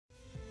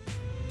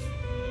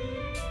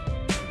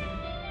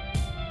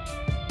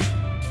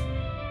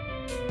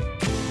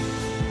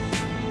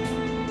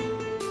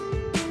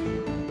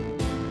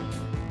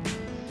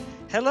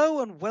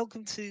Hello and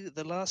welcome to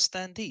The Last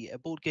Standee, a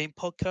board game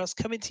podcast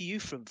coming to you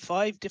from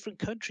 5 different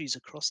countries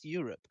across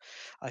Europe.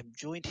 I'm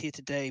joined here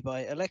today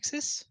by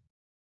Alexis.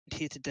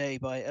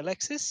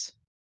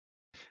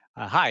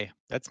 Hi,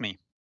 that's me.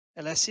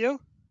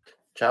 Alessio,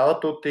 Ciao a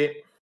tutti.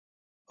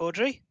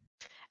 Audrey,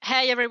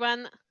 Hey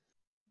everyone.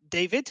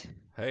 David,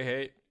 Hey,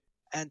 hey.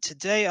 and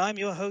today I'm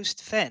your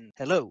host, Fen.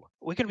 Hello.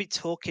 We're going to be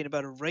talking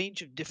about a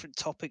range of different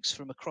topics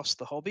from across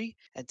the hobby,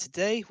 and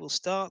today we'll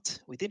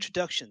start with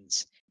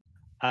introductions.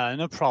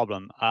 No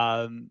problem.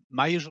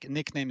 My usual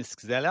nickname is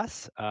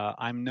Xelas.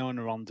 I'm known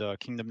around the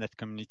KingdomNet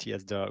community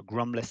as the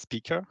Grumbless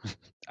Speaker.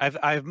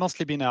 I've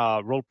mostly been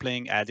a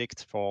role-playing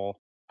addict for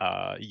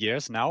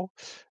years now,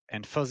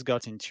 and first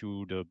got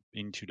into the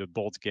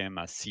board game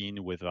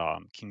scene with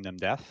Kingdom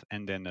Death,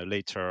 and then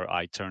later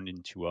I turned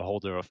into a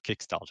holder of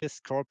Kickstarter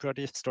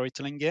cooperative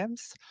storytelling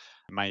games.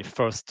 My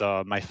first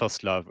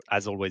love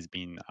has always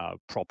been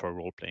proper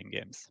role-playing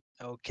games.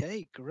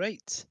 Okay,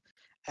 great.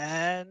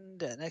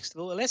 And next of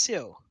all,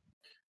 Alessio.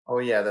 Oh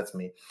yeah, that's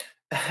me.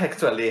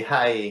 Actually,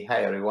 hi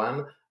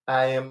everyone.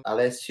 I am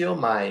Alessio.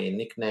 My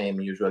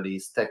nickname usually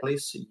is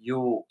Teclis.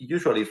 You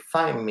usually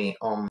find me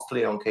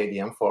mostly on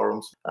KDM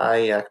forums.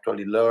 I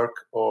actually lurk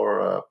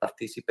or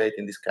participate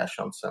in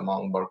discussions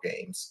among board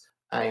games.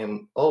 I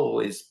am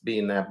always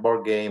been a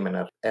board game and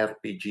an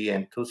RPG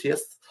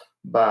enthusiast,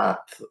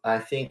 but I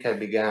think I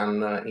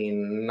began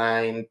in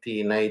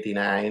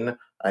 1989.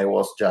 I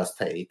was just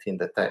 8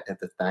 at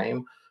the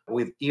time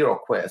with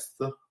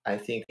HeroQuest. I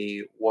think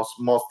he was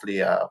mostly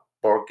a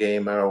board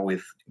gamer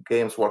with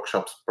Games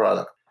Workshop's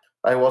product.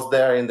 I was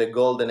there in the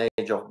golden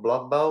age of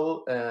Blood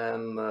Bowl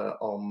and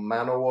on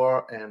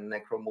Manowar and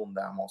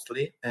Necromunda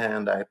mostly,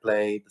 and I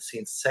played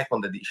since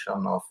second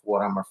edition of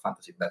Warhammer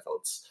Fantasy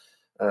Battles.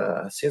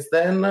 Since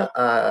then,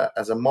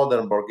 as a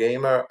modern board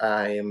gamer,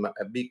 I'm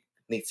a big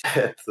Nietzsche.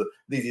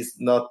 This is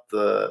not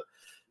a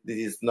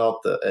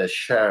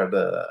shared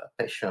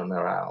passion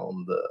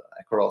around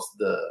across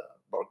the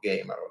board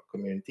gamer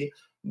community,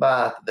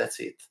 but that's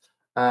it.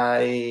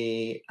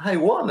 I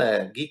won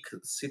a geek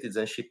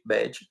citizenship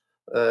badge,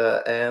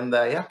 and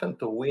I happened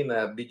to win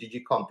a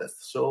BGG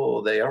contest,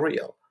 so they are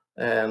real.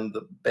 And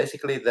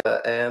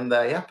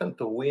I happened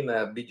to win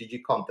a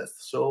BGG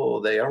contest,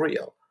 so they are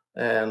real.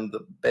 And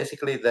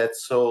basically,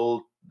 that's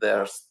all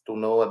there's to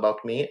know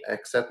about me,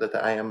 except that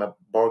I am a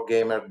board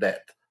gamer dad.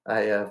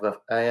 I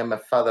am a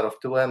father of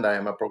two, and I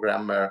am a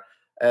programmer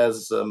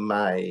as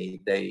my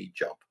day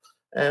job.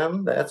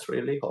 And that's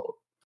really all.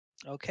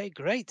 Okay,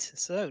 great.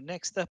 So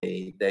next up,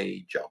 A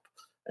day job.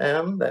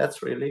 And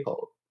that's really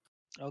all.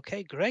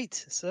 okay,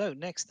 great. So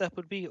next up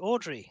would be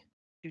Audrey.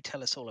 Do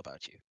tell us all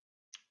about you.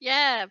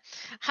 Yeah.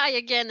 Hi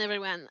again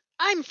everyone.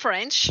 I'm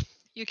French.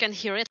 You can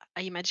hear it,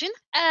 I imagine.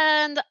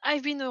 And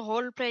I've been a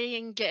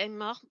role-playing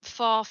gamer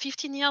for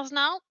 15 years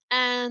now.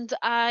 And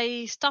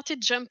I started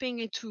jumping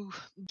into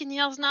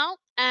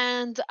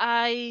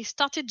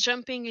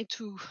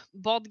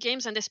board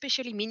games and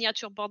especially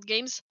miniature board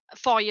games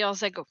 4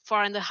 years ago,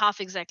 4.5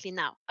 exactly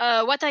now.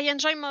 What I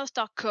enjoy most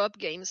are co-op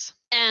games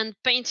and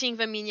painting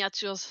the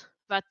miniatures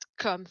that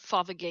come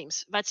for the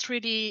games. That's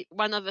really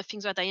one of the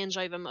things that I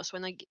enjoy the most.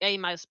 When a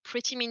game has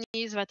pretty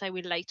minis that I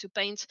would like to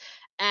paint,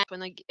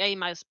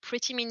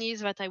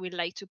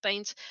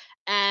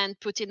 and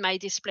put in my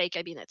display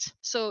cabinet.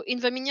 So in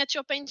the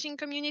miniature painting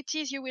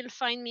communities, you will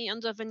find me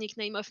under the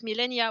nickname of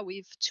Millenia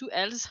with 2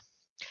 L's.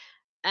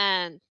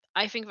 And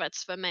I think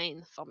that's the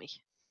main for me.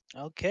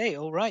 Okay,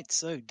 all right.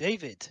 So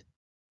David,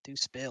 do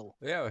spill.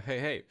 Yeah, hey,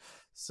 hey.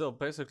 So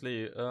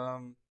basically,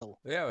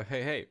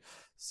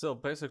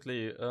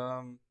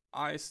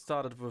 I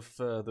started with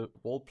the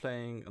role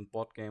playing and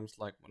board games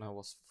like when I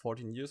was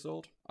 14 years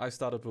old. I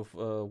started with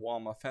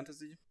Warhammer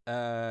Fantasy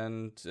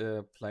and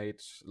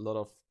played a lot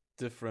of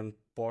different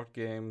board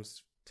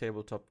games,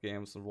 tabletop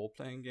games, and role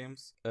playing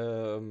games.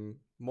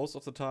 Most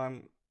of the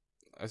time,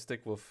 I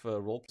stick with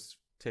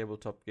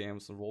tabletop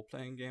games and role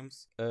playing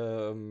games.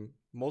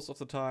 Most of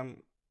the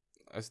time,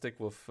 I stick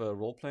with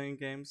role playing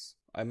games.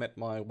 I met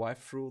my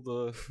wife through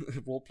the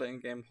role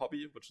playing game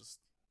hobby, which is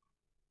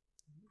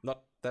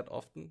not that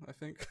often, I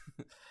think.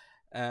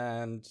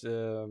 And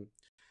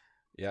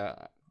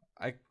yeah,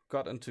 I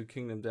got into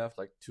Kingdom Death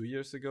like 2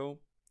 years ago.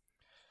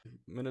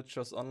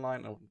 Miniatures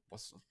Online, I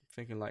was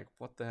thinking like,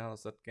 what the hell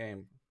is that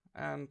game?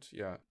 And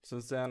yeah,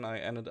 since then I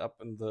ended up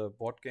in the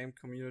board game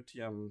community.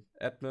 I'm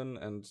admin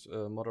and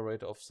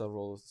moderator of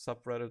several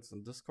subreddits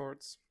and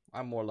discords.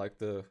 I'm more like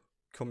the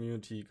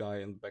community guy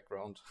in the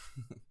background.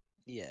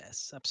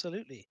 Yes,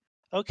 absolutely.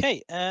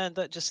 Okay, and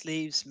that just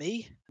leaves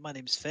me. My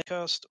name's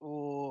Faircast,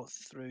 or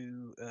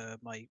through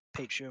my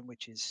Patreon,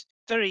 which is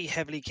very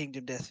heavily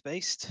Kingdom Death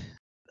based.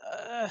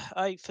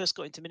 I first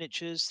got into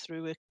miniatures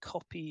through a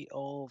copy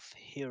of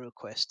Hero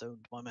Quest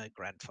owned by my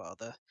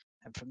grandfather.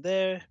 And from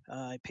there,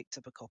 I picked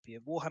up a copy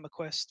of Warhammer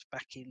Quest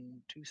back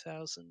in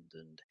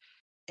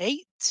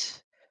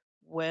 2008,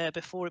 where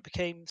before it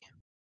became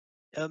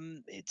I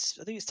think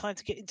it's time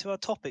to get into our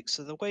topics.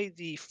 So the way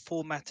the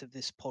format of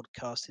this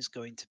podcast is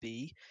going to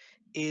be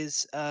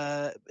is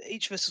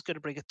each of us is going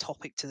to bring a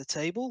topic to the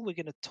table. We're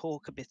going to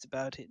talk a bit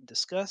about it and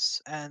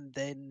discuss, and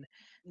then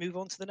move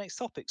on to the next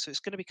topic. So it's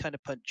going to be kind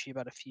of punchy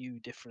about a few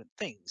different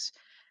things.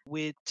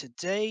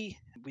 Today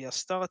we are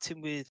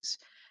starting with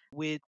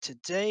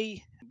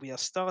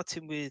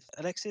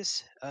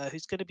Alexis,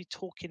 who's going to be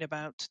talking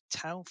about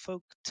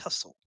Townfolk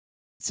Tussle.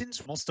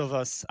 Since most of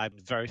us, I'm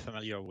very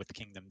familiar with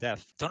Kingdom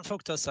Death,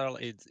 Townfolk Tussle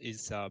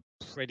is a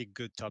pretty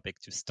good topic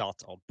to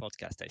start our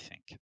podcast, I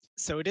think.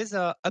 So it is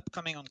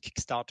upcoming on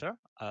Kickstarter,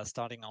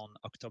 starting on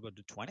October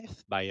the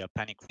 20th by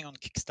Panic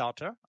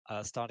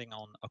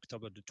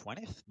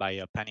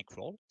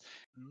Roll.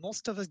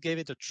 Most of us gave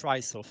it a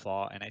try so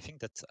far, and I think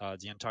that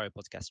the entire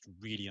podcast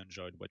really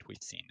enjoyed what we've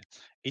seen.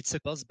 It's a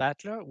boss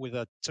battler with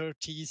a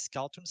 30s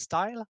cartoon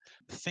style.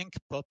 Think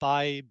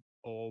Popeye,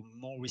 or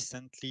more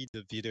recently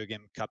the video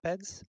game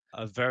Cuphead,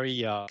 a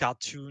very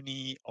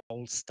cartoony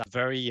old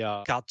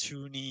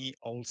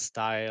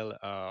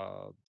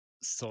style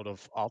sort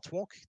of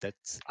artwork that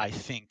I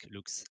think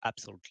looks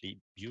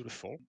absolutely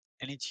beautiful.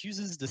 And it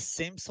uses the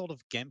same sort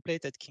of gameplay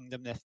that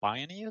Kingdom Death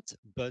pioneered,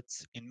 but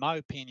in my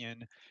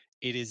opinion,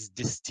 it is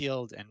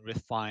distilled and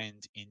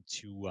refined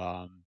into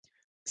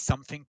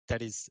something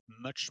that is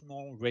much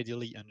more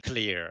readily and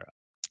clear.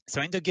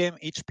 So in the game,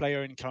 each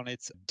player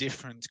incarnates a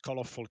different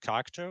colorful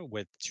character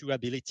with 2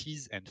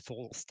 abilities and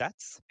 4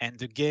 stats. And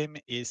the game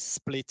is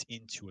split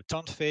into a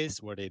taunt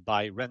phase where they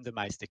buy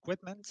randomized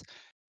equipment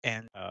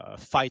and a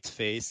fight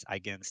phase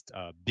against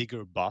a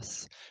bigger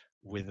boss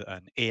with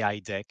an AI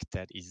deck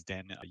that is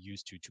then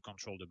used to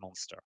control the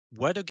monster.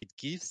 It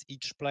gives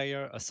each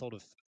player a sort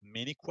of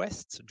mini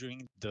quest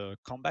during the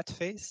combat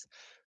phase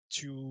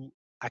to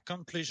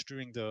accomplish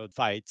during the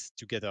fight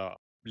to get a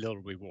little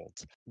reward.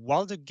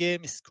 While the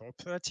game is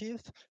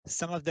cooperative,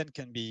 some of them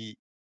can be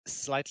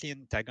slightly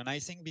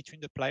antagonizing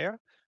between the player,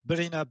 but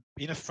in a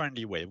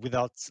friendly way,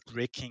 without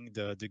breaking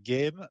the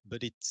game,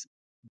 but it's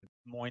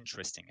more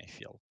interesting, I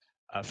feel.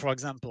 For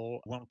example,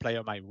 one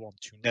player might want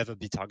to never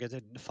be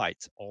targeted in a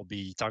fight or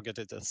be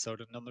targeted a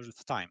certain number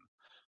of times,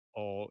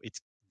 or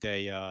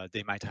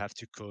they might have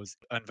to cause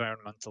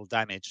environmental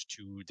damage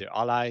to their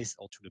allies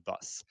or to the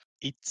boss.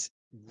 It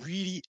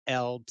really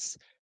helps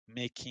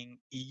making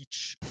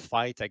each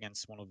fight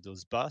against one of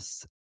those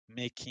boss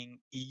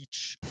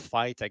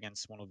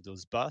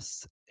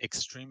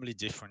extremely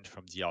different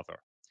from the other.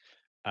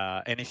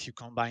 And if you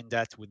combine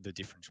that with the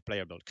different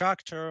playable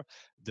character,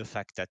 the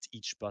fact that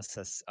each boss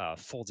has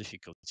 4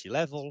 difficulty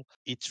level,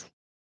 it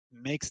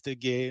makes the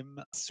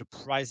game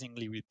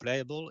surprisingly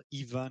replayable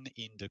even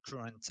in the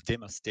current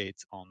demo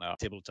state on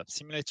Tabletop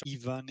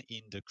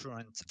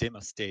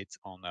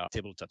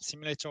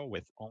Simulator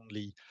with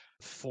only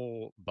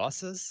 4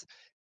 bosses.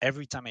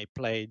 Every time I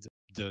played,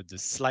 the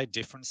slight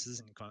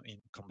differences in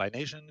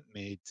combination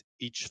made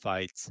each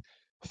fight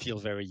feel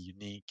very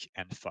unique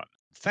and fun.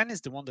 Fan is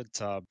the one that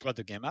brought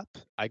the game up.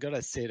 I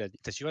gotta say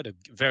that you had a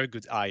very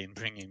good eye in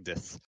bringing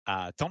this.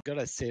 Townfolk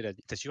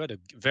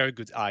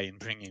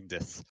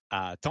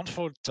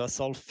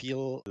Tussle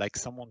feel like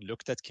someone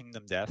looked at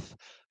Kingdom Death,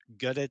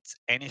 gutted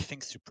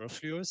anything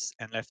superfluous,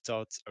 and left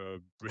out a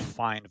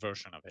refined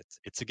version of it.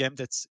 It's a game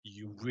that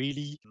you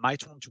really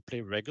might want to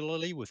play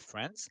regularly with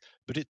friends,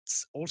 but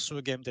it's also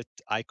a game that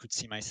I could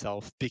see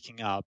myself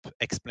picking up,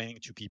 explaining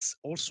to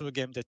people,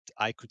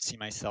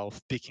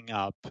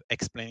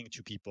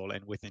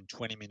 and within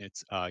 20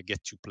 minutes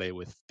get to play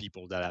with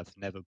people that have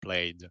never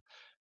played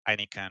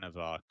any kind of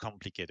a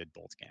complicated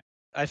board game.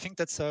 I think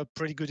that's a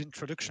pretty good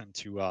introduction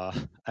to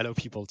allow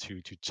people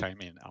to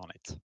chime in on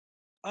it.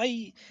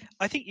 I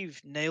think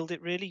you've nailed it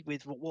really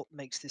with what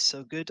makes this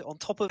so good. On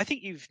top of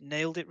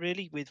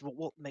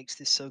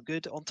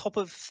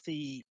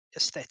the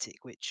aesthetic,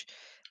 which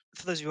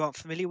for those who aren't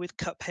familiar with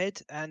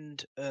Cuphead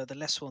and the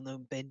less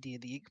well-known Bendy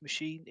and the Ink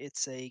Machine,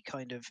 it's a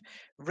kind of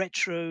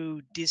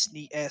retro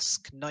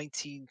Disney-esque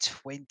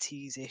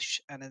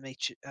 1920s-ish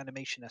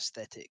animation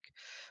aesthetic,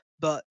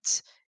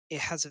 but it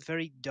has a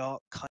very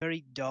dark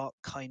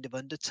kind of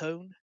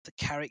undertone. The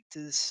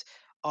characters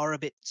are a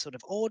bit sort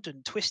of odd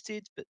and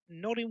twisted, but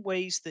not in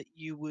ways that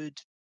you would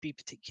be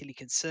particularly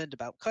concerned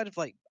about. Kind of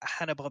like a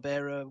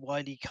Hanna-Barbera,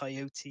 Wile E.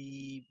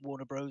 Coyote,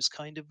 Warner Bros.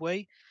 Kind of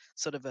way.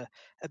 Sort of a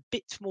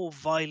bit more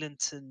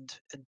violent and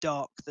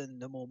dark than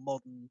the more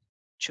modern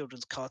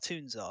children's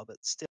cartoons are, but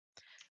still.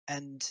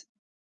 And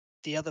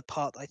the other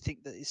part I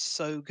think that is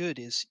so good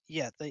is,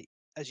 they,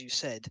 as you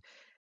said,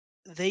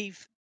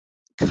 they've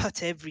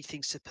cut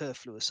everything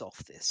superfluous off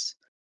this.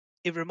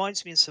 It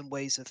reminds me in some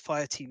ways of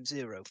Fireteam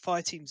Zero.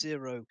 Fireteam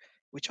Zero,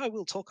 which I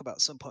will talk about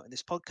at some point in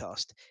this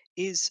podcast,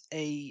 is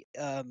a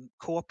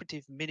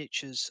cooperative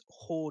miniatures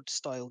horde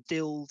style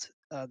build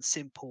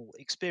simple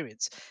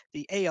experience.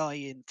 The AI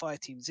in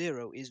Fireteam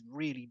Zero is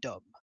really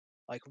dumb.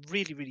 Like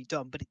really, really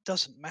dumb, but it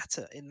doesn't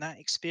matter. In that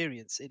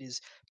experience, it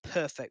is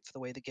perfect for the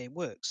way the game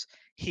works.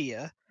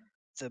 Here,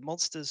 the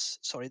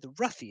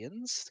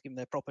ruffians, to give them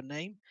their proper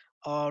name,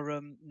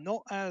 are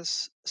not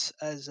as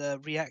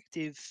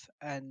reactive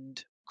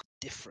and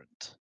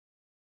different,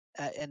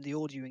 and the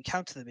order you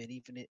encounter them in,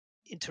 even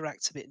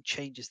interacts a bit and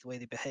changes the way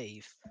they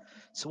behave.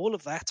 So all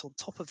of that on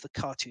top of the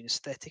cartoon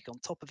aesthetic, on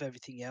top of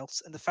everything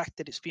else, and the fact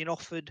that it's being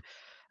offered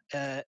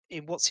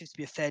in what seems to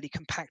be a fairly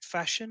compact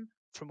fashion.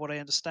 From what I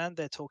understand,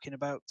 they're talking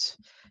about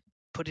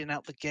putting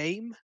out the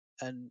game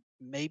and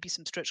maybe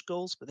some stretch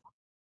goals. But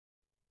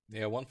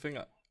Yeah, one thing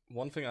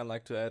I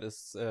like to add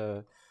is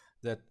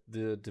that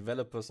the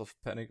developers of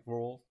Panic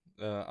Roll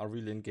are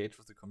really engaged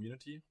with the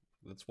community.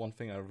 That's one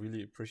thing I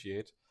really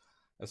appreciate,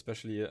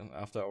 especially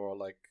after our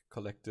like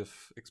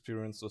collective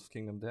experience with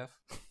Kingdom Death.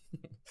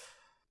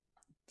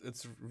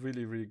 It's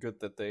really good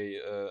that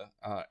they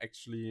are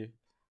actually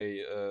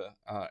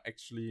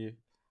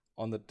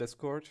on the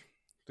Discord,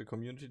 the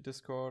community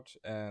Discord,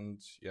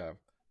 and yeah,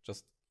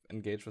 just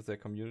engage with their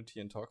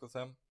community and talk with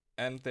them.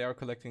 And they are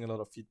collecting a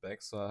lot of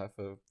feedback, so I have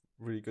a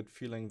really good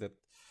feeling that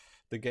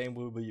the game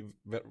will be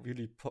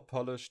really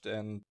polished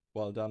and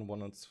well done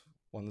when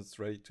it's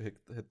ready to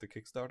hit the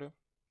Kickstarter.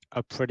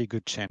 A pretty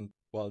good change.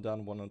 Well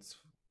done when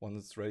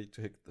it's ready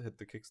to hit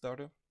the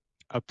Kickstarter.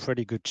 A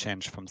pretty good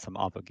change from some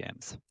other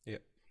games. Yeah.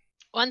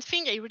 One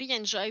thing I really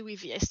enjoy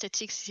with the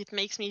aesthetics is it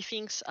makes me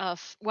think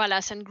of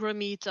Wallace and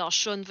Gromit or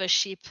Shaun the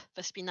Sheep,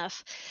 the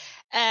spin-off.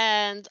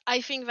 And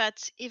I think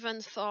that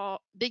even for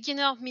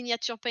beginner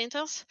miniature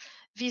painters,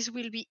 this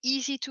will be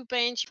easy to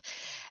paint.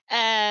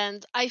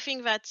 And I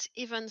think that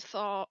even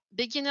for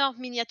beginner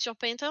miniature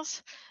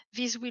painters,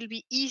 this will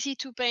be easy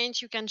to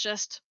paint. You can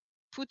just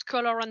put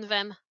color on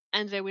them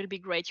and they will be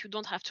great. You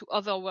don't have to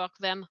overwork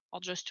them or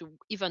just to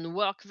even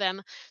work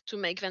them to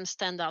make them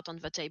stand out on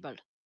the table.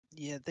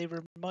 yeah, they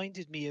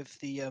reminded me of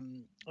the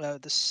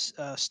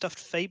stuffed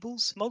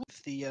fables model.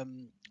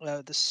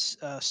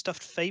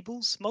 Stuffed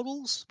fables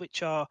models,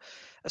 which are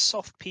a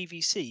soft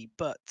PVC,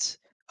 but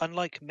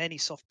unlike many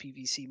soft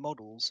PVC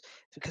models,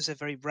 because they're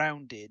very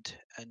rounded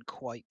and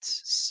quite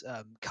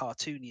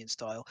cartoony in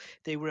style,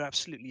 they were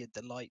absolutely a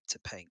delight to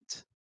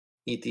paint.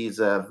 It is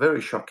a very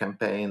short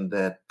campaign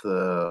that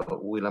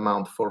will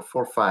amount for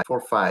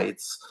four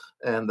fights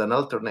and an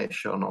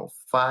alternation of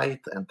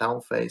fight and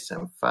town phase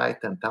and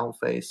fight and town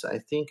phase. I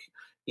think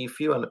if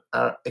you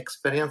are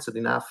experienced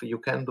enough, you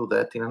can do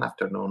that in an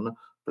afternoon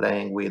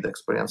playing with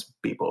experienced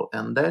people,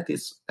 and that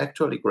is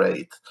actually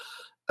great.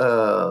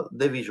 The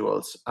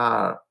visuals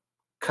are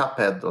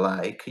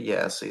Cuphead-like.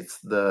 Yes, it's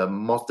the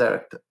most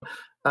direct.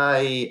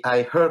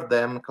 I heard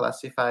them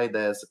classified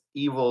as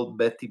evil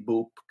Betty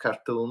Boop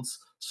cartoons.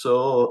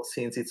 So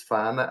since it's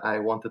fun, I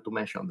wanted to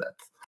mention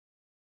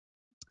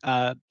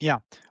that. Yeah.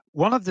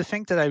 One of the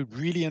things that I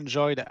really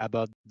enjoyed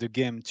about the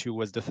game too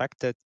was the fact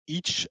that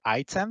each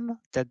item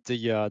that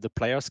the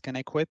players can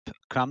equip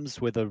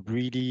comes with a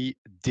really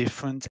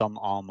different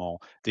armor.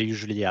 They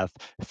usually have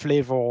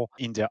flavor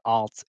in their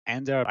art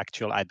and their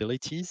actual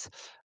abilities.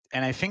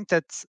 And I think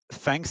that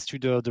thanks to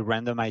the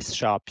randomized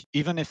shop,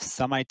 even if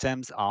some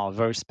items are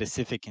very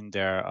specific in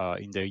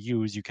their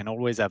use, you can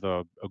always have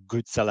a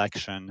good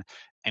selection,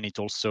 and it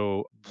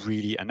also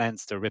really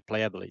enhances the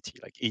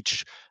replayability. Like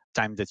each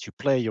time that you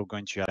play, you're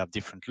going to have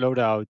different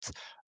loadouts.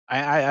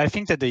 I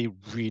think that they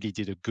really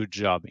did a good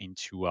job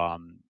into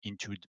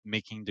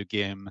making the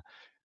game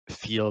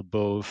feel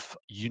both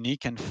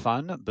unique and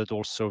fun, but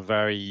also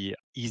very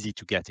easy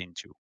to get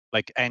into.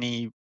 Like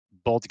any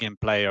board game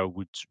player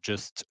would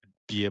just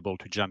be able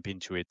to jump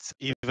into it,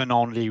 even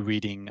only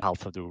reading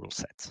half of the rule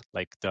set.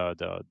 Like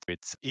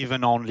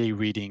even only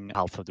reading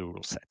half of the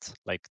rule set.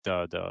 Like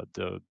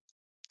the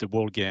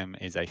board game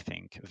is, I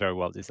think, very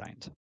well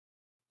designed.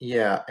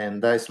 Yeah,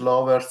 and dice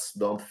lovers,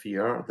 don't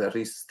fear. There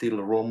is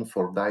still room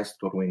for dice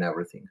to ruin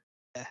everything.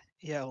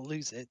 Yeah, I'll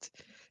lose it.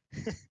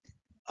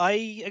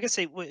 I gotta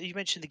say, you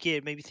mentioned the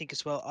gear, made me think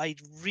as well. I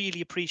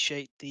really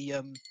appreciate the.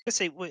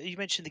 You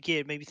mentioned the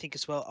gear, made me think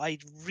as well. I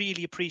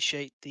really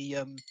appreciate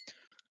the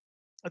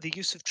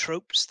use of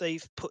tropes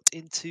they've put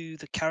into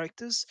the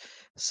characters.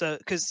 So,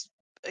 because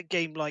a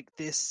game like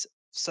this,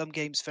 some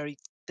games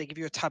they give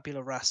you a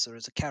tabula rasa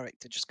as a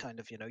character, just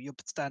kind of your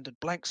standard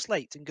blank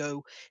slate, and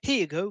go, here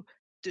you go,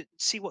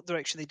 see what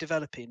direction they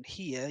develop in.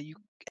 Here, you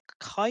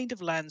kind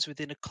of lands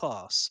within a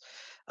class.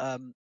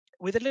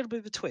 With a little bit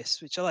of a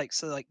twist, which I like.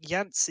 So, like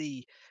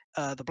Yancey,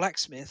 the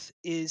blacksmith,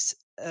 is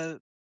kind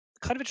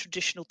of a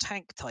traditional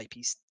tank type.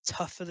 He's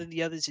tougher than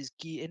the others. His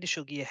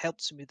initial gear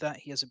helps him with that.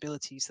 He has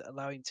abilities that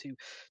allow him to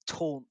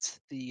taunt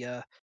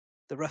the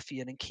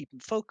ruffian and keep him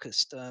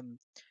focused.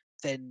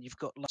 Then you've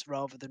got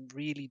rather than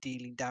really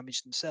dealing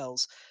damage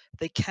themselves,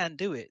 they can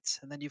do it.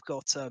 And then you've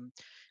got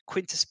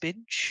Quintus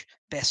Binch,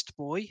 best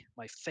boy,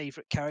 my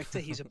favorite character.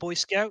 He's a Boy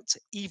Scout,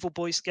 evil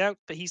Boy Scout,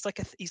 but he's like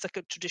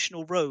a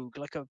traditional rogue,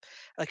 like a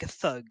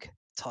thug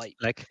type.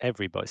 Like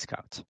every Boy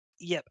Scout.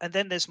 Yep, and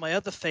then there's my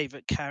other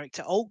favorite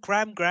character, old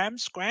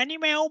Grams, Granny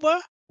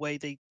Melba, where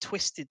they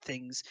twisted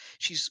things.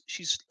 She's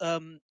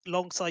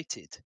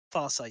long-sighted,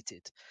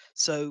 far-sighted,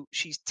 so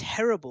she's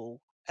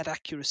terrible at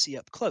accuracy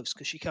up close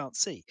because she can't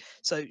see.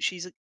 So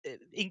she's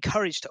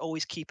encouraged to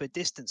always keep her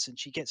distance, and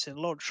she gets in a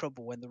lot of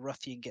trouble when the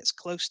ruffian gets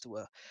close to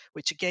her,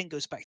 which again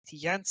goes back to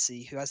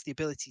Yancy, who has the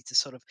ability to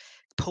sort of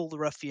pull the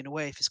ruffian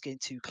away if it's getting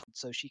too close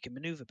so she can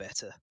maneuver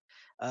better.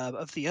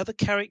 Of the other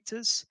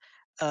characters,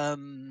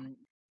 Henlo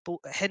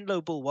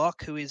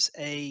Bulwark, who is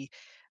a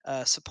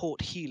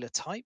support healer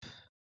type.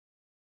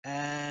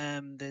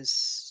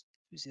 There's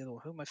who's the other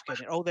one? Who am I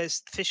forgetting? Oh,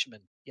 there's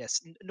Fishman.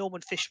 Yes,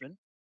 Norman Fishman.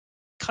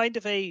 Kind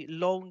of a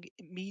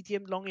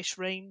medium, longish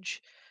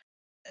range,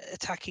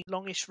 attacking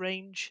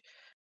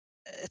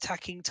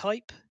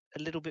type. A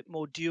little bit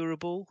more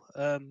durable,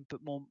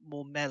 but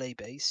more melee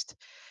based.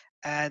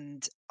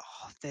 And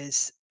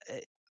there's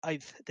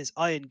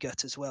Iron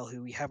Gut as well,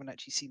 who we haven't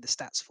actually seen the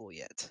stats for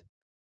yet.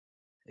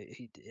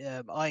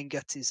 Iron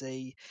Gut is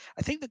I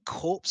think the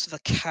corpse of a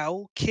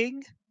cow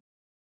king.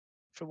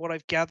 From what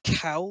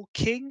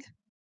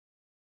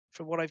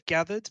I've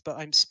gathered, but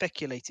I'm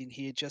speculating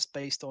here just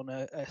based on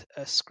a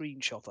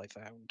screenshot I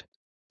found.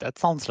 That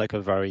sounds like a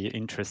very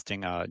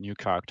interesting new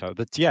character.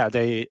 But yeah,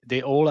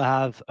 they all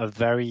have a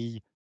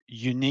very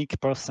unique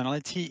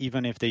personality,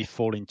 even if they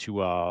fall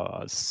into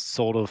a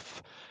sort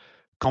of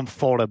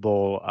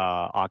comfortable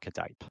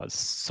archetype.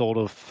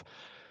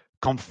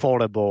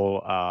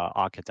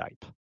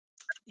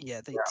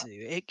 Yeah, they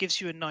do. It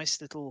gives you a nice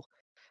little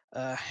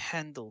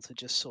handle to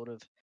just sort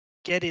of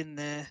get in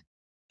there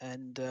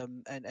and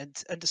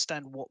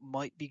understand what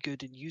might be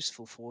good and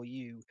useful for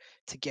you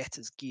to get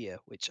as gear,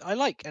 which I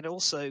like, and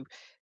also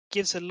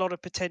gives a lot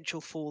of potential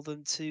for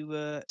them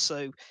to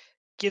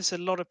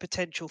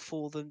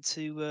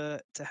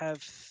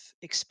have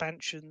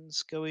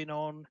expansions going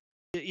on.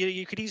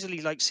 You could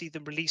easily see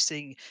them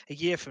releasing a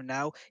year from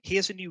now.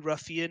 Here's a new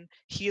ruffian.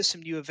 Here's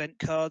some new event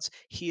cards.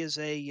 Here's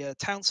a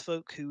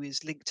townsfolk who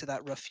is linked to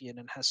that ruffian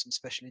and has some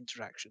special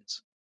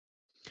interactions.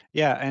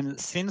 Yeah, and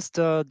since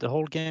the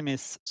whole game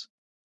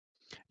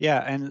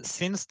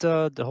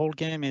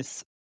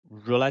is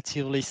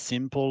relatively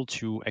simple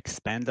to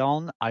expand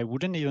on, I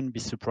wouldn't even be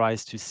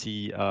surprised to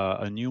see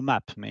a new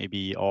map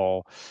maybe,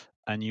 or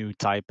a new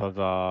type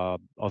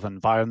of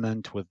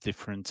environment with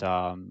different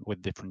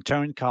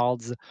turn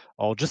cards,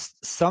 or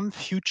just some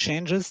few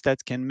changes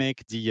that can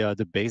make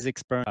the base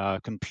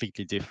experience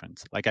completely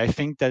different. Like, I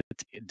think that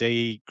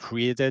they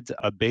created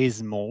a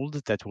base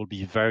mold that will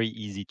be very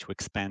easy to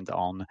expand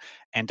on,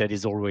 and that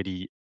is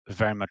already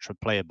very much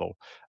replayable.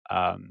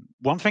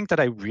 One thing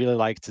that I really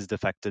liked is the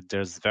fact that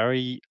there's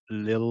very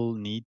little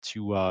need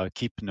to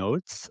keep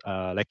notes.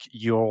 Like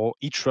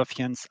each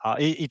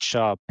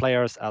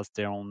players has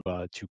their own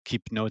to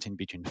keep note in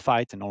between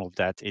fight and all of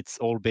that. It's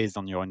all based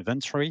on your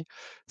inventory.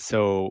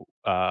 So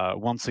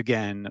once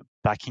again,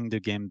 packing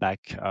the game back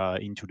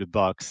into the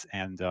box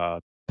and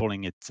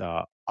pulling it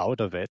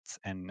out of it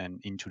and then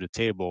into the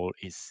table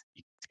is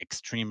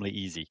extremely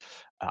easy.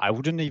 I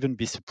wouldn't even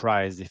be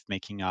surprised if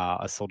making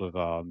a sort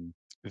of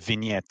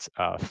vignette,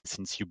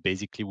 since you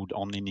basically would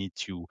only need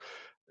to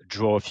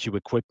draw a few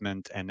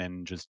equipment and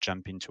then just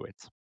jump into it.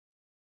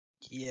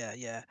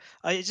 Yeah.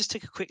 I just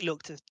took a quick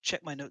look to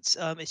check my notes.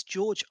 It's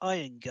George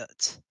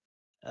Irongut.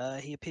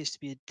 He appears to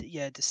be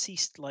a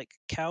deceased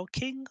cow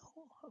king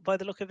by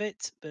the look of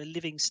it, a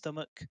living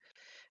stomach.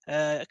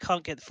 I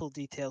can't get the full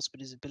details,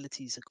 but his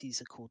abilities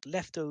are called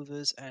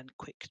Leftovers and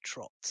Quick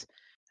Trot.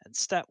 And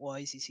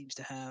stat-wise, he seems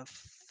to have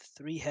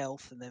 3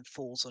 health and then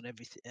falls on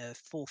everything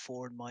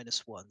 4 and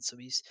 -1. So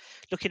he's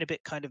looking a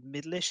bit kind of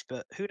middlish,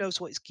 but who knows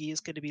what his gear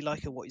is going to be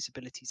like and what his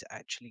abilities are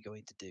actually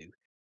going to do.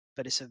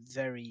 But it's a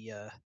very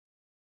a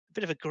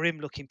bit of a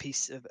grim-looking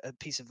piece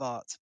of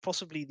art,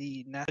 possibly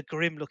the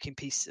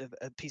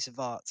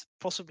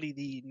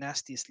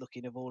nastiest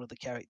looking of all of the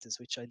characters,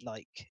 which I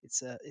like.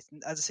 It's as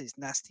I say, it's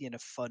nasty in a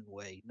fun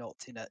way,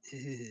 not in a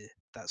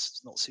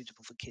that's not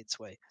suitable for kids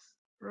way.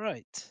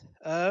 Right.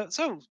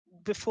 So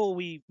before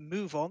we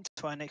move on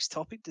to our next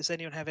topic, does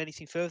anyone have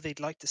anything further they'd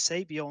like to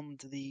say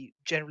beyond the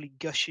generally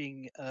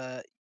gushing?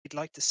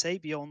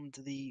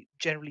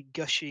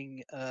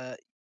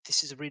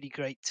 This is a really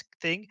great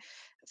thing.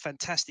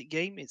 Fantastic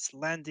game. It's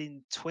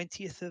landing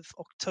 20th of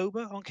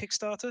October on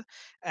Kickstarter,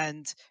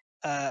 and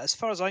as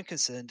far as I'm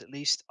concerned, at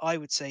least, I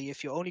would say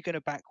if you're only going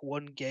to back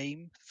one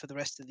game for the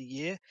rest of the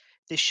year,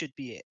 this should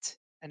be it.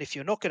 And if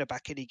you're not going to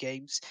back any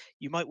games,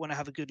 you might want to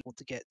have a good one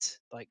to get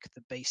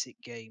the basic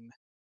game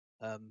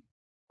on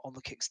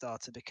the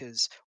Kickstarter,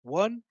 because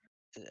one,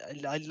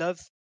 I love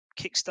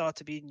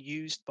Kickstarter being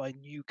used by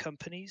new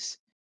companies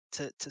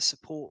to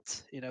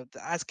support,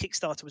 as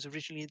Kickstarter was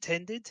originally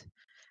intended.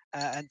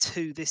 And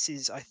two, this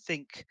is, I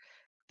think,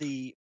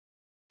 the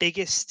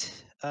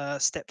biggest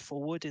step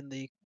forward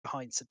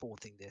behind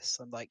supporting this.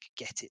 I'm like,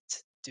 get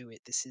it, do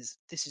it. This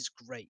is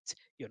great.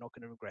 You're not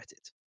going to regret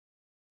it.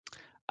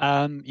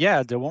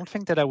 Yeah, the one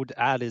thing that I would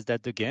add is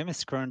that the game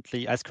is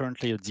currently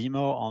a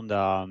demo on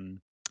the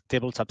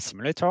Tabletop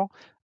Simulator.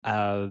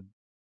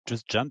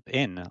 Just jump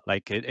in.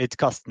 Like, it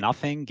costs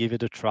nothing. Give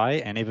it a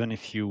try, and even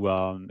if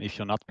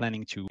you're not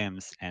planning to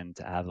games, and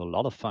have a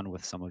lot of fun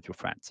with some of your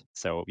friends.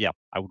 So yeah,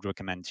 I would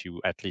recommend you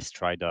at least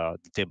try the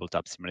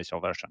Tabletop Simulator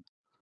version.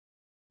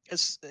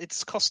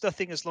 it's cost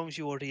nothing as long as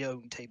you already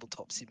own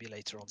Tabletop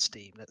Simulator on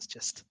Steam. Let's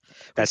just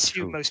That's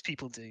assume true. most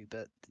people do,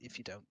 but if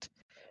you don't.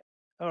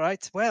 All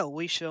right, well,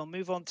 we shall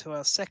move on to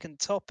our second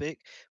topic,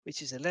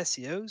 which is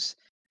Alessio's,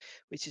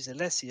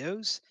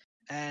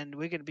 and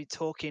we're going to be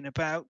talking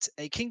about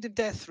a Kingdom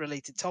Death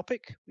related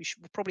topic. We'll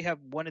probably have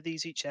one of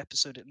these each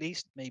episode at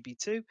least, maybe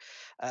two,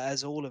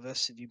 as all of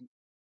us, if you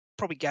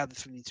probably gathered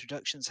from the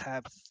introductions,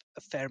 have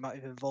a fair amount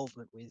of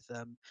involvement with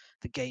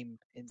the game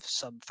in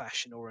some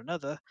fashion or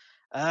another.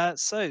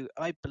 So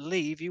I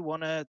believe you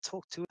want to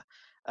talk to.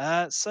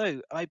 Us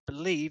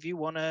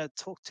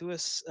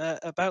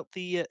about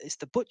the. It's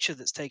the butcher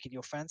that's taken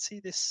your fancy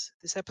this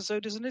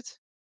episode, isn't it?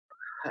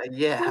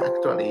 Yeah,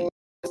 actually.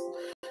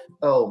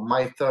 Oh,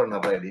 my turn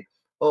already.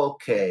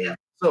 Okay,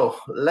 so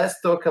let's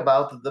talk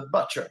about the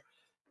butcher.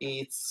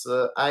 It's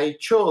I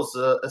chose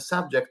a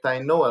subject I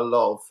know a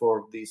lot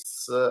for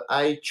this.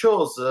 I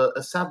chose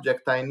a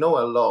subject I know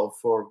a lot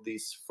for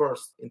this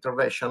first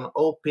intervention,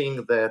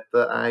 hoping that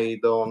I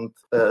don't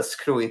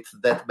screw it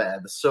that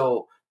bad.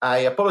 So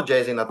I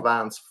apologize in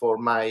advance for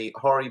my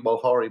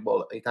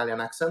horrible Italian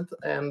accent,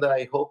 and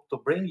I hope to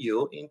bring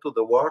you into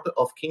the world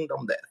of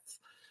Kingdom Death.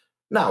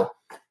 Now,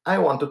 I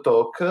want to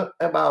talk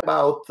about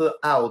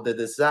how the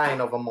design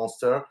of a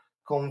monster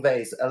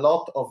conveys a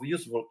lot of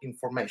useful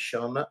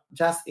information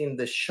just in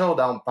the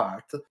showdown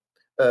part.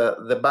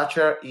 The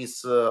Butcher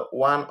is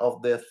one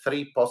of the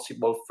three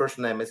possible first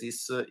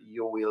nemesis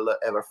you will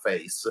ever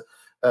face.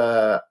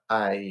 I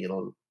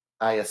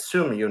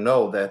assume you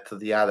know that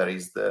the other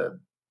is the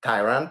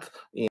Tyrant,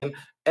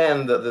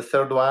 and the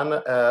third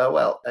one,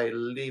 well, I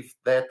leave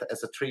that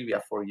as a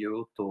trivia for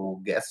you to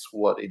guess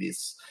what it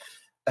is.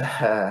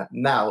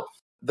 Now,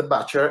 the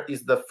Butcher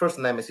is the first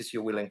nemesis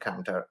you will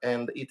encounter,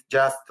 and it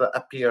just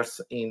appears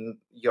in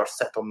your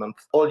settlement.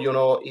 All you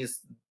know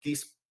is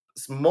this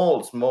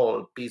small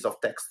piece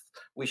of text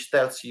which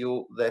tells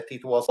you that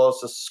it was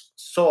also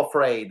so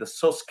afraid,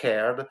 so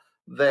scared,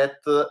 that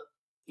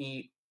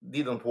he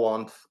didn't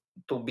want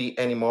to be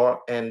anymore,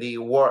 and he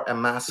wore a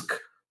mask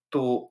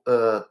to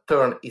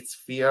turn its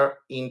fear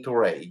into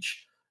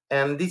rage.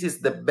 And this is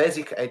the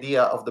basic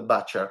idea of the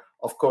Butcher.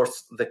 Of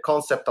course, the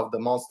concept of the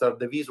monster,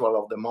 the visual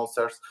of the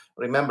monsters.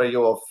 Remember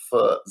you of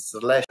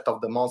Slash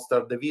of the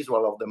monster, the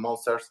visual of the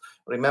monsters.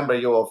 Remember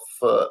you of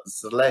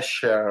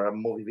slasher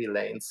movie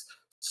villains.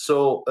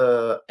 So,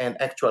 and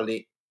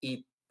actually,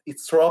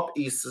 its trope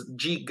is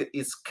Jig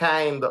is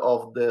kind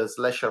of the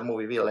slasher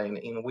movie villain,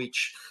 in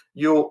which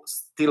you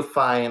still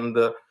find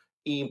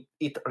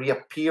it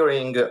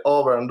reappearing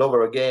over and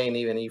over again,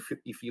 even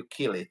if you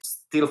kill it.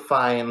 Still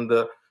find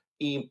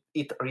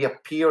it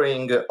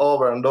reappearing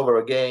over and over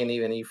again,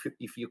 even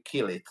if you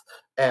kill it.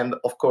 And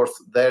of course,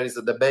 there is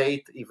a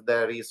debate if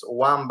there is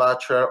one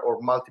Butcher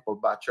or multiple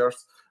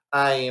Butchers.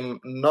 I'm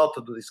not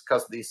to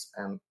discuss this,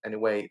 and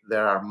anyway,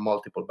 there are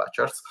multiple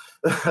Butchers.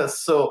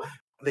 So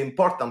the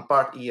important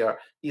part here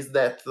is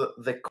that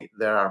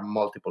there are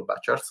multiple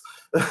Butchers.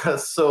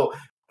 So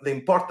the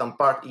important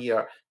part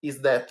here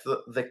is that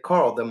the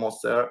core of the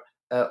monster,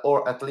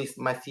 or at least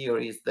my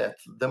theory, is that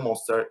the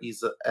monster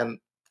is an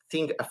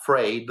thing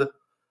afraid,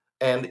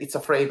 and it's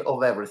afraid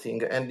of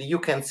everything. And you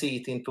can see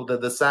it into the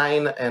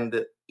design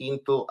and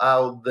into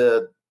how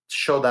the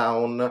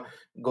showdown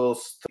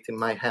goes in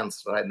my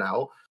hands right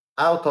now.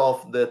 Out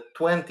of the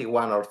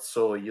 21 or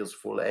so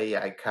useful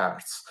AI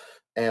cards,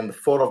 and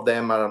 4 of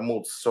them are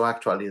moods, so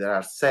actually there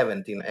are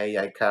 17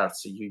 AI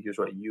cards you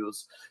usually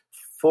use.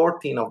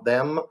 14 of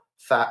them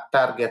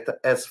target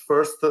as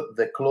first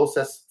the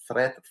closest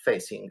threat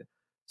facing.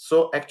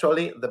 So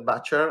actually the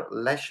Butcher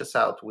lashes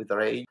out with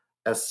rage,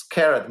 a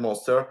scared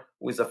monster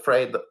who is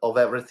afraid of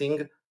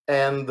everything,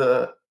 and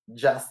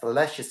just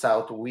lashes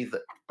out with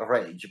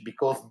rage,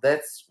 because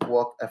that's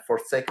what a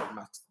Forsaken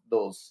Mask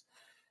does.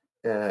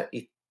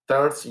 It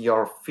turns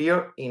your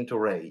fear into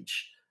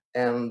rage,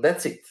 and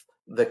that's it.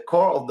 The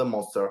core of the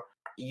monster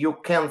you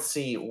can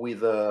see with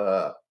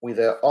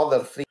the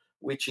other three,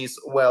 which is,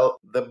 well,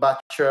 the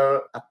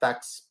Butcher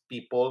attacks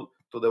people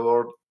to the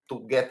world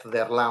to get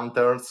their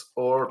lanterns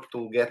or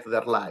to get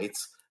their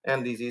lights,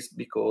 and this is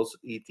because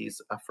it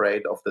is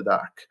afraid of the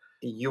dark.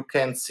 You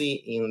can see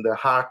in the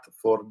heart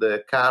for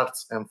the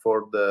cards and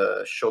for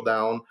the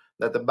showdown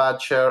that the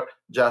Butcher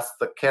just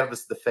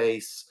carves the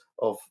face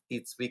of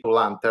its big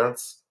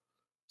lanterns.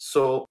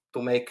 So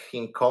to make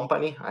him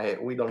company,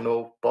 we don't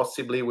know,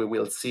 possibly we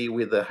will see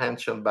with the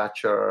Ancient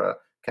Butcher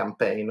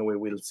campaign, we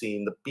will see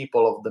in the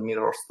people of the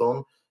Mirror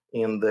Stone,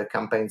 in the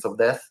campaigns of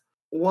death.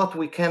 What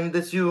we can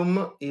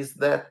assume is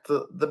that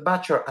the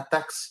Butcher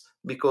attacks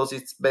because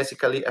it's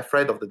basically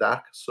afraid of the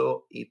dark,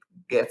 so it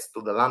gets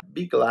to the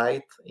big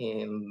light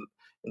in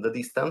the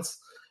distance.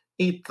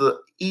 It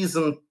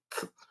isn't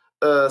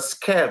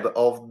scared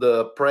of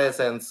the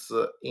presence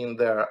in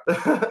there.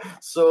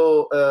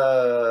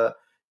 So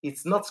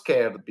it's not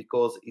scared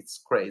because it's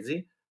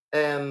crazy,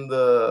 and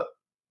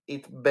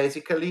it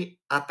basically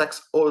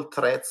attacks all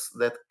threats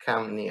that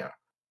come near.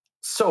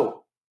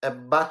 So a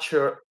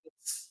Butcher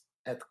is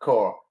at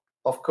core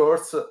Of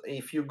course,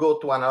 if you go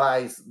to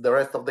analyze the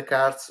rest of the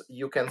cards,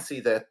 you can see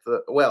that,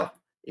 well,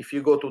 if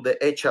you go to the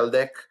HL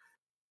deck,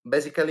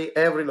 basically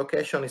every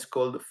location is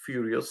called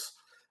Furious.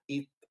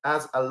 It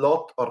has a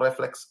lot of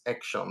reflex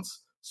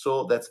actions.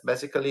 So that's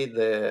basically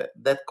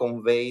that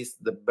conveys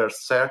the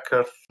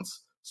Berserker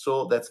themes.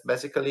 So that's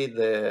basically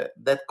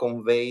that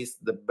conveys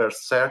the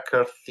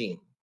Berserker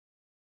theme.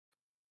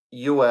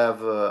 You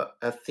have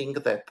a thing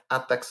that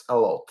attacks a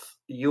lot.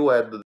 You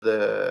had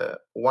the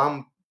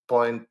 1.3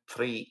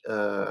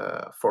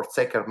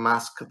 Forsaker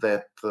Mask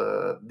that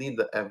did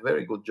a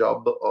very good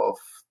job of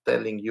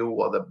telling you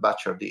what a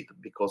Butcher did,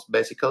 because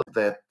basically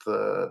that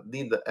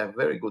did a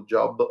very good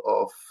job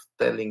of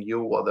telling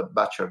you what a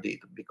Butcher did,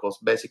 because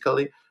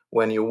basically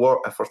when you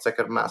wore a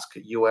Forsaker Mask,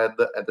 you had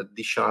an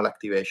additional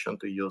activation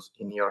to use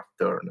in your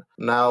turn.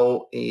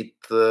 Now it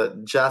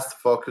just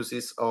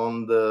focuses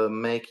on the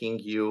making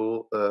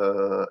you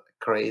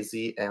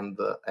crazy and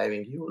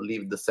having you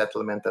leave the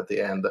settlement at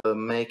the end.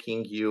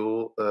 Making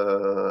you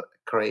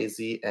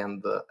crazy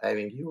and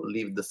having you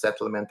leave the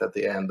settlement at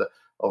the end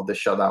of the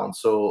showdown.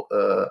 So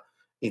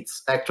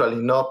it's actually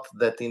not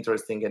that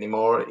interesting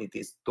anymore. It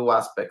is two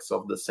aspects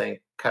of the same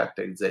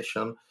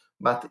characterization,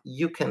 but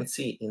you can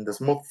see in the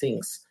small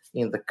things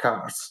in the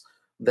cards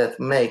that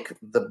make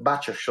the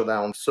Butcher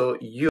showdown. So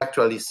you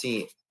actually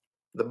see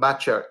the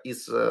Butcher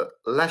is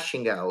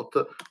lashing out,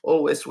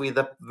 always with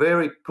a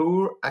very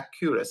poor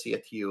accuracy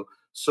at you.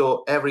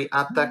 So every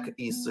attack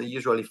is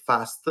usually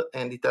fast,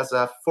 and it has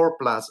a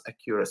 4+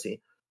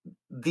 accuracy.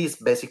 This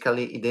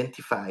basically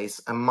identifies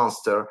a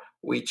monster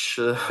which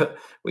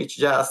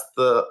just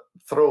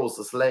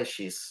throws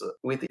slashes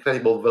with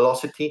incredible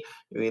velocity,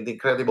 with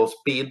incredible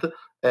speed,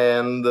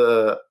 and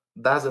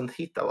doesn't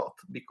hit a lot,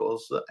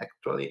 because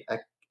actually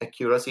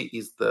accuracy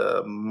is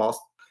the most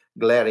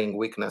glaring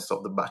weakness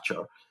of the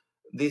Butcher.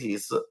 This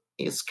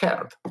is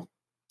scared.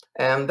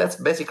 And that's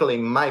basically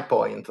my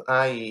point.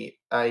 I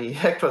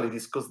actually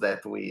discussed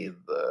that with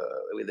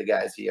the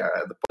guys here.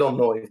 I don't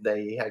know if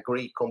they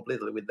agree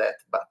completely with that,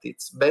 but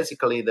it's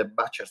basically the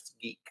Butcher's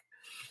geek.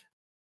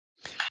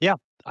 Yeah,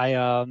 I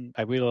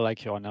really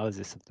like your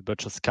analysis of the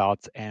Butcher's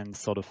cards and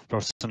sort of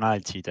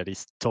personality that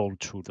is told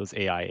through those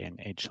AI and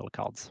HL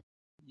cards.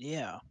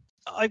 Yeah,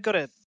 I've got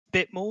a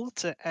bit more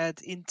to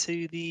add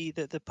into the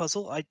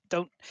puzzle. I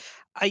do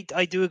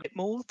a bit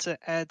more to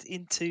add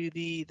into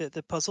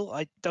the puzzle.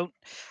 I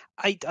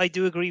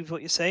do agree with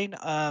what you're saying.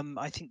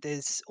 I think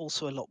there's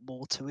also a lot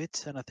more to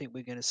it, and I think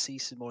we're going to see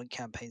some more in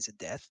Campaigns of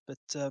Death. But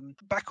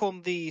back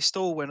on the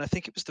store, when I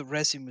think it was the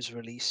resin was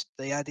released,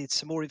 they added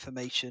some more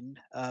information.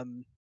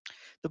 The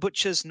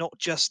Butcher's not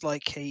just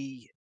like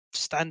a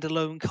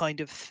standalone kind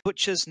of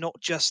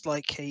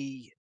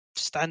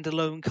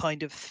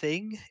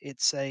thing.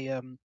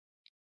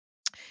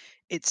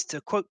 It's,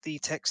 to quote the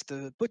text,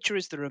 the Butcher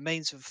is the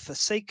remains of a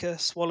Forsaker,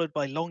 swallowed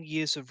by long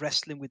years of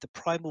wrestling with the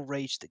primal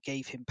rage that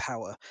gave him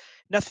power.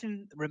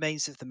 Nothing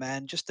remains of the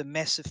man, just a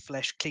mess of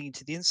flesh clinging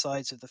to the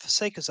insides of the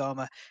Forsaker's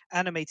armor,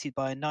 animated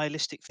by a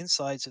nihilistic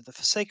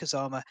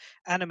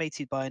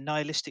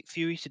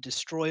fury to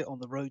destroy on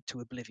the road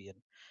to oblivion.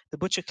 The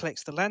Butcher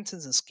collects the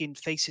lanterns and skinned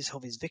faces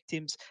of his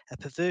victims, a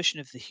perversion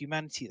of the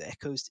humanity that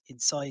echoes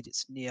inside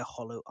its near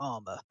hollow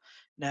armor.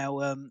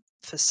 Now,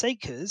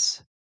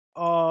 Forsakers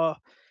are,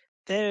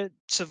 they're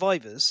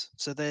survivors,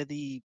 so they're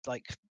the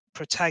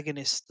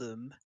protagonists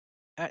them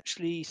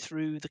actually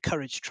through the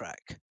courage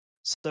track.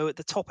 So at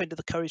the top end of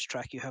the courage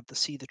track, you have the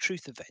See the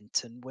Truth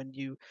event, and when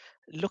you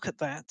look at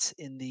that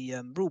in the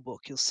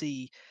rulebook, you'll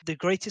see the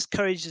greatest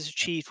courage is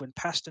achieved when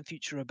past and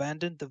future are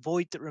abandoned. The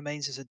void that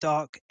remains is a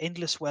dark,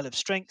 endless well of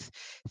strength.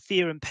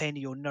 Fear and pain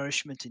are your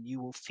nourishment, and you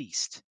will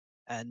feast.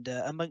 And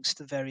amongst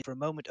the very, for a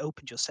moment,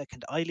 opened your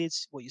second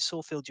eyelids. What you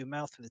saw filled your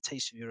mouth with a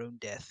taste of your own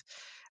death.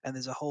 And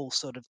there's a whole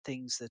sort of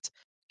things that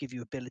give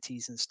you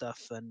abilities and stuff.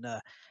 And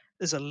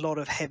there's a lot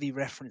of heavy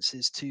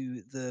references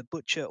to the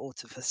Butcher or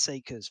to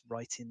Forsakers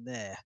right in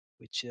there,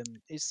 which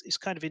is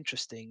kind of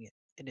interesting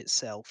in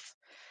itself.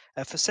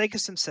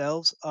 Forsakers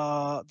themselves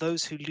are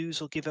those who lose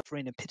or give up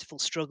in a pitiful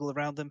struggle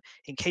around them,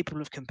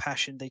 incapable of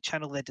compassion. They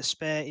channel their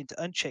despair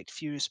into unchecked,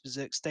 furious,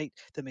 berserk state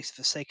that makes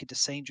the Forsaker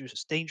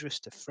dangerous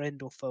to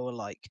friend or foe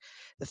alike.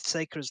 The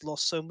Forsaker has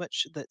lost so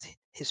much that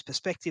his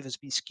perspective has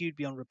been skewed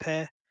beyond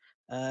repair.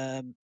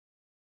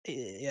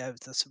 Yeah,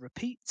 that's a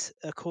repeat.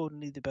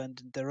 Accordingly, they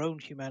abandoned their own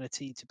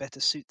humanity to better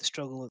suit the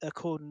struggle. That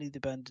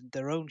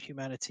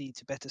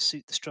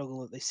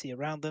they see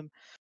around them.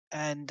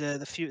 And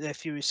their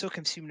fury is so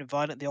consuming and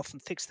violent, they often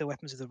fix their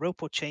weapons with a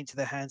rope or chain to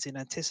their hands in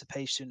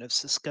anticipation of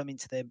succumbing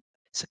to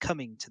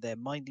their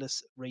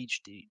mindless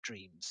rage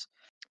dreams.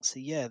 So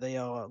yeah, they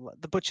are,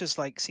 the Butchers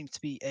seem to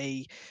be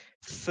a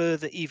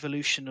further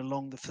evolution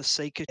along the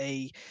Forsaker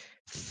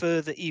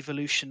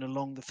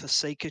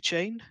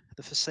chain.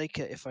 The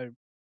Forsaker, if I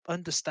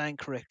understand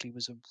correctly,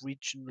 was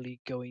originally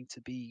going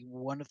to be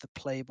one of the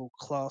playable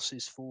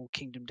classes for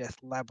Kingdom Death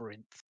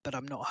Labyrinth, but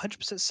I'm not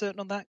 100% certain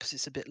on that because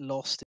it's a bit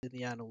lost in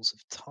the annals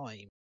of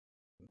time.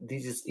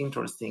 This is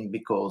interesting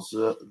because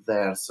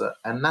there's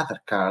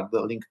another card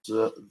linked.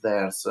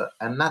 There's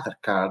another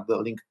card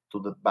linked to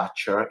the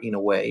Butcher in a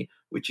way,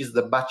 which is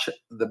the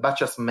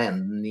Butcher's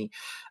Mandy.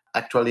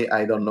 Actually,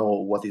 I don't know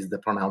what is the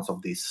pronounce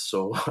of this,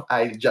 so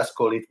I just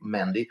call it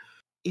Mandy.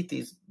 It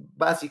is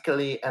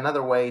basically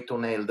another way to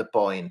nail the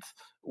point,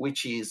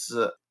 which is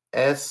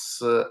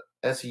as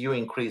you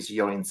increase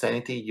your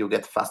insanity, you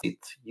get fasted.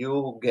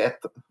 You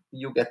get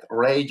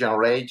rage and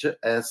rage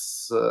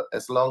as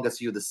long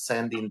as you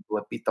descend into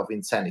a pit of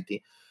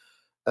insanity.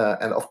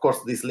 And of course,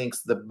 this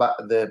links the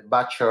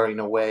Butcher in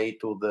a way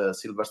to the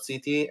Silver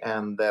City,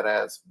 and there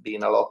has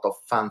been a lot of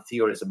fun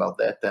theories about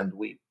that. And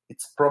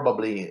it's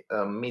probably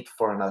meat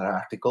for another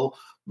article,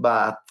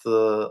 but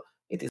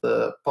it is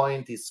the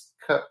point is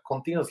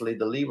continuously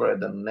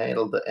delivered and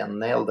nailed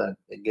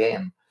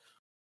again.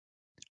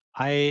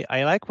 I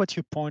like what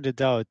you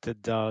pointed out,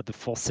 that the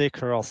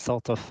Forsaker are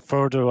sort of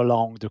further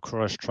along the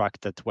courage track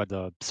that what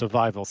the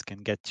survivors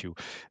can get to,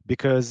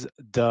 because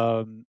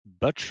the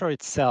Butcher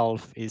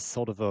itself is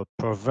sort of a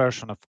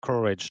perversion of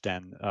courage.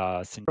 Then,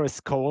 since it's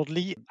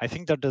cowardly, I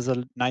think that there's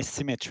a nice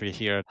symmetry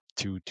here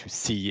to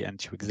see and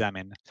to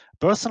examine.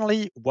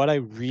 Personally, what I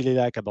really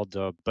like about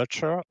the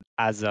Butcher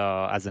as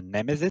a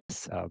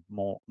nemesis,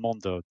 more on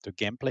the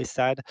gameplay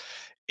side,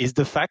 is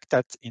the fact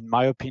that, in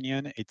my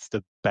opinion, it's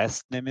the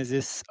best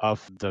nemesis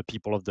of the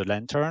People of the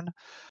Lantern,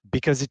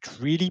 because it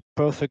really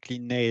perfectly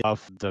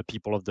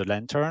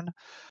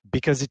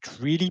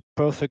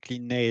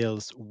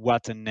nails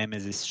what a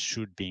nemesis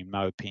should be, in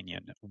my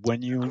opinion.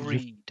 When you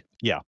Agreed.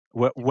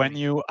 when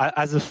you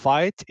as a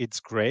fight, it's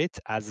great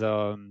as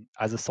a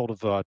sort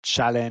of a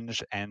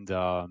challenge and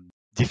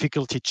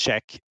difficulty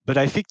check, but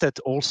I think that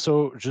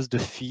also just the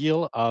feel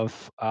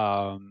of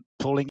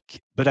pulling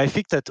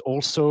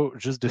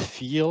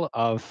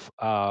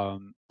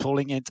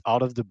it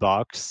out of the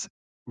box,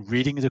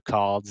 reading the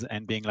cards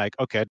and being like,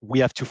 okay, we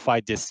have to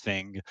fight this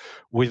thing.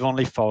 We've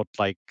only fought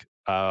like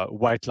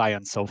White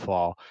Lion so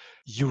far.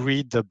 You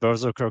read the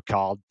Berserker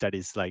card that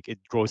is like, it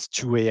draws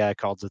 2 AI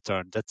cards a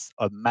turn. That's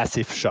a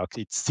massive shock.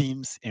 It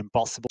seems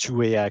impossible.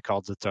 2 AI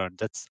cards a turn.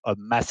 That's a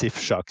massive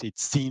shock. It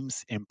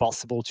seems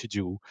impossible to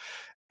do.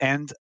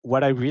 And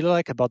what I really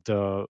like about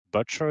the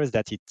Butcher is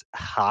that it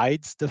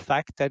hides the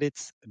fact that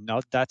it's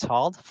not that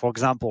hard. For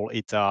example,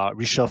 it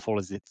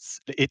reshuffles its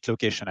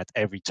location at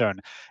every turn.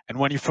 And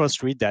when you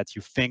first read that,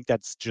 you think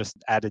that's just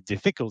added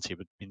difficulty,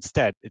 but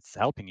instead it's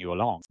helping you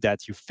along. It's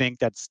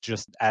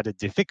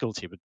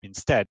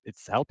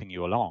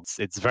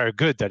very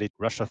good that it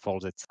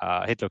reshuffles its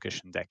hit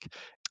location deck.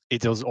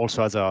 It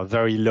also has a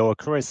very low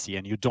accuracy,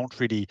 and you don't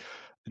really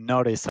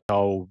notice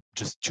how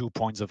just 2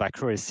 points of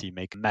accuracy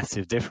make a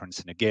massive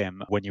difference in a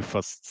game when you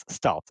first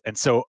start. And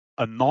so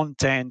a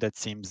mountain that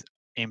seems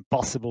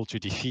impossible to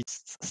defeat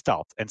at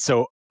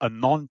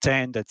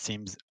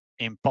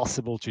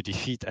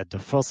the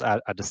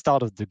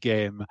start of the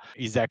game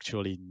is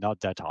actually not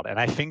that hard. And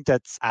I think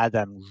that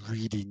Adam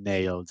really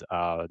nailed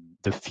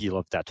the feel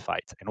of that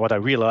fight. And what I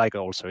really like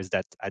also is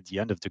that at the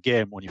end of the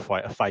game, when you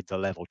fight the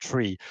level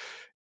 3,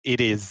 it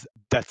is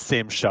that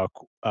same shock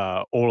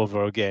all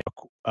over again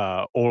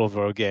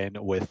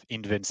with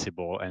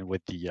Invincible and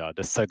with the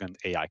second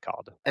AI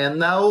card. And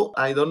now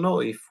I don't know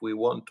if we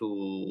want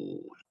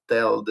to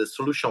tell the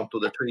solution to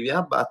the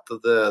trivia, but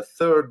the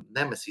third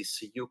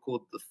nemesis you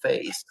could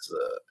face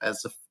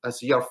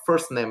as your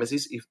first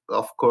nemesis, if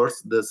of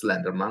course the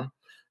Slenderman.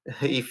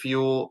 If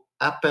you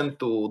happen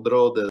to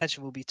draw the...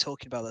 Actually, we'll be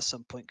talking about that at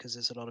some point because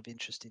there's a lot of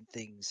interesting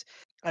things.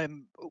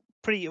 I'm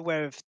pretty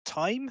aware of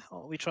time.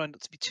 We try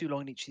not to be too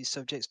long in each of these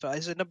subjects, but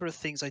there's a number of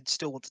things I'd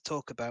still want to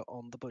talk about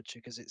on the Butcher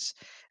because it's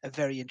a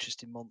very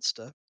interesting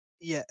monster.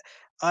 Yeah,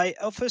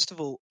 first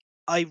of all,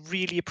 I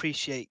really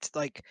appreciate,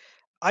 like,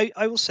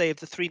 I will say, of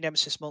the 3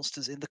 Nemesis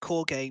monsters in the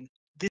core game,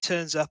 this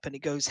turns up and it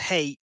goes,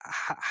 hey,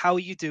 how are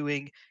you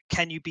doing?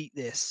 Can you beat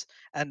this?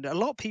 And a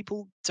lot of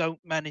people don't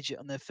manage it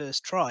on their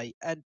first try.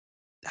 And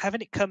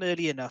having it come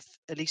early enough,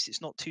 at least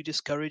it's not too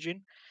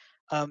discouraging.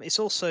 It's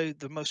also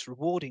the most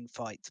rewarding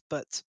fight.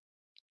 But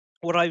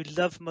what I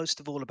love most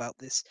of all about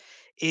this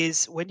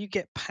is when you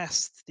get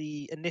past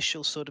the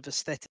initial sort of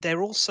aesthetic,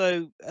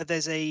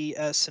 there's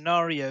a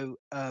scenario,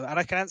 and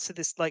I can answer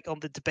this like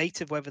on the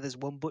debate of whether there's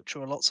one butcher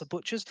or lots of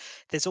butchers.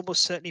 There's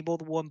almost certainly more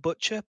than one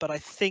butcher, but I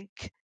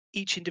think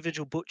each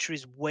individual butcher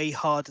is way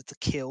harder to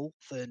kill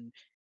than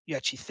you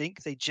actually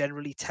think. They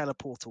generally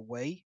teleport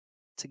away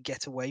to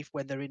get away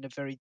when they're in a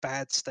very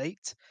bad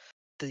state.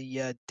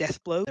 The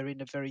death blow, they're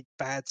in a very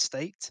bad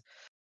state.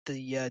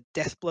 The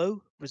death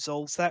blow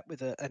resolves that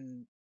with a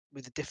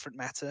different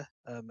matter,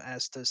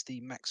 as does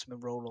the maximum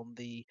roll on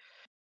the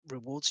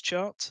rewards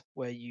chart,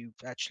 where you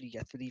actually,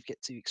 I believe,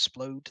 get to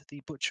explode the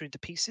butcher into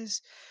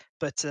pieces.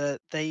 But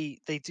they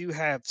do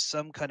have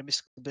some kind of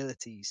mystical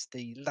abilities.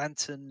 The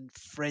Lantern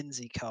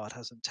Frenzy card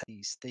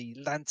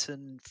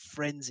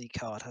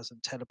has them.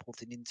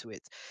 Teleporting into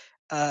it.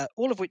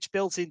 All of which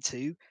builds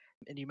into,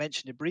 and you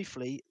mentioned it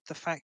briefly, the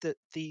fact that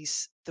the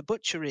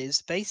Butcher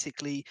is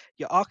basically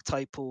your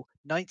archetypal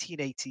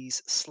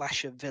 1980s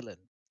slasher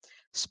villain.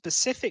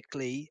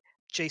 Specifically,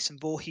 Jason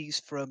Voorhees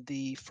from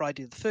the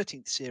Friday the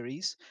 13th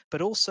series,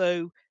 but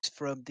also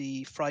from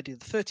the Friday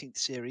the 13th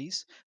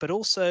series, but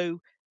also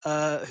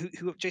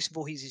who Jason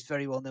Voorhees is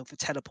very well known for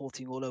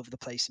teleporting all over the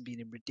place and being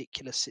in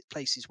ridiculous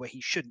places where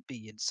he shouldn't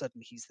be, and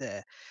suddenly he's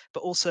there.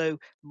 But also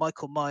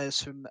Michael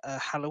Myers from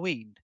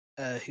Halloween,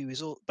 who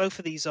is all. Both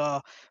of these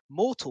are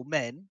mortal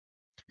men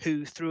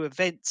who, through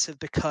events, have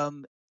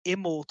become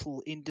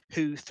immortal.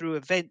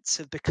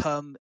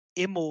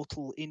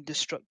 Immortal,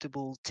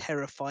 indestructible,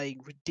 terrifying,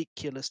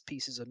 ridiculous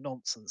pieces of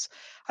nonsense.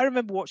 I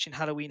remember watching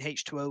Halloween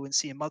H2O and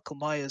seeing Michael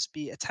Myers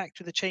be attacked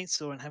with a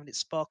chainsaw and having it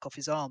spark off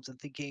his arms and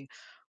thinking,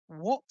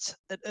 what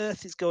on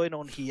earth is going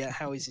on here?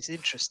 How is this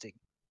interesting?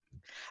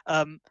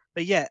 But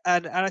yeah,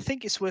 and I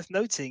think it's worth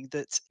noting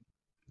that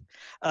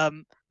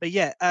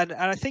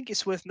I think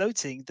it's worth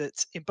noting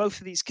that in both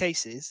of these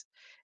cases,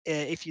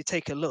 if you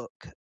take a look,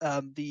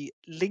 the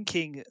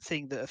linking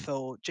thing that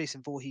for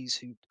Jason Voorhees,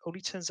 who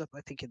only turns up, I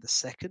think, in the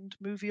second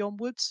movie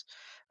onwards,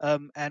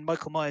 and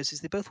Michael Myers,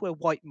 is they both wear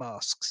white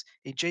masks.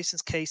 In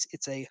Jason's case,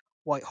 it's a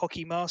white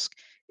hockey mask.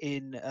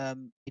 In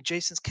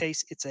Jason's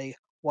case, it's a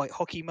white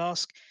hockey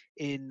mask.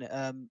 In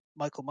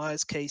Michael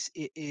Myers' case,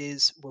 it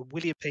is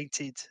William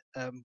painted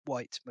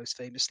white, most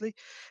famously.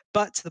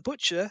 But the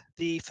Butcher,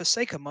 the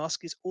Forsaken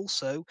mask, is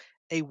also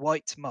a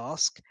white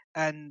mask,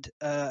 and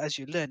as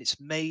you learn, it's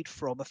made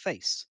from a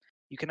face.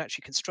 You can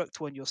actually construct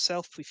one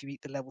yourself if you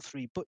meet the level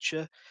 3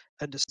 Butcher,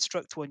 and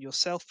construct one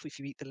yourself if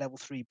you meet the level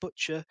 3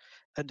 Butcher.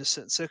 Under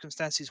certain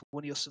circumstances,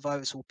 one of your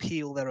survivors will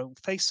peel their own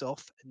face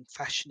off and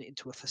fashion it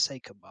into a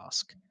Forsaken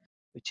mask,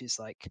 which is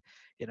like,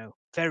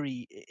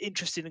 very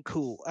interesting and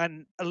cool.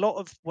 And a lot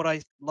of what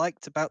I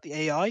liked about the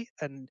AI,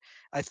 and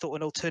I thought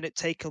an alternate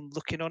take on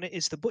looking on it,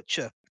 is the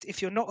Butcher.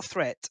 If you're not a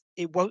threat,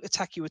 it won't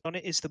attack you on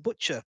it is the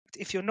Butcher.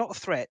 If you're not a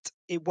threat,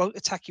 it won't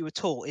attack you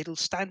at all. It'll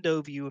stand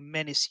over you and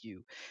menace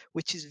you,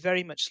 which is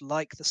very much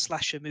like the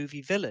slasher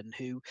movie villain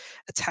who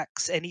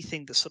attacks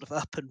anything that's sort of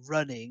up and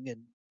running and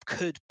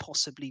could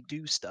possibly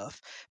do stuff.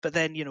 But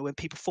then, when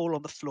people fall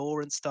on the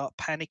floor and start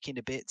panicking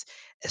a bit,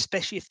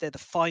 especially if they're the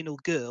final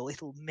girl,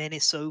 it'll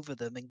menace over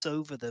them and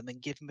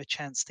give them a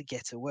chance to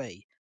get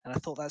away. And I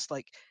thought that's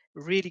like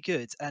really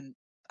good. And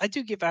I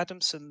do give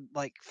Adam some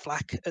like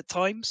flack at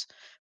times,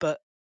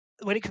 but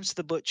when it comes to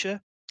the Butcher,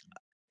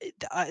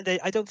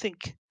 I don't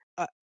think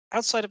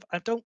outside of, I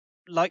don't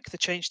like the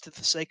change to the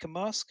Forsaken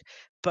mask,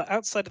 but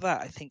outside of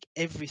that, I think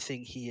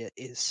everything here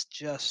is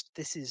just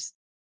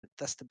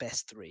that's the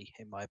best three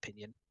in my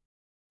opinion.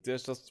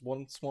 There's just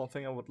one small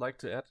thing I would like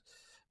to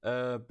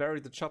add. Barry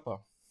the Chopper,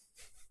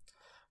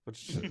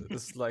 which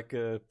is like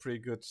a pretty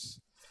good.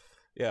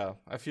 Yeah,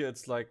 I feel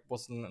it's like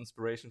was an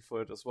inspiration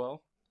for it as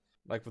well,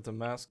 like with the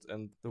mask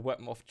and the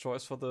weapon of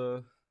choice for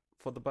the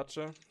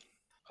Butcher.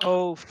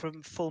 Oh,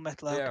 from Full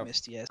Metal Yeah.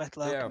 Alchemist, yes.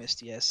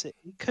 Alchemist, yes. It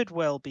could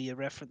well be a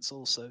reference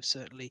also,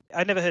 certainly.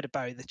 I never heard of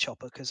Barry the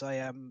Chopper because I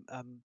am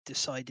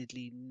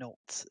decidedly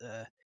not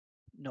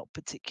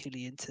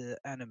particularly into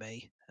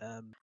anime.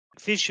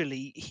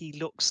 Visually, he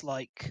looks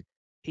like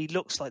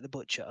the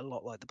Butcher, a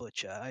lot like the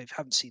Butcher. I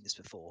haven't seen this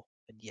before,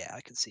 and yeah,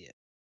 I can see it.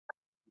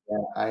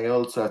 Yeah, I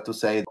also have to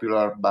say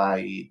popular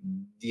by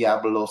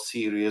Diablo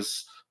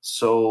series.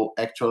 So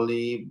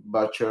actually,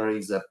 Butcher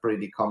is a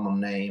pretty common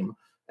name,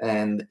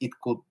 and it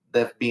could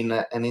have been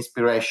an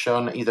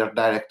inspiration, either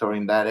direct or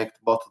indirect,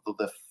 both to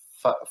the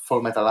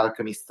Full Metal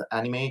Alchemist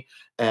anime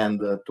and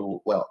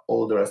to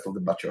all the rest of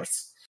the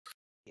Butchers.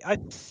 I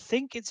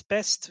think it's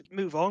best to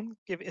move on,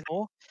 give it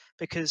more,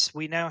 because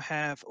we now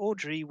have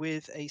Audrey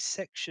with a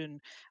section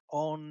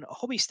on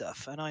hobby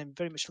stuff, and I'm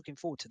very much looking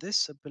forward to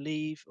this. I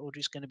believe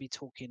Audrey's going to be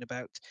talking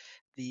about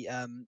the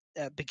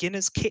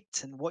beginner's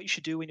kit and what you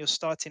should do when you're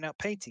starting out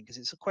painting, because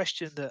it's a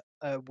question that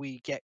we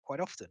get quite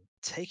often.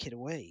 Take it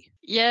away.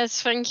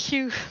 Yes, thank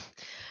you.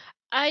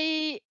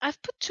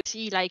 I've put to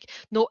see like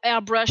no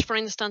airbrush, for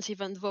instance,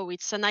 even though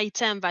it's an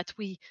item that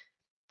we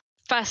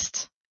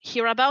fast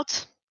hear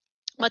about,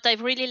 but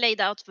I've really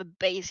laid out the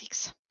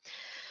basics.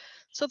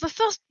 So the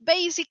first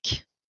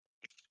basic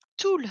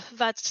tool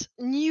that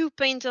new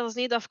painters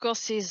need, of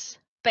course, is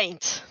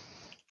paint.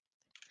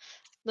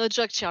 No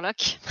joke, Sherlock.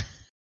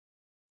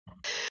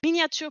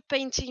 Miniature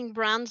painting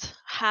brands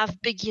have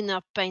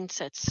beginner paint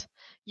sets.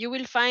 You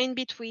will find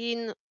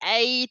between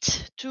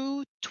 8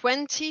 to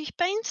 20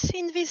 paints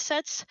in these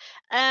sets,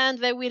 and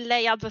they will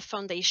lay out the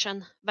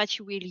foundation that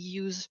you will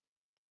use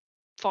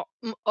for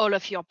all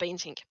of your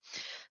painting.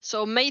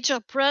 So major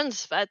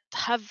brands that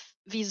have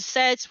these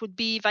sets would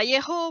be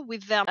Vallejo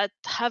with their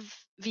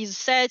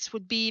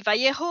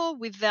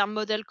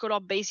model color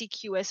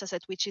basic US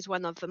set, which is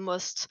one of the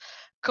most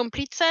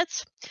complete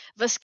sets.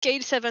 The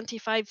Scale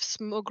 75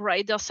 Smoke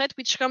Rider set,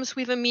 which comes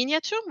with a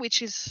miniature,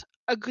 which is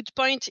a good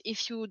point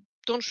if you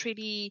don't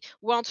really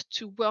want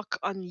to work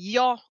on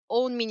your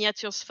own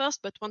miniatures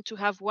first, but want to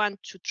have one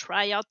to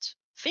try out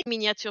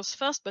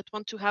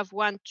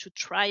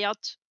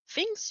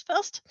things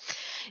first.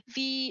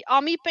 The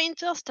Army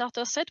Painter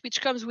starter set,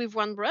 which comes with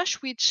one brush,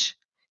 which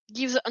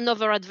gives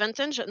another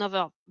advantage,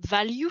 another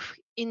value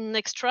in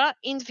extra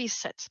in this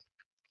set.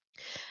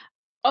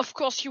 Of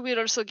course, you will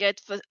also get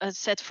a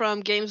set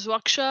from Games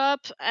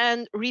Workshop,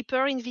 and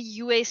Reaper in the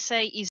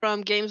USA is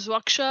from Games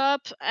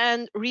Workshop,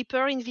 and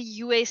Reaper in the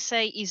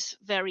USA is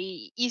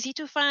very easy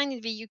to find.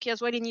 In the UK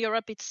as well, in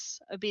Europe,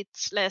 it's a bit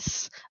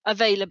less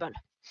available.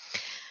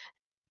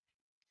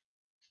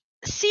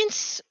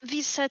 Since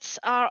these sets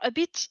are a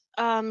bit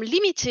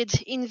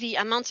limited in the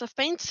amounts of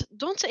paint,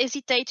 don't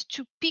hesitate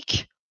to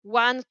pick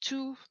one,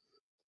 two,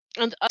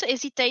 and don't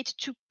hesitate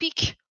to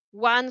pick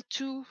one,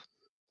 two,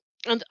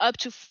 and up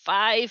to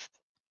 5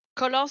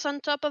 colors on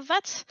top of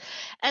that,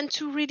 and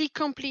to really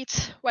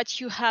complete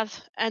what you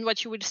have and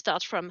what you will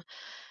start from.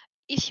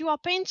 If you are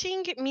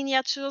painting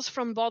miniatures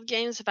from board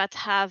games that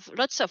have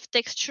lots of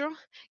texture,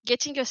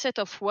 getting a set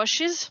of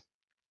washes,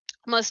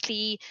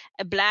 mostly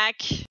a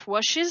black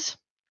washes,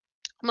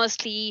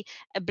 mostly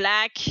a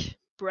black,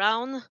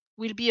 brown,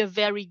 will be a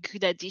very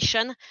good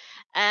addition,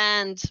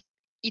 and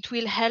it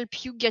will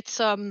help you get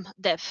some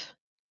depth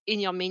in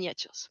your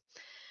miniatures.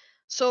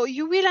 So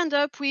you will end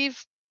up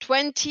with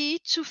 20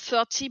 to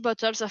 30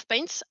 bottles of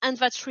paints, and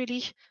that's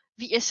really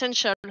the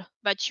essential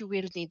that you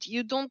will need.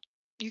 You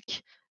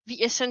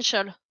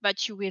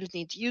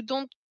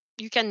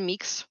can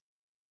mix.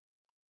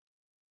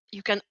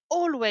 You can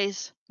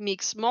always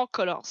mix more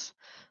colors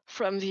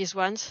from these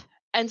ones,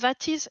 and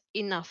that is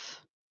enough.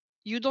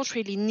 You don't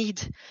really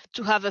need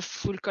to have a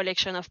full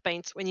collection of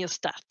paints when you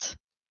start.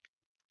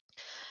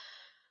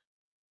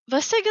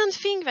 The second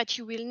thing that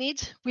you will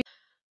need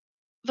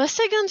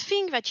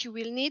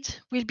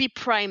will be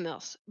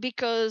primers,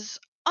 because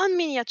on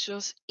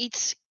miniatures,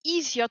 it's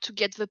easier to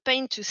get the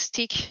paint to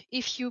stick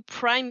if you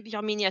prime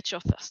your miniature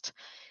first.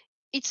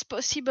 It's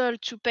possible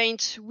to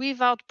paint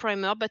without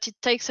primer, but it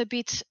takes a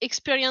bit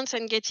experience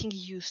and getting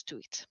used to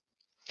it.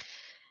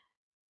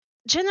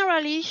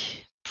 Generally,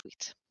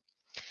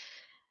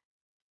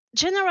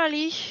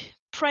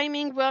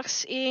 priming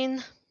works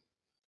in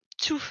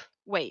 2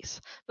 ways.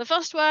 The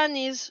first one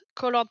is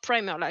colored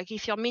primer. Like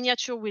if your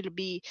miniature will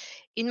be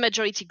in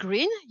majority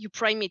green, you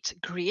prime it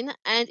green,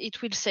 and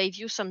it will save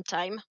you some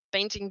time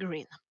painting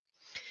green.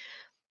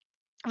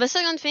 The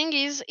second thing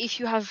is if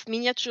you have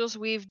miniatures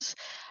with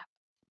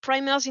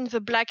primers in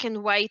the black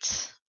and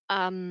white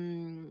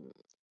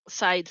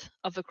side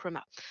of the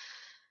chroma.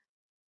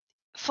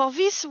 For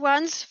these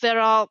ones, there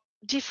are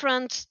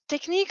different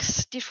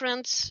techniques,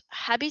 different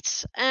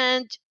habits,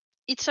 and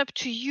it's up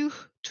to you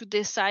to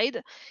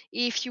decide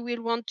if you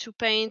will want to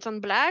paint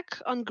on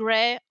black, on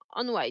gray,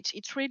 on white.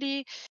 It's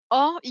really,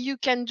 or you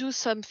can do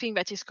something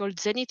that is called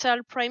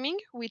zenithal priming,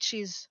 which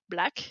is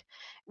black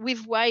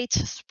with white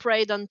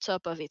sprayed on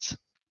top of it.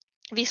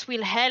 This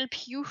will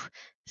help you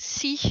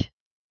see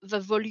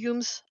the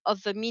volumes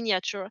of the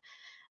miniature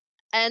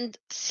and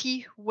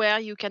see where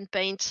you can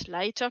paint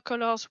lighter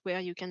colors,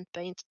 where you can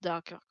paint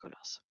darker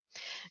colors.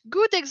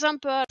 Good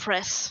example,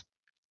 press.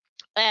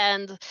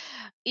 And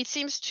it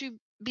seems to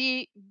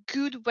be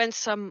good when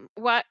some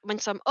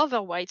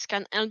other whites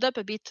can end up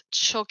a bit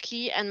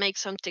chalky and make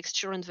some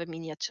texture in the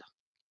miniature.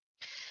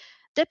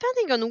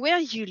 Depending on where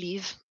you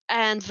live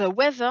and the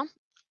weather,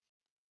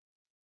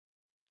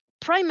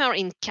 primer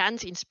in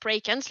cans, in spray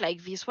cans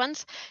like these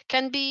ones,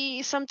 can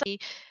be sometimes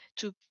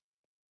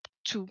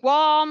too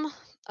warm.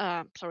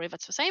 Sorry,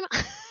 that's the same.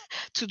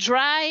 Too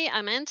dry,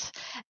 I meant.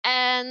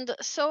 And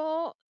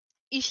so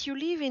if you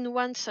live in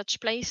one such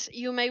place,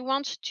 you may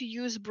want to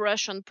use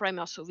brush on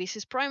primer. So this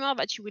is primer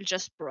that you will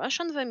just brush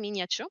on the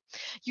miniature.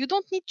 You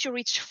don't need to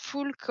reach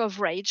full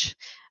coverage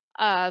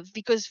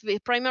because the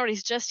primer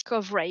is just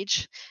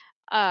coverage.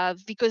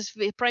 Because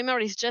the primer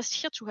is just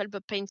here to help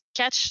the paint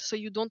catch, so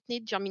you don't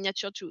need your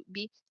miniature to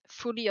be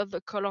fully of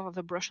the color of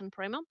the brush and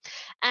primer.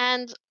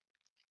 And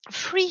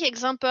 3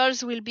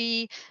 examples will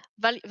be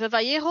the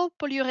Vallejo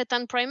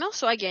polyurethane primer.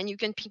 So again, you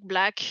can pick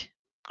black,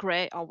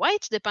 gray, or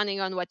white,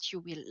 depending on what you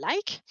will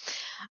like.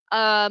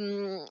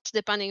 The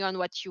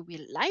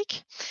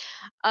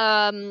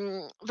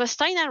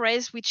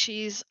Steinarez, which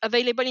is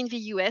available in the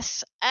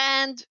US,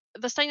 and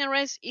the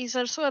Steinarez is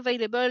also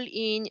available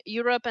in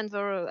Europe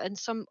and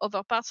some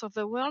other parts of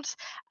the world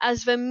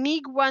as the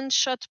MIG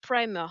one-shot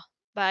primer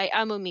by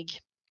Amomig.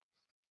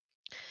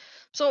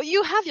 So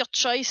you have your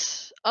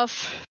choice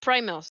of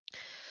primers.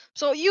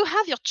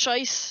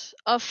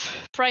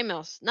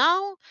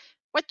 Now,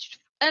 what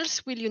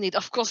else will you need?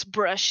 Of course,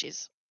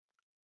 brushes.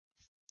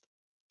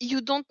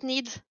 You don't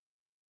need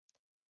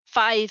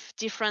 5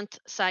 different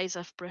sizes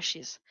of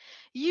brushes.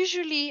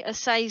 Usually a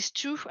size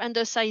 2 and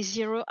a size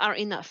 0 are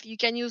enough. You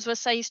can use the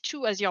size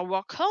 2 as your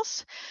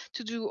workhorse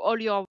to do all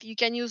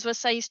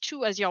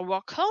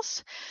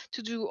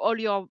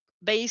your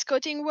base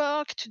coating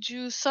work, to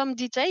do some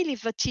detail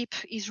if the tip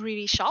is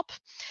really sharp,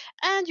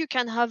 and you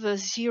can have a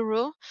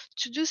 0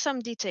 to do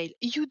some detail.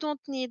 You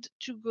don't need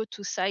to go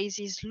to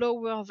sizes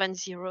lower than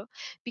 0,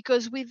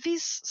 because with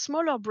these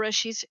smaller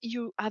brushes,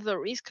 you have a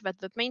risk that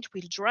the paint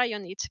will dry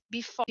on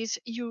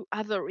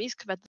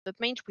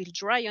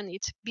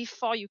it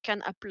before you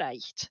can apply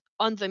it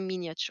on the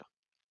miniature.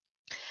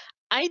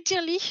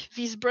 Ideally,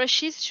 these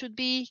brushes should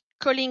be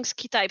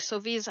Kolinsky type, so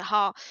these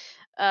are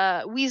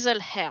weasel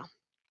hair.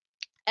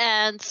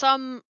 And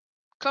some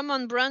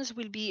common brands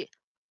will be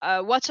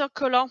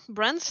watercolor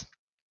brands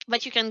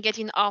that you can get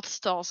in art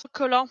stores.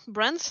 Color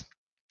brands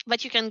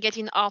that you can get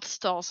in art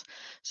stores.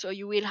 So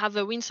you will have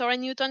the Winsor &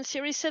 Newton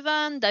Series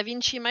 7, Da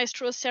Vinci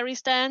Maestro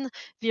Series 10,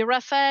 the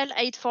Raphael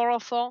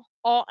 8404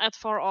 or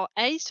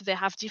 8408. They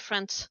have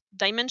different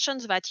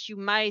dimensions that you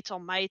might or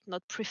might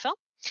not prefer.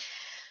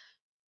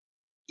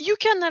 You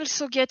can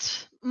also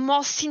get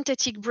more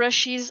synthetic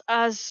brushes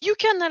as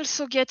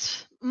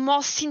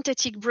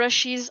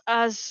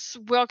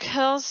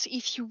workers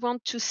if you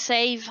want to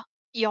save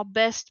your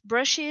best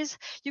brushes.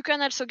 You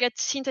can also get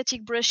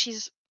synthetic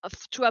brushes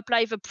to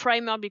apply the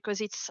primer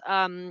because it's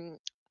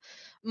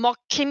more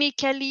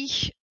chemically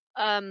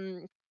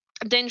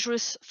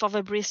dangerous for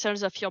the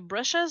bristles of your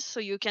brushes.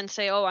 So you can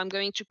say, oh, I'm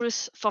going to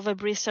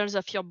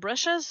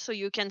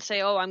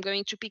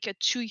pick a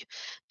two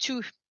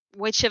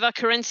whichever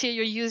currency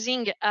you're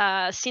using,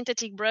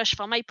 synthetic brush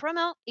for my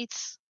primer.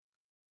 It's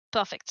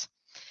perfect.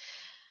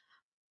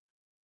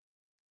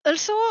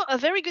 Also, a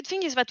very good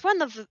thing is that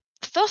one of the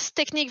first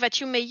technique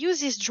that you may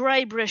use is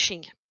dry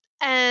brushing.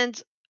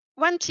 And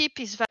one tip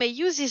is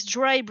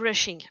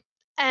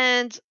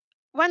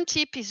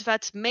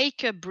that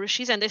makeup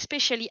brushes and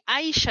especially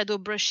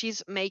eyeshadow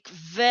brushes make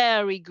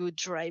very good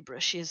dry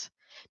brushes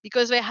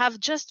because they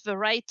have just the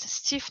right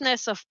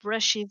stiffness of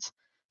brushes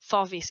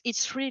for this.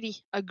 It's really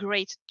a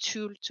great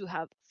tool to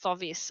have for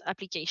this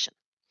application.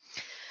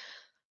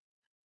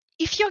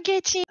 If you're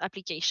getting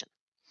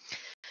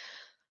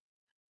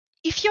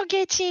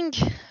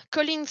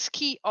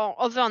Kolinsky or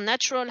other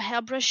natural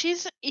hair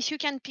brushes, if you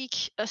can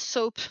pick a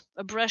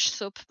brush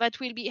soap, that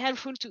will be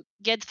helpful to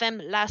get them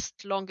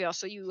last longer.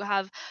 So you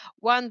have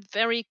one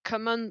very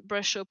common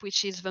brush soap,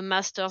 which is the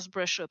Masters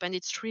brush soap, and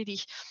it's really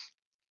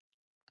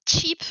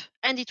cheap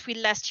and it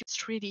will last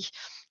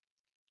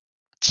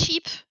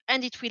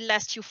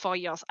you 4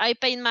 years. I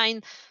paid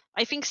mine,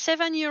 I think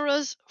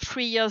 €7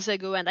 3 years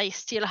ago, and I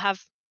still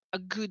have a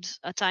good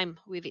time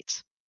with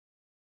it.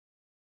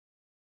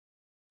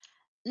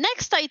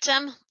 Next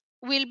item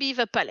will be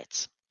the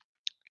palette.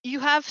 You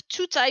have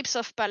two types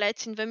of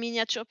palettes in the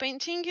miniature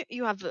painting.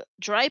 You have a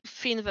dry,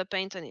 thin the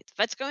paint on it.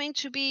 That's going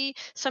to be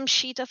some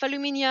sheet of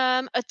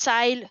aluminum, a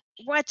tile,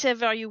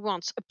 whatever you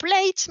want. A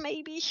plate,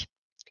 maybe.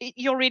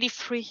 You're really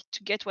free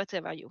to get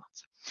whatever you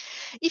want.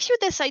 If you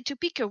decide to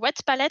pick a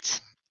wet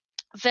palette,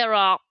 there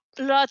are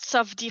lots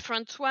of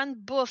different ones,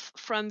 both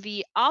from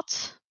the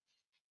art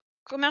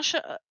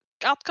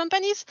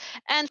companies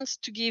and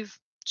to give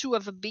two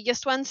of the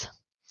biggest ones.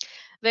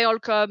 They all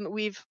come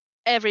with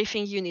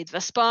everything you need: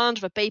 the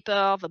sponge, the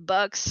paper, the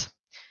box.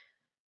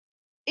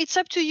 It's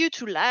up to you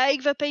to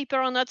like the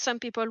paper or not. Some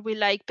people will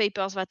like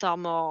papers that are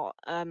more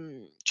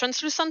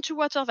translucent to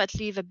water, that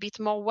leave a bit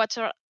more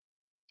water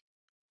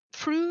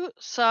through,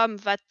 some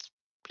that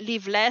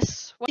leave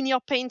less in your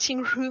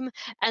painting room,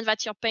 and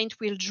that your paint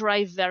will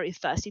dry very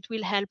fast. It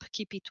will help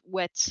keep it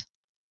wet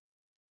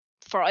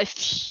for a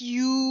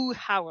few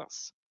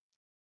hours.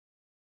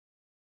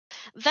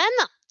 Then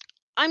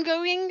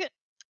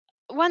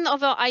one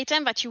other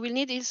item that you will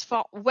need is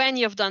for when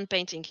you've done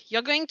painting.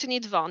 You're going to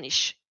need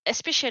varnish,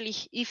 especially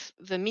if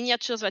the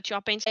miniatures that you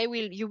are painting,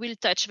 you will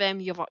touch them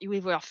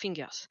with your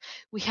fingers.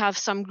 We have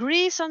some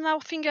grease on our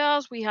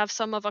fingers. We have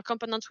some other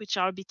components which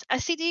are a bit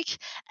acidic,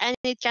 and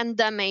it can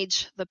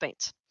damage the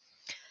paint.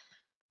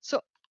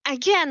 So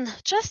again,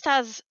 just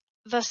as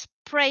the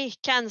spray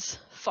cans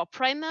for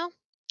primer,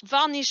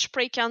 varnish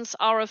spray cans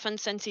are often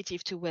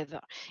sensitive to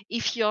weather.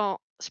 If you're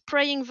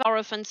spraying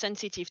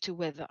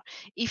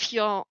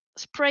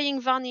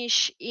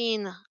varnish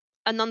in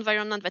an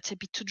environment that's a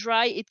bit too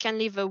dry, it can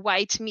leave a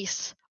white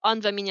mist on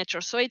the miniature.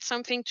 So it's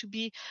something to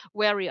be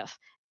wary of.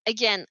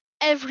 Again,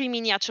 every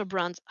miniature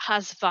brand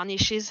has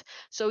varnishes,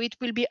 so it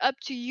will be up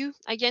to you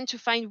again to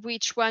find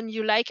which one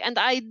you like. And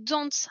I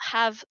don't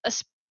have a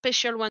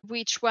special one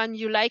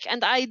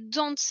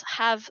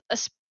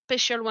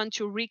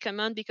to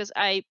recommend because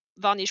I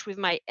varnish with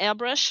my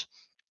airbrush,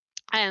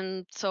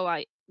 and so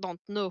I don't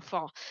know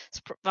for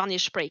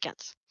varnish spray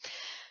cans.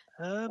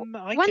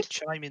 I could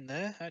chime in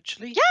there,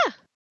 actually. Yeah.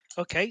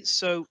 Okay,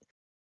 so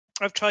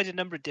I've tried a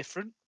number of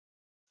different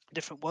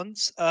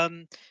ones.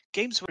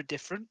 Games were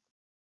different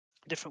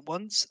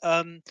ones.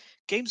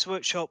 Games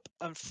Workshop,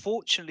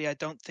 unfortunately, I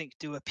don't think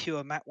do a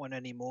pure matte one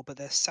anymore, but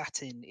their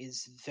satin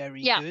is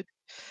very good,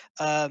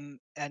 and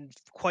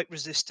quite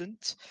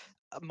resistant.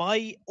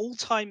 My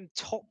all-time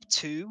top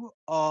two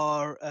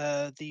are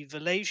the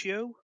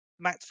Vallejo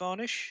matte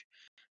varnish,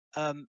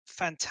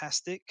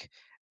 fantastic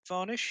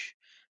varnish,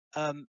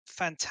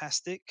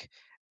 fantastic,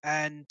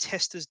 and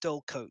Testa's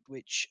dull coat,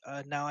 which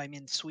now I'm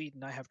in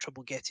Sweden, I have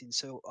trouble getting.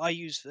 So I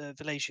use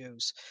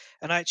Vallejo's,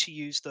 and I actually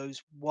use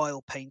those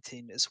while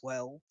painting as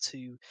well,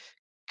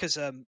 because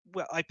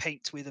well, I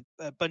paint with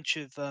a bunch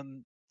of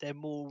they're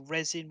more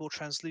resin, more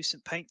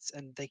translucent paints,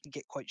 and they can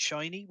get quite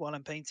shiny while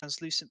I'm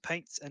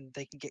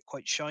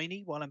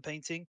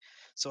painting.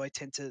 So I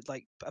tend to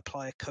like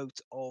apply a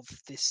coat of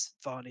this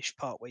varnish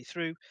part way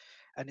through,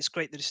 and it's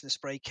great that it's in a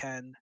spray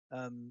can.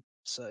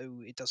 So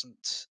it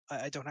doesn't,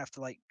 I don't have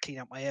to like clean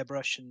out my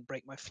airbrush and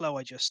break my flow.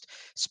 I just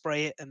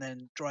spray it and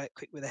then dry it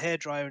quick with a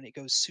hairdryer and it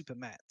goes super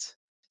matte.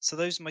 So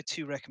those are my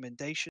two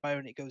recommendations.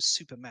 And it goes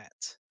super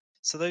matte.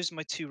 So those are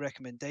my two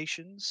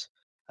recommendations.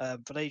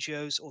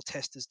 Vallejo's or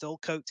Testa's Dull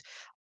Coat.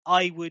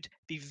 I would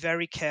be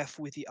very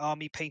careful with the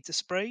Army painter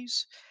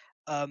sprays.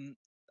 I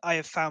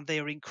have found they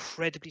are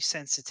incredibly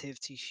sensitive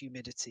to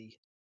humidity,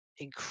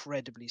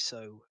 incredibly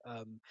so.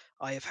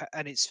 I have,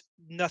 and it's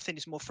nothing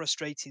is more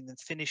frustrating than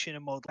finishing a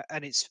model,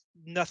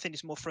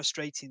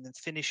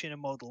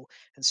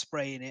 and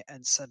spraying it,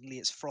 and suddenly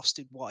it's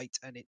frosted white,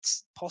 and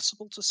it's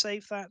possible to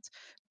save that,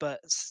 but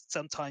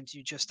sometimes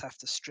you just have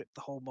to strip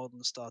the whole model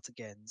and start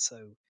again.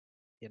 So,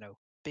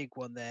 big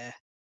one there.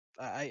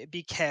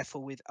 Be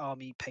careful with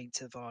Army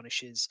painter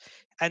varnishes.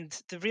 And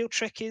the real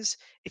trick is,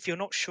 if you're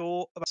not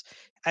sure about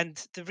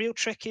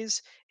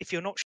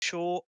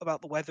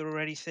the weather or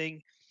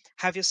anything,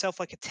 have yourself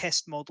like a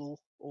test model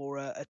or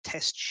a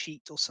test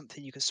sheet or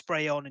something you can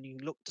spray on, and you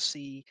look to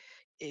see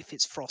if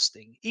it's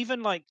frosting.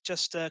 Even like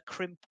just a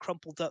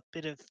crumpled up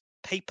bit of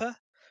paper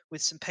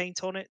with some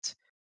paint on it,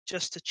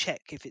 just to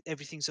check if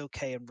everything's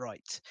okay and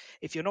right.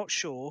 If you're not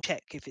sure,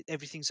 check if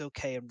everything's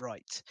okay and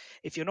right.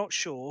 If you're not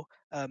sure,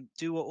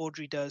 do what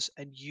Audrey does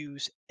and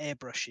use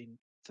airbrushing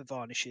for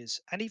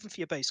varnishes and even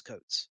for your base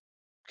coats.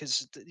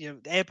 Because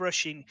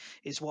airbrushing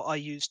is what I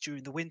use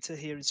during the winter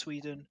here in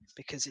Sweden,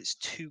 because it's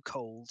too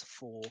cold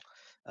for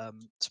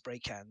spray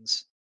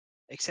cans,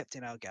 except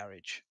in our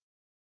garage.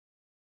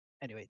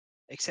 Anyway,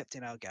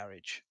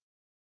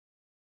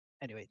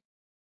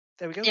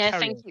 there we go. Yeah,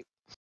 Carry thank on. you.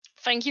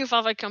 Thank you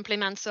for the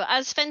compliment. So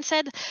as Sven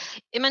said,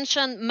 he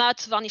mentioned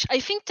matte varnish. I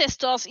think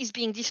Testors is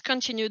being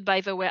discontinued,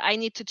 by the way. I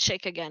need to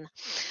check again.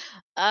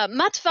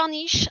 Matte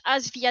varnish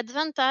has the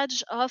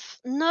advantage of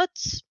not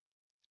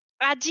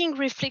adding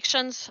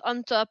reflections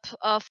on top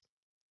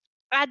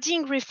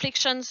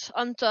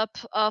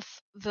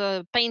of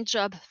the paint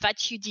job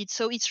that you did.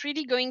 So it's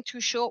really going to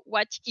show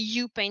what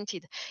you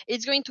painted.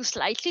 It's going to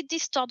slightly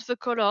distort the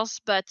colors,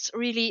 but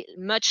really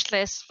much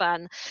less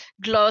than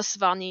gloss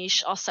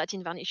varnish or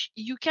satin varnish.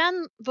 You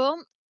can,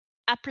 though,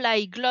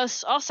 apply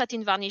gloss or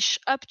satin varnish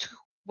up to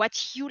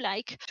what you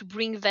like to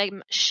bring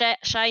them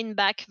shine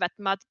back that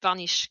matte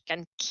varnish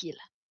can kill.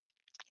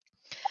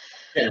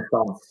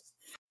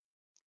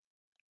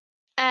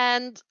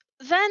 And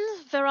then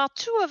there are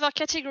two other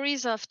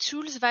categories of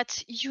tools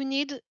that you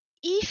need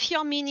if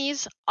your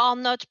minis are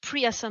not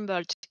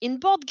pre-assembled. In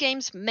board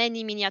games,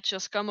 many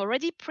miniatures come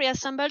already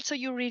pre-assembled, so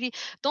you really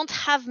don't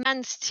have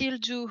man still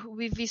do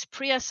with these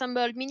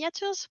pre-assembled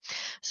miniatures.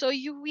 So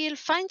you will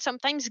find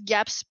sometimes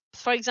gaps.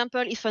 For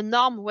example, if an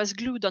arm was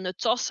glued on a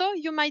torso,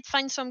 you might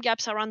find some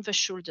gaps around the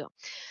shoulder.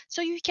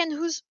 So you can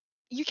use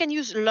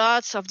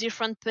lots of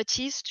different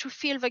putties to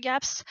fill the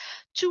gaps.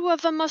 Two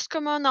of the most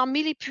common are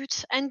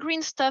Milliput and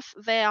Green Stuff.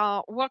 They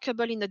are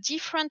workable in a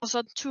different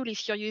tool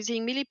if you're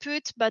using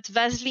Milliput, but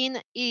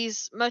Vaseline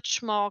is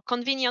much more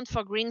convenient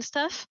for Green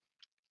Stuff.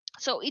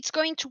 So it's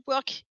going to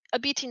work a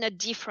bit in a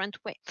different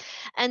way.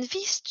 And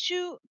these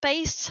two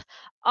pastes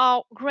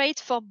are great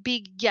for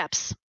big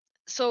gaps.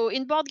 So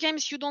in board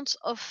games, you don't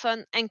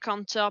often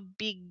encounter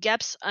big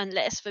gaps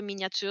unless the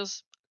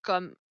miniatures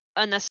come.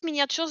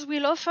 Miniatures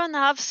will often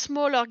have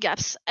smaller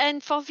gaps,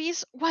 and for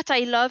this, what I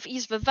love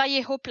is the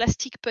Vallejo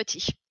plastic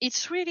putty.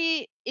 It's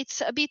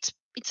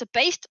a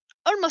paste,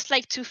 almost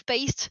like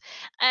toothpaste,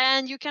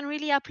 and you can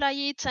really apply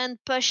it and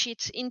push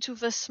it into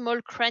the small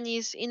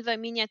crannies in the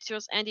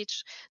miniatures, and it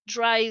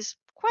dries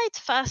quite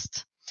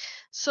fast.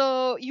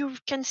 So you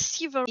can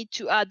see the need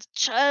to add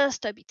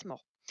just a bit more.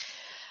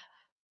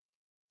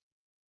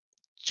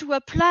 To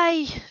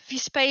apply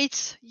these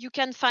paints, you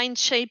can find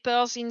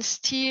shapers in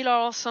steel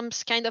or some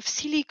kind of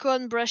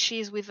silicone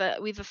brushes with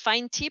a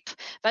fine tip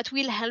that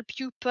will help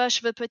you push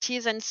the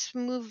putties and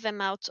smooth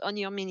them out on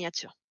your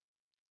miniature.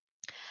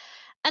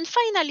 And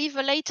finally,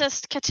 the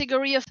latest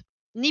category of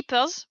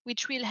nippers,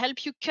 which will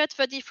help you cut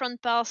the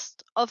different parts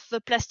of the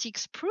plastic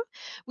sprue,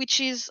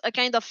 which is a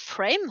kind of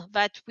frame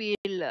that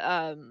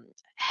will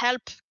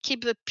help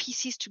keep the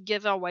pieces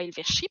together while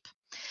they ship.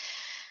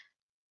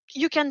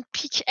 You can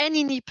pick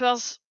any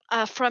nippers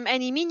from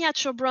any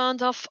miniature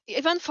brand, of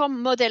even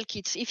from model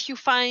kits. If you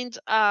find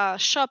a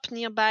shop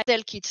nearby,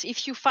 that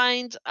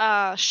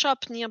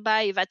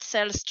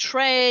sells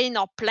train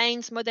or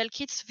planes model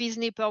kits, this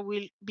nipper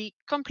will be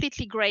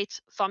completely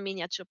great for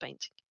miniature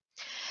painting.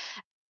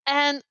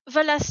 And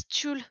the last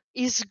tool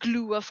is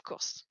glue, of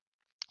course.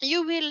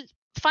 You will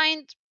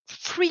find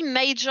three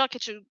major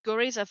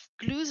categories of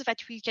glues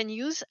that we can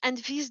use, and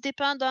these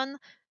depend on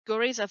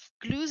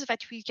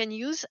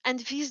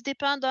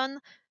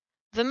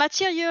the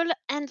material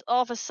and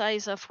or the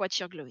size of what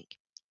you're gluing.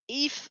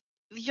 If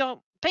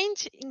you're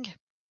painting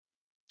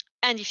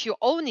and if you're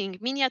owning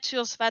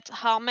miniatures that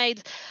are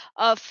made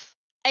of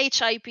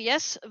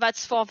HIPS,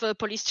 that's for the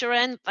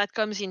polystyrene that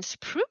comes in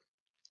sprue.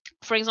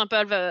 For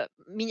example, the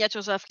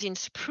miniatures of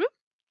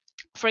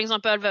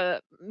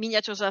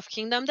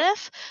Kingdom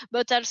Death,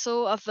 but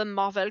also of the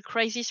Marvel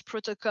Crisis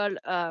Protocol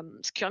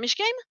skirmish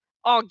game.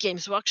 or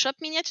Games Workshop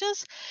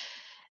miniatures,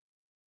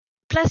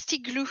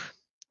 plastic glue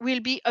will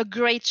be a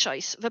great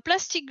choice. The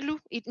plastic glue,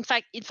 in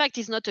fact,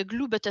 is not a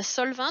glue but a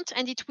solvent,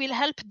 and it will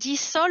help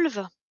dissolve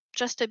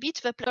just a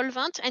bit the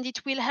solvent, and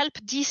it will help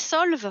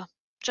dissolve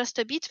just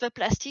a bit the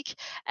plastic,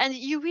 and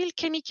you will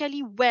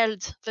chemically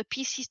weld the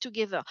pieces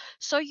together.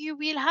 So you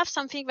will have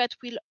something that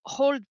will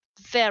hold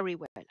very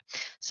well.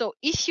 So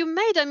if you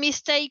made a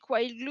mistake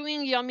while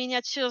gluing your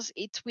miniatures,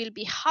 it will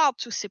be hard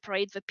to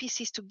separate the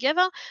pieces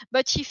together.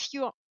 But if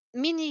your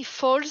mini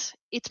falls,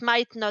 it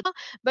might not.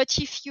 But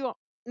if your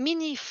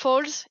mini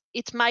falls,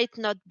 it might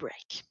not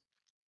break.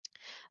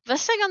 The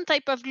second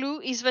type of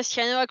glue is the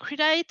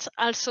cyanoacrylate,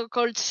 also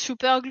called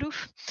super glue.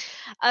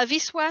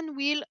 This one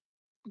will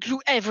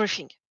glue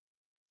everything.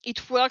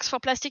 It works for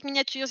plastic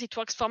miniatures, it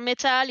works for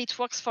metal, it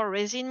works for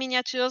resin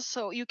miniatures,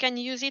 so you can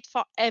use it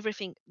for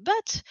everything.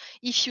 But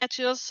if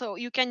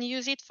you can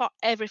use it for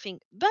everything.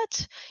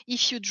 But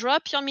if you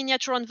drop your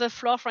miniature on the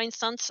floor, for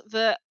instance,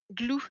 the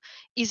glue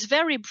is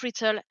very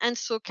brittle and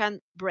so can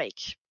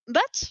break.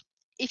 But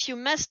if you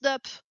messed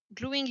up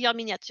gluing your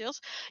miniatures,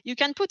 you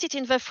can put it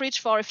in the fridge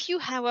for a few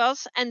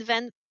hours and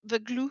then the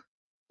glue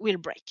will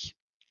break.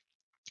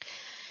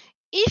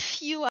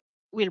 If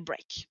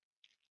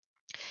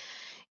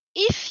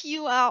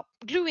you are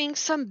gluing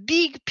some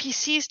big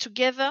pieces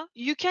together,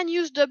 you can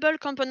use double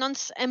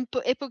components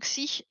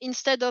epoxy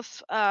instead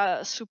of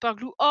super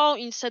glue or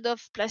instead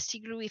of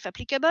plastic glue if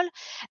applicable,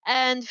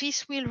 and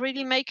this will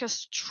really make a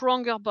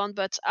stronger bond.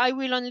 But I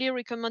will only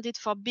recommend it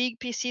for big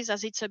pieces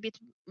as it's a bit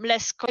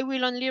less.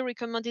 Convenient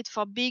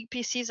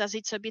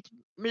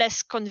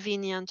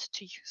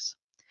to use.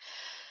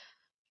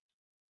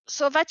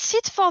 So that's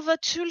it for the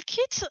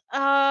toolkit.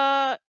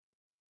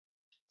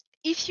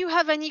 If you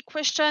have any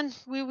question,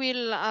 we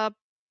will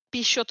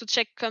be sure to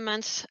check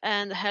comments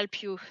and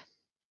help you.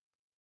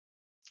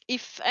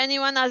 If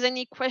anyone has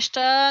any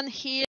question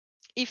here,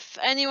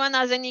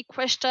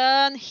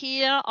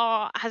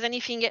 or has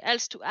anything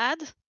else to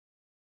add?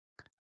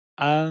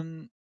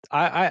 I'm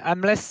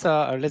less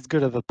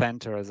good of a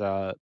painter as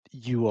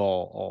you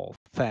or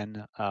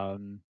fan.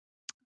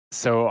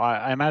 So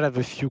I might have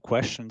a few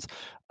questions,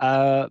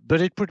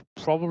 but it would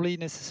probably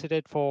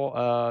necessitate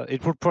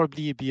it would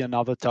probably be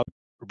another top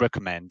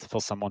recommend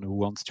for someone who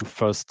wants to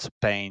first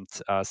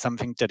paint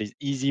something that is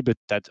easy, but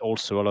that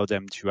also allow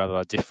them to have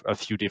a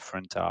few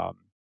different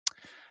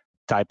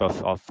type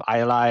of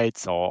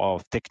highlights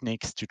or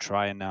techniques to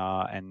try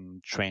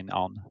and train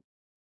on.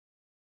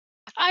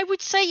 I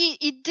would say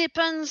it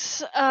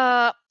depends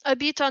a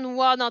bit on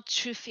one or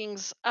two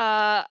things.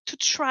 To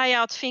try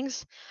out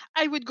things,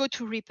 I would go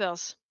to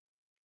Reapers,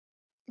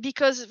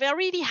 because they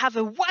really have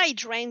a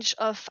wide range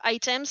of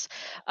items.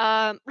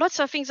 Lots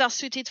of things are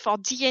suited for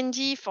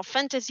D&D, for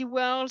fantasy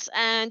worlds,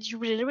 and you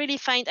will really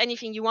find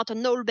anything. You want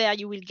an old bear,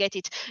 you will get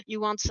it.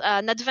 You want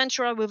an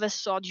adventurer with a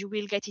sword, you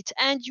will get it.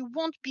 And you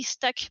won't be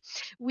stuck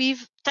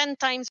with 10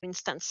 times, for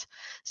instance.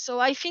 So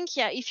I think,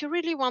 yeah, if you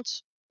really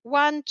want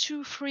 1,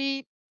 2,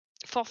 3,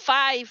 4,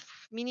 5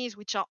 minis,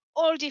 which are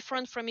all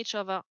different from each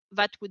other,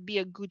 that would be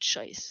a good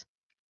choice.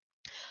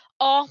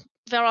 Or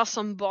there are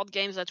some board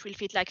games that will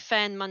fit, like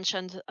Fan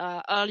mentioned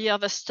earlier,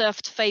 the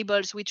Stuffed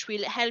Fables, which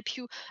will help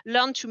you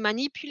learn to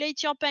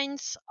manipulate your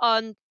paints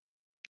on.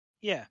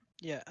 Yeah.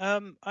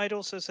 I'd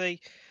also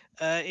say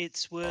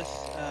it's worth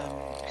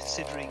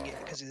considering it,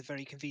 because it's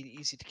very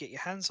convenient, easy to get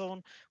your hands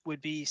on.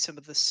 Would be some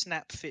of the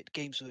Snap Fit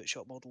Games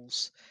Workshop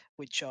models,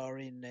 which are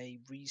in a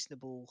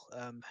reasonable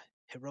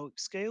heroic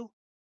scale.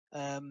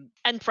 And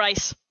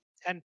price.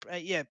 And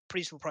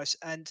reasonable price.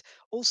 And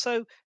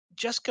also,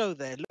 just go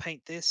there,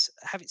 paint this,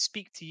 have it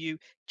speak to you,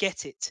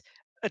 get it,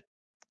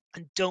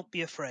 and don't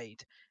be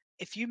afraid.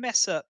 If you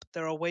mess up,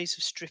 there are ways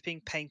of stripping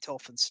paint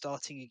off and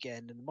starting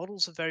again, and the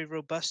models are very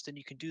robust, and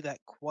you can do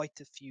that quite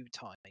a few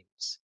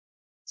times.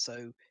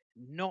 So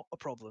not a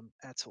problem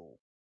at all.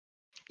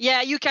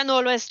 Yeah, you can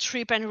always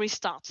strip and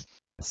restart.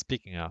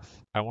 Speaking of,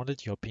 I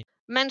wanted your opinion.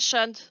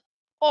 Mentioned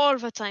all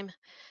the time.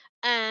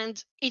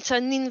 And it's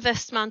an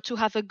investment to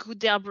have a good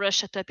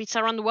airbrush setup. It's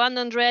around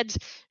 €100,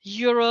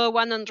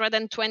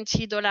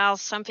 $120,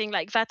 something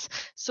like that.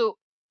 So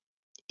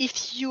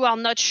if you are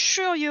not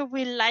sure you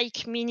will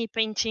like mini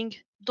painting,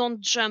 don't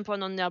jump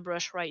on an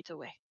airbrush right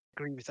away.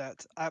 Agree with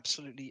that.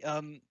 Absolutely.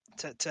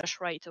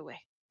 Right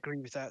away. Agree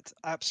with that.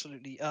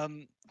 Absolutely.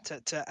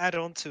 To add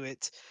on to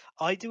it,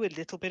 I do a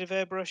little bit of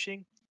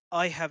airbrushing.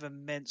 I have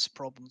immense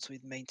problems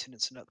with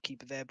maintenance and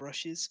upkeep of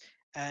airbrushes,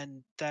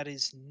 and that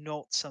is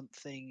not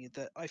something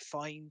that I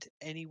find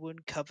anyone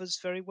covers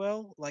very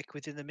well, like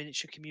within the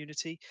miniature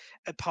community.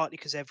 Partly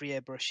because every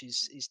airbrush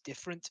is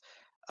different.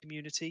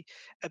 Community,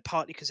 and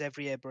partly because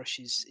every airbrush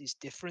is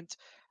different.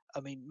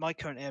 I mean, my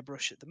current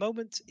airbrush at the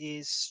moment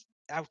is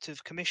out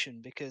of commission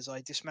because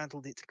I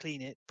dismantled it to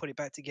clean it, put it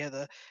back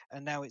together,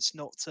 and now it's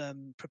not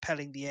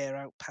propelling the air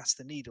out past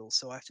the needle.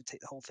 So I have to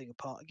take the whole thing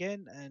apart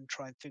again and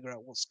try and figure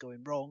out what's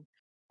going wrong.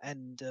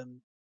 And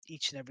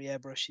each and every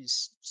airbrush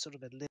is sort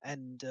of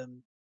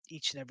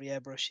each and every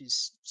airbrush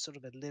is sort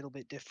of a little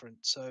bit different.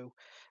 So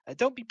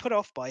don't be put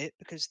off by it,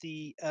 because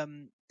the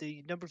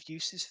number of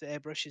uses for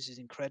airbrushes is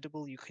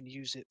incredible. You can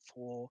use it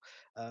for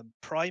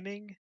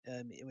priming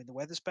in the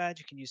weather's bad.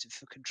 You can use it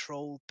for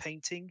controlled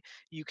painting.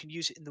 You can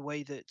use it in the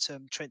way that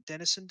Trent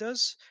Dennison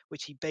does,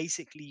 which he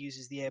basically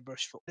uses the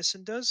airbrush for.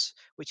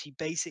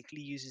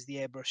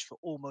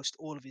 Almost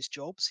all of his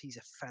jobs. He's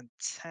a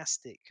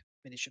fantastic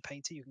miniature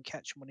painter. You can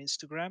catch him on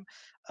Instagram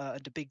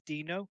under Big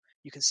Dino.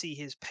 You can see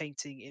his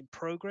painting in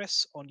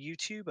progress on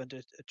YouTube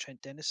under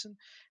Trent Dennison,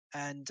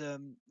 and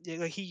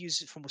he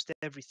uses it for almost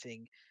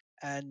everything.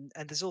 And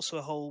there's also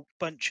a whole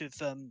bunch of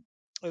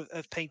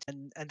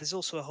painting, and there's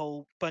also a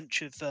whole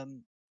bunch of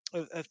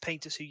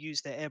painters who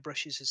use their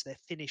airbrushes as their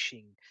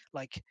finishing.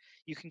 Like,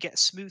 you can get a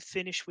smooth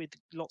finish with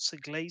lots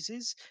of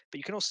glazes, but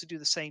you can also do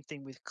the same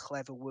thing with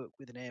clever work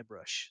with an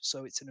airbrush.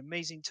 So it's an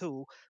amazing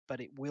tool,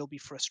 but it will be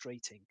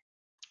frustrating.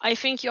 I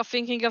think you're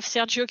thinking of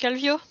Sergio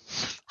Calvillo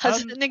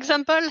as an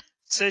example.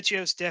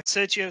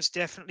 Sergio's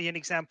definitely an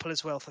example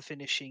as well for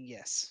finishing.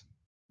 Yes.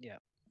 Yeah.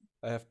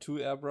 I have two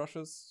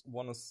airbrushes.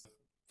 One is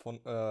from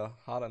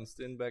Harder and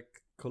Steenbeck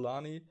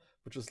Colani,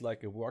 which is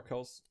like a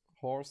workhouse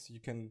horse. You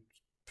can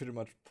pretty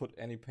much put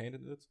any paint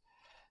in it,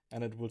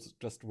 and it will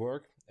just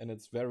work. And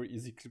it's very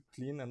easy to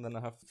clean. And then I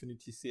have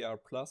Affinity CR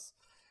Plus,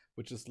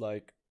 which is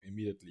like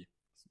immediately.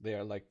 They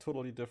are like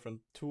totally different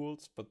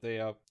tools, but they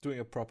are doing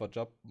a proper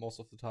job most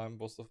of the time,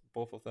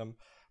 both of them.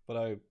 But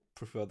I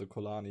prefer the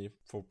Colani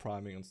for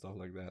priming and stuff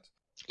like that.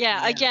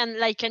 Yeah, again,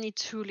 like any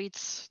tool,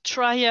 it's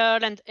trial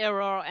and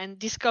error and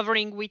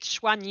discovering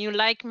which one you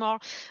like more.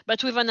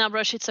 But with an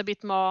airbrush, it's a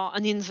bit more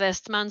an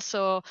investment.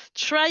 So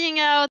trying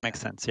out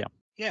Makes sense, yeah.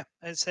 Yeah,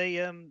 I'd say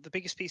the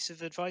biggest piece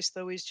of advice,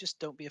 though, is just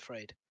don't be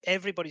afraid.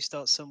 Everybody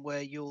starts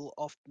somewhere. You'll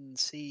often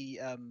see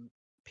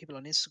people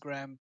on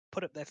Instagram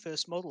put up their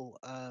first model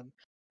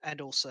and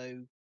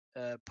also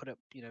put up,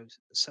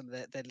 some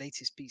of their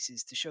latest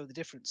pieces to show the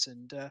difference.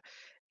 And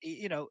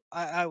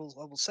I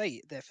will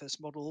say their first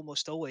model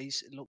almost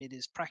always it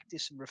is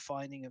practice and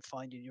refining and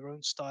finding your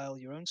own style,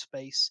 your own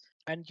space.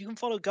 And you can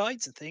follow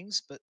guides and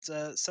things,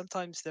 but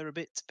sometimes they're a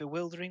bit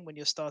bewildering when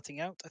you're starting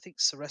out. I think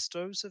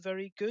Serestos are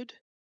very good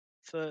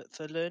for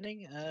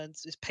learning, and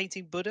is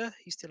painting Buddha.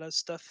 He still has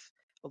stuff,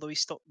 although he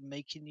stopped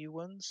making new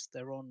ones.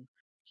 They're on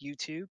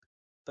YouTube,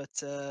 but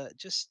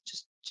just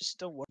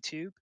don't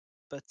worry.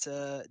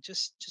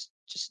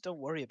 Just don't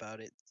worry about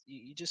it.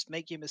 You just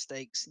make your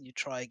mistakes and you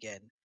try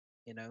again.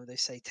 They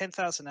say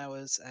 10,000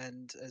 hours,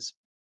 and as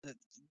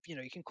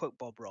you can quote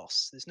Bob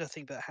Ross. There's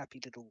nothing but happy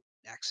little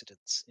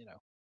accidents.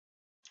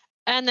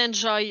 and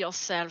enjoy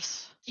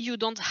yourselves. You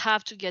don't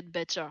have to get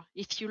better.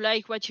 If you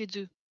like what you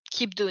do,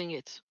 keep doing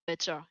it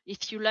better.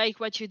 If you like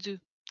what you do,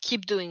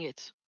 keep doing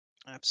it.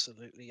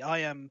 Absolutely. I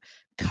am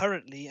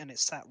currently, and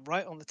it's sat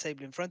right on the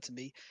table in front of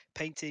me,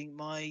 painting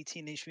my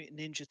Teenage Mutant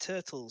Ninja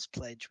Turtles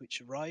pledge,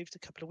 which arrived a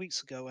couple of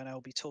weeks ago, and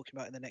I'll be talking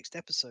about in the next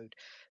episode.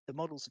 The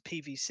models are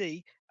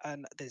PVC,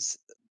 and there's,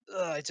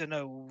 I don't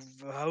know,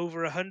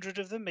 over 100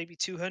 of them, maybe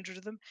 200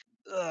 of them.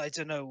 I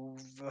don't know,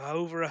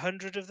 over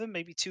 100 of them,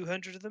 maybe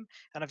 200 of them.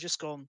 And I've just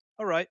gone,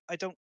 all right, I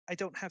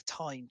don't have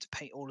time to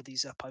paint all of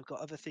these up. I've got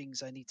other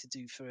things I need to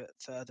do for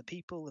other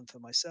people and for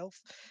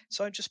myself.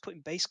 So I'm just putting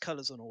base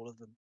colors on all of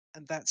them,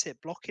 and that's it.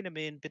 Blocking them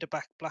in, bit of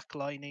black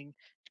lining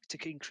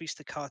to increase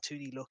the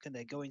cartoony look, and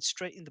they're going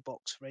straight in the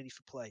box, ready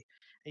for play.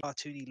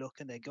 Cartoony look,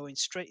 and they're going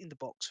straight in the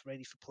box,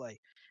 ready for play.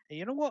 And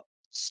you know what?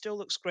 Still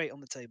looks great on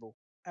the table.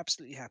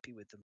 Absolutely happy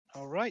with them.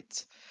 All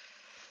right.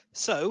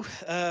 So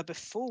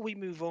before we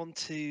move on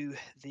to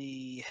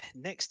the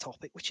next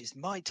topic, which is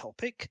my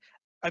topic,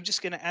 I'm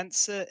just going to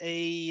answer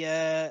a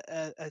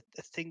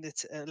thing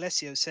that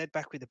Alessio said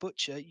back with the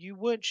butcher. You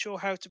weren't sure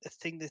how to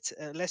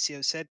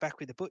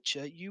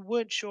You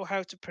weren't sure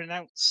how to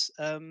pronounce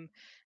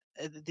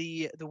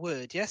the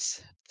word,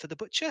 yes, for the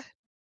butcher,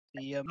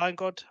 the Lion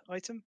God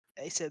item.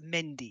 It's a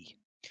Mendy.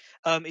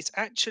 It's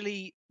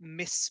actually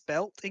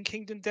misspelt in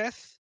Kingdom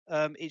Death.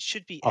 It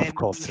should be Of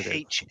course it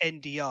is.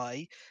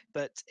 MHNDI,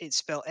 but it's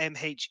spelled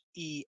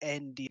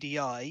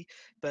MHENDI,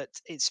 but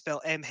it's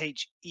spelled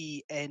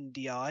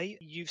MHENDI.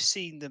 You've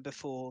seen them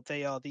before.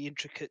 They are the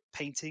intricate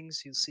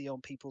paintings you'll see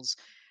on people's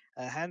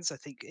hands. I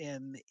think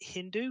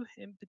Hindu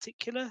in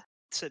particular.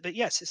 So, but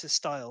yes, it's a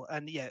style,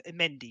 and yeah,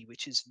 Mendi,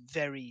 which is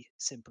very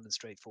simple and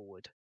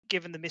straightforward.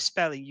 Given the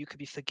misspelling, you could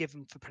be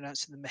forgiven for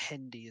pronouncing the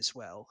Mehendi as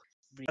well.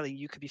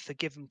 You could be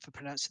forgiven for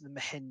pronouncing the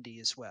Mehendi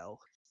as well.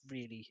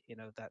 Really,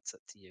 that's up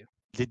to you.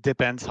 It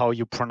depends how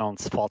you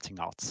pronounce farting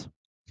arts.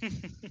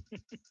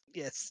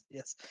 Yes,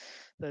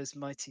 those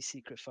mighty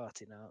secret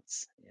farting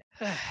arts.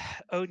 Yeah.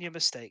 Own your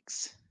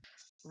mistakes.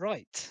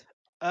 Right.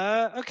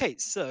 Okay,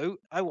 so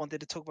I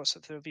wanted to talk about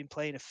something I've been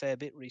playing a fair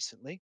bit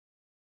recently.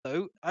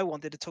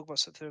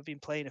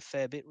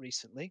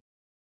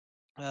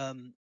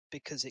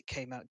 Because it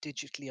came out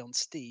digitally on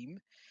Steam,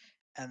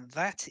 and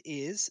that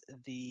is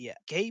the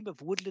game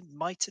of Woodland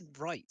Might and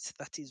Right.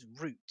 That is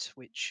Root,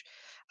 which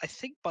I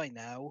think by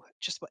now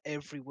just about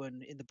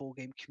everyone in the board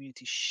game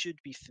community should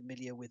be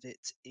familiar with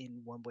it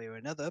in one way or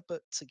another.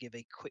 But to give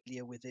a quick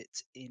with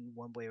it in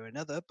one way or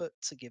another, but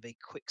to give a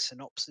quick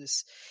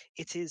synopsis,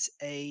 it is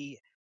a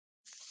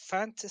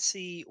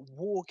fantasy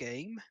war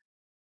game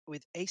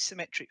with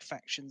asymmetric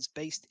factions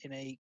based in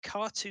a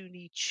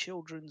cartoony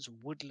children's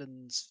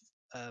woodlands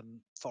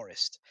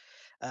forest.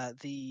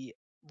 The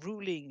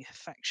ruling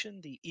faction,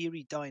 the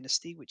Eerie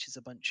Dynasty, which is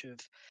a bunch of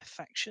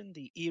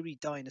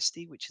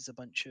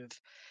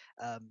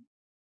um,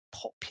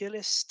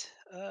 populist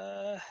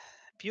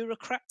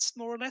bureaucrats,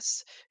 more or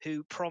less,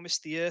 who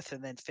promised the earth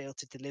and then failed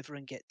to deliver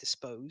and get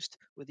disposed,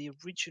 were the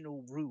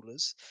original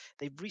rulers.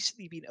 They've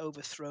recently been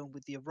overthrown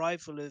with the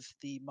arrival of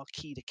the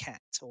Marquis de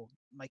Cat, or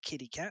My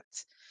Kitty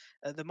Cat.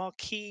 The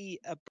Marquis,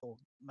 or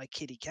My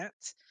Kitty Cat.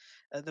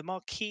 The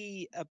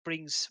Marquis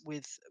brings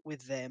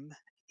with them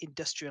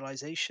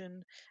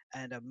industrialization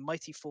and a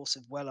mighty force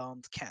of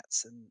well-armed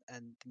cats,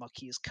 and the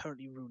Marquis is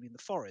currently ruling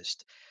the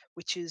forest,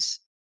 which is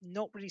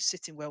not really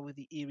sitting well with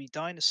the Eerie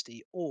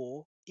Dynasty,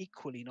 or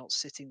equally not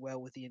sitting well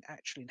with the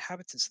actual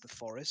inhabitants of the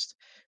forest,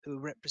 who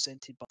are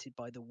represented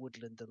by the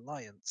Woodland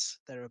Alliance.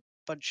 There are a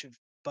bunch of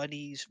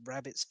bunnies,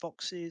 rabbits,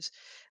 foxes,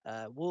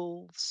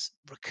 wolves,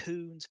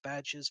 raccoons,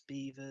 badgers,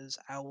 beavers,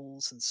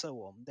 owls, and so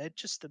on. They're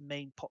just the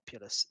main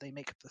populace. They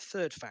make up the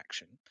third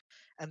faction.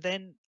 And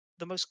then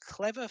the most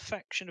clever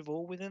faction of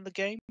all within the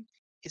game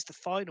is the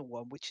final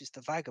one, which is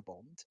the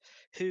Vagabond,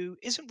 who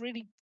is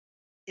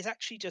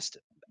actually just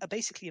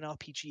basically an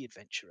RPG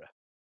adventurer.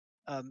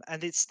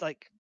 And it's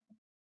like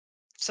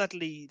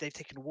suddenly they've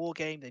taken a war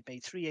game, they've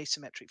made 3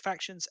 asymmetric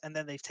factions, and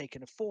then they've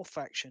taken a 4th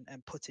faction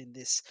and put in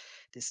this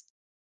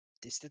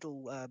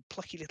little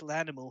plucky little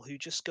animal who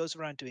just goes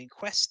around doing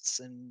quests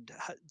and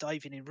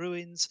diving in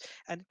ruins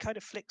and kind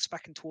of flicks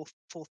back and forth.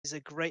 Is a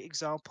great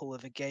example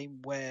of a game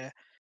where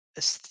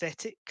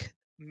aesthetic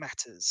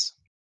matters.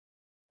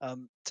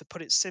 To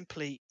put it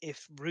simply,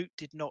 if Root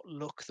did not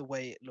look the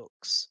way it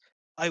looks,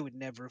 I would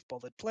never have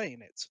bothered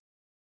playing it,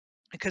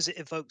 because it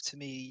evoked to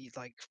me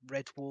like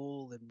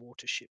Redwall and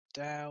Watership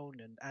Down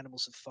and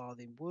Animals of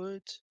Farthing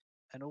Wood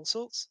and all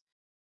sorts.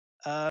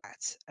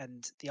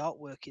 And the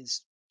artwork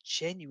is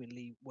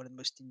genuinely one of the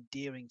most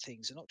endearing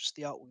things, and not just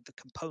the artwork, the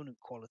component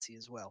quality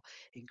as well.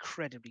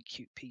 Incredibly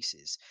cute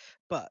pieces,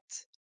 but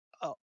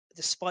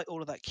despite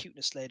all of that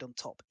cuteness laid on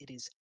top, it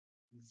is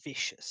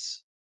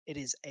vicious. It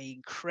is a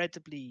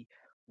incredibly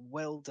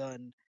well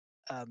done,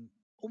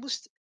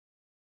 almost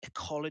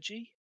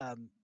ecology,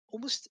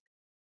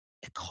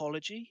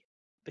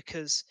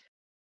 because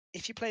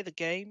if you play the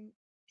game,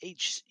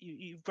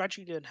 you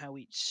gradually learn how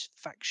each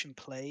faction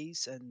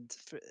plays, and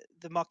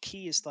the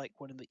Marquis is like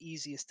one of the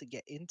easiest to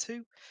get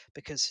into,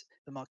 because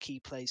the Marquis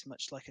plays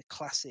much like a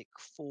classic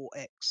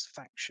 4X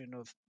faction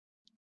of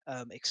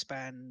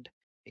expand,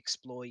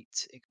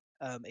 exploit,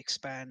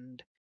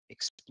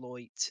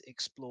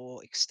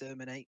 explore,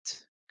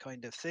 exterminate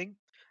kind of thing.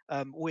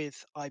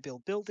 With I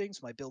build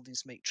buildings, my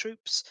buildings make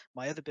troops,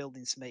 my other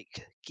buildings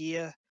make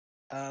gear,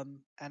 and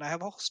I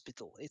have a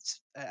hospital.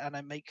 And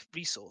I make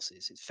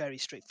resources. It's very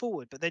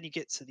straightforward. But then you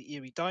get to the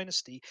Eerie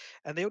Dynasty,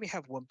 and they only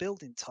have one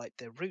building type.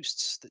 They're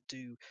roosts that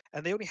do,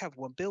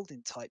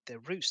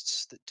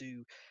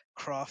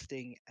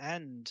 crafting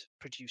and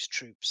produce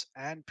troops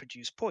and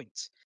produce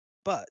points.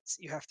 But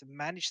you have to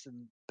manage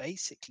them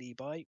basically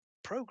by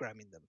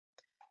programming them.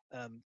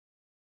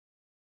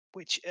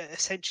 Which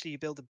essentially you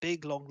build a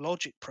big long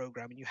logic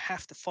program and you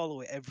have to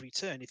follow it every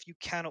turn. If you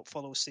cannot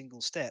follow a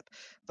single step,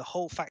 the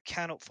whole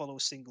faction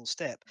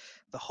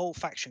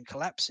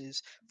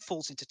collapses,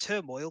 falls into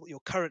turmoil.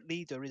 Your current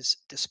leader is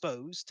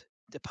deposed,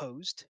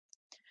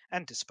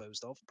 and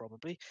disposed of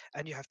probably,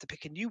 and you have to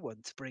pick a new one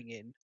to bring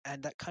in,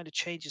 and that kind of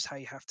changes how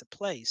you have to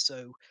play.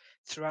 So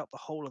throughout the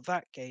whole of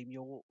that game,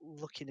 you're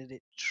looking at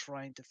it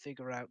trying to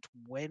figure out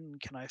when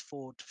can I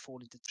afford to fall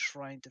into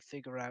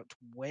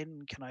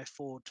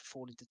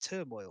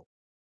turmoil.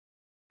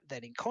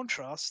 Then in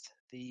contrast,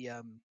 the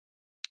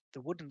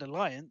Woodland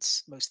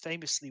Alliance, most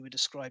famously were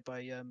described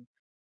by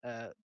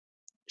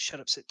Shut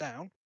Up Sit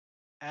Down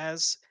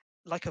as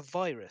like a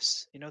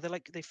virus.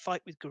 They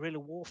fight with guerrilla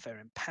warfare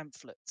and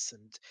pamphlets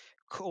and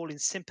call in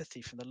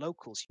sympathy from the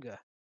locals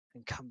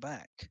and come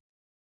back.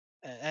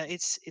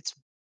 It's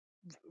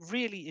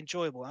really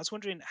enjoyable. I was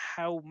wondering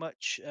how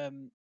much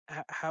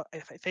how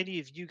if any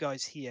of you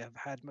guys here have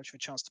had much of a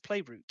chance to play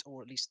Root,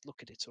 or at least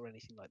look at it or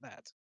anything like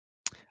that.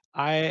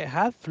 I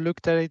have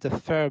looked at it a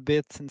fair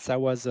bit since I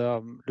was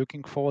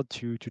looking forward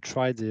to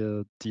try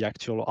the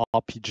actual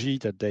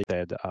RPG that they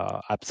said.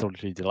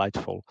 Absolutely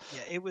delightful.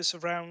 Yeah, it was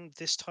around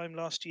this time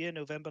last year,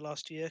 November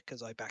last year,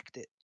 because I backed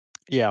it.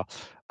 Yeah,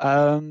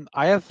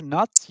 I have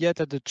not yet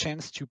had the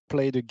chance to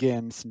play the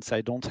game since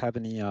I don't have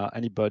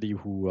anybody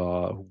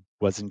who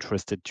was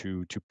interested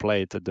to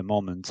play it at the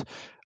moment.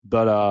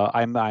 But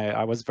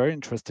I was very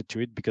interested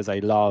to it because I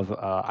love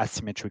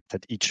asymmetric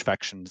at each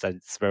faction. That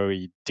it's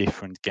very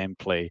different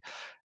gameplay,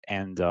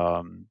 and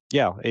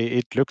yeah,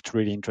 it looked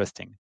really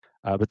interesting.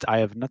 but I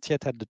have not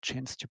yet had the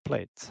chance to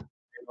play it.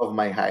 Of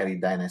my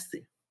Heirie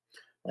dynasty.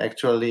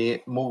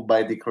 Actually, moved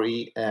by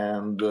decree,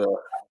 and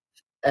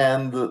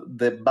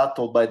the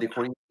battle by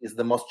decree is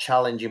the most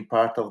challenging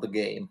part of the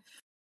game.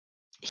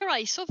 Here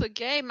I saw the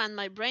game and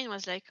my brain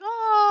was like,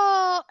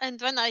 oh, and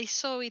when I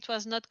saw it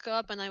was not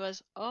co-op and I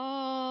was,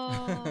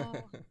 oh.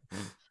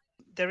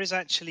 There is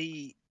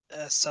actually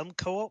some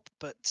co-op,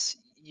 but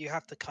you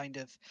have to kind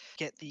of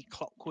get the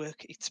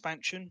Clockwork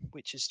expansion,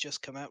 which has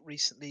just come out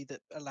recently,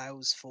 that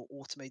allows for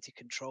automated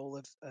control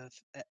of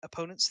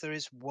opponents. There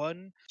is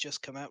one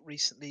just come out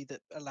recently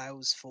that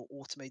allows for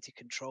automated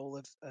control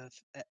of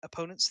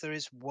opponents. There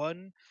is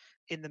one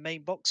in the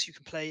main box. You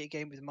can play a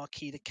game with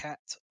Marquis the Cat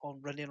on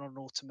running on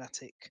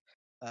automatic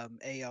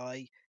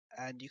AI,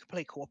 and you can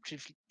play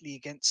cooperatively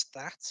against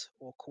that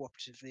or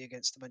cooperatively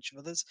against a bunch of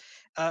others.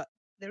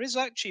 There is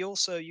actually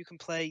also you can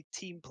play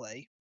team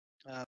play.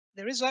 There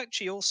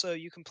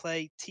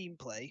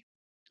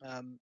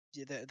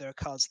are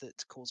cards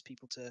that cause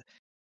people to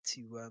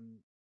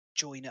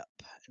join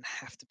up and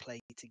have to play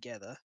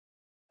together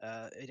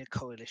in a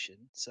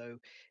coalition. So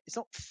it's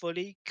not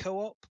fully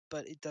co-op,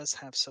 but it does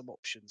have some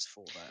options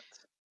for that.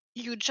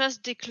 You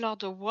just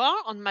declared a war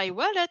on my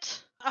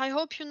wallet. I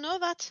hope you know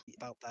that.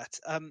 About that.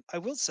 I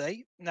will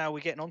say, now we're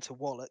getting onto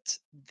wallet.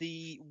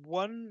 The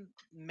one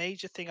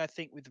major thing I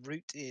think with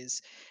Root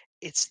is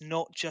it's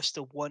not just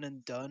a one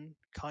and done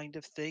kind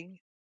of thing.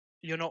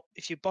 You're not,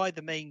 if you buy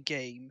the main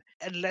game,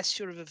 unless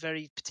you're of a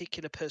very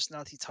particular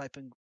personality type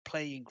and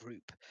playing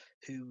group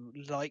who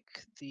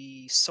like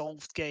the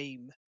solved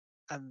game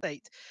and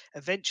state,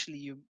 eventually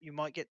you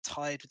might get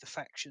tired with the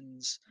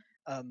factions.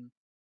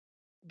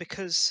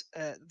 Because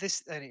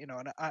this, and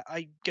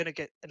I'm gonna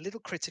get a little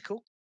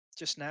critical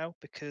just now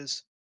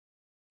because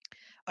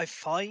I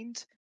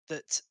find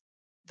that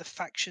the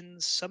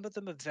factions, some of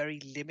them are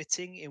very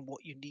limiting in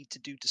what you need to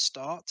do to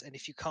start, and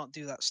if you can't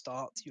do that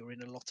start, you're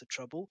in a lot of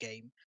trouble.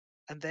 Game,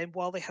 and then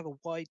while they have a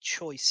wide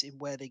choice in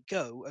where they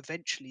go,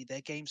 eventually their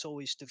games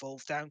always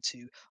devolve down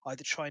to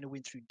either trying to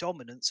win through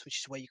dominance, which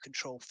is where you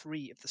control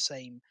 3 of the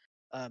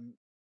um,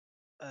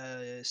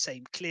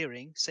 same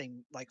clearing,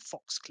 same like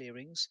fox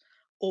clearings,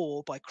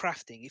 or by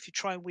crafting. If you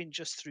try and win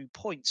just through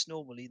points,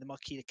 normally the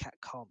Marquis the Cat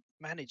can't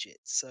manage it.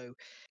 So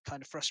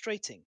kind of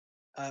frustrating,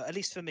 at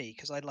least for me,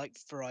 because I like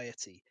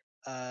variety.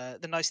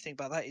 The nice thing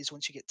about that is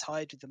once you get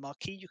tired with the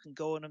Marquis, you can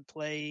go on and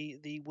play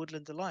the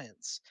Woodland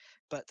Alliance.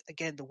 But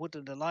again, the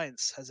Woodland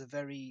Alliance has a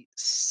very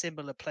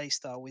similar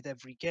playstyle with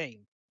every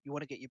game. You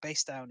want to get your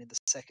base down in the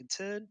second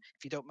turn.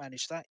 If you don't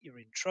manage that, you're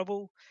in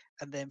trouble.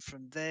 And then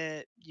from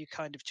there,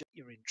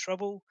 you're in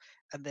trouble.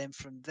 And then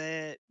from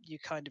there, you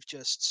kind of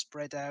just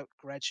spread out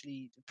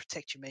gradually,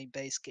 protect your main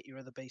base, get your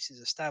other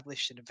bases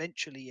established, and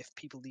eventually, if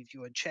people leave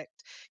you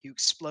unchecked, you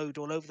explode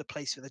all over the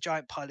place with a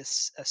giant pile of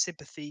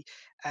sympathy,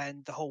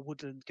 and the whole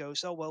woodland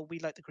goes, "Oh well, we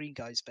like the green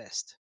guys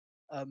best."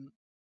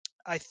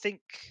 I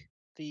think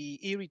the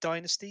Eerie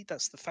Dynasty.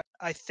 That's the fact.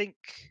 I think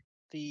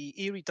the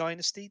Eerie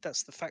Dynasty.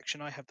 That's the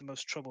faction I have the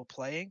most trouble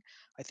playing.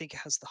 I think it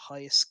has the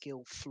highest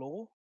skill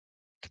floor.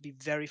 It can be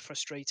very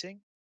frustrating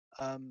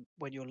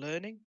when you're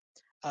learning,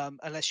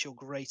 unless you're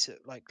great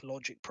at like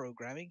logic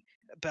programming.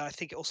 But I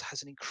think it also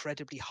has an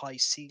incredibly high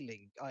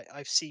ceiling.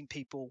 I've seen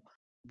people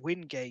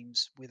win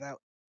games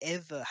without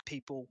ever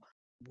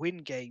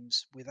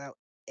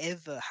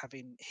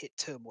having hit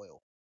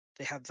turmoil.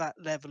 They have that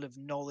level of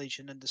knowledge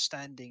and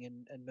understanding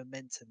and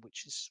momentum,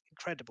 which is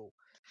incredible.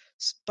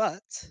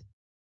 But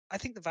I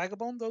think the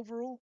Vagabond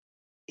overall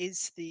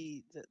is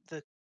the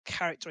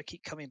character I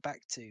keep coming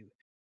back to,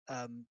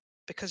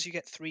 because you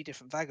get 3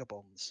 different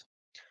vagabonds.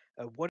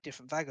 One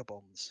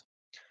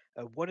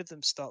of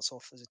them starts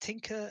off as a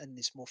tinker and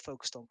is more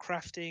focused on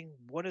crafting.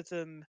 One of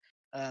them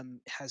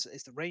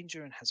is the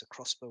ranger and has a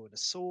crossbow and a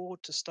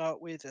sword to start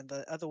with, and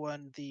the other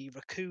one, the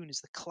raccoon,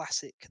 is the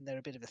classic, and they're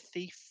a bit of a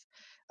thief.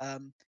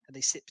 And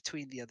they sit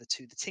between the other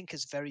two. The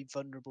tinker's very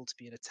vulnerable to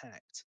being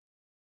attacked,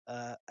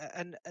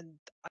 and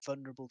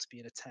vulnerable to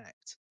being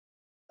attacked.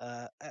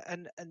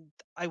 And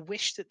I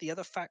wish that the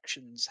other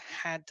factions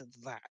had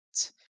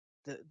that.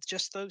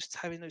 Just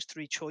having those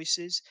 3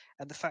 choices,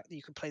 and the fact that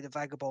you can play the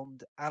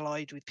vagabond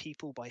allied with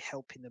people by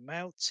helping them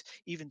out,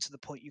 even to the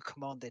point you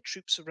command their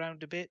troops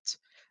around a bit,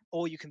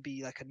 or you can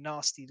be like a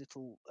nasty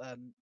little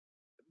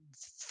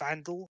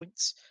vandal.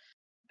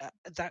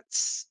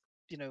 That's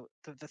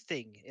the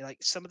thing.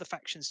 Like some of the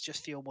factions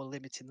just feel more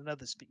limiting than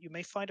others, but you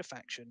may find a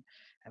faction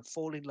and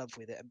fall in love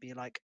with it and be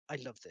like, I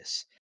love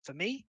this. For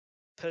me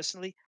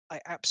personally, I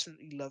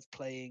absolutely love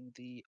playing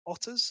the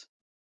otters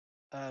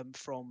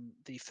from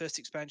the first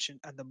expansion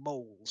and the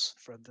moles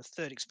from the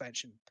third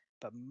expansion.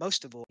 But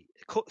most of all,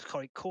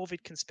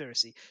 Corvid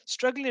conspiracy.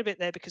 Struggling a bit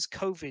there because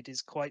COVID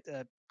is quite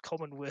a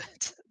common word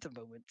at the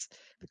moment.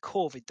 The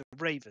Corvid, the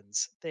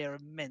ravens, they are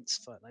immense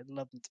fun. I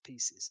love them to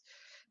pieces.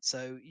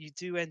 So you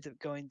do end up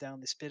going down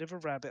this bit of a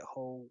rabbit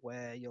hole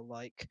where you're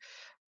like,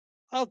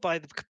 I'll buy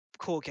the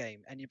core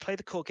game, and you play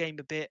the core game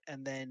a bit,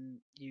 and then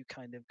you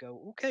kind of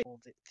go, okay, or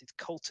the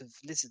cult of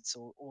lizards,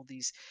 or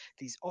these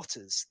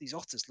otters. These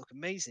otters look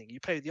amazing. You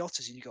play with the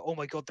otters, and you go, oh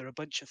my god, they're a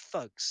bunch of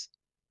thugs.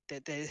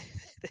 They're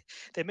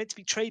they're meant to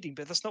be trading,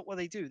 but that's not what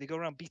they do. They go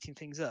around beating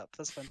things up.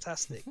 That's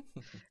fantastic.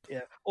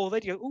 Yeah. Or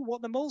then you go, oh,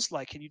 what the moles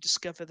like, and you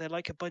discover they're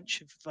like a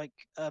bunch of like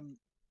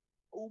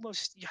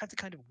almost, you had to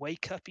kind of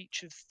wake up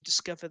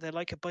discover they're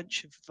like a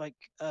bunch of like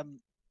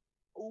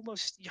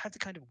almost, you had to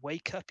kind of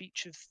wake up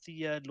each of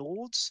the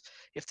lords.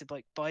 You have to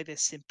like buy their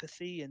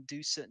sympathy and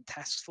do certain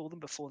tasks for them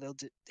before they'll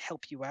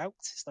help you out.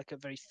 It's like a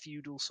very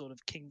feudal sort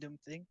of kingdom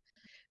thing.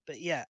 But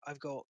yeah, I've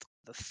got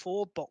the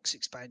 4 box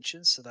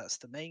expansions, so that's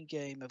the main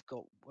game. I've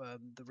got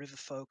the River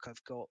Folk.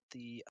 I've got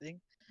the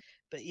thing.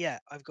 But yeah,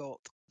 I've got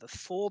the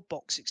 4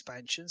 box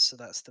expansions, so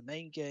that's the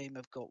main game.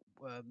 I've got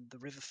the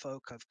River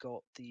Folk. I've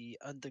got the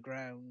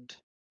Underground.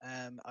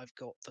 I've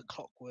got the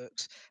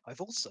Clockworks.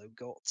 I've also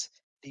got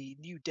the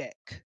new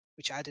deck,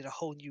 which added a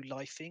whole new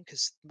life in,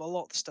 because a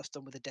lot of the stuff's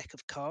done with a deck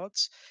of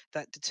cards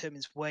that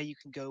determines where you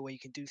can go, where you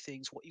can do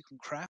things, what you can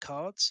craft.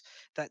 Cards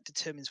that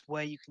determines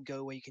where you can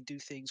go, where you can do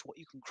things, what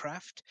you can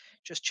craft.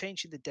 Just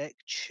changing the deck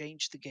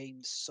changed the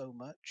game so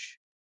much.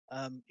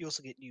 You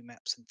also get new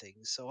maps and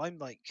things. So I'm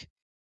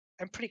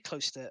pretty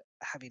close to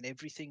having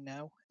everything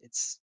now.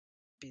 It's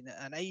been,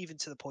 and even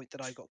to the point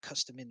that I got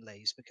custom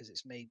inlays, because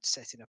it's made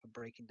setting up and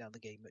breaking down the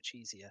game much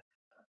easier.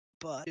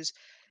 But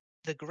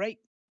the great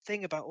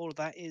thing about all of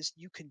that is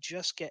you can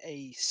just get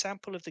a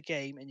sample of the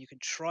game, and you can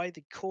try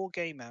the core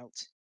game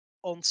out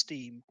on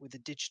Steam with the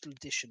digital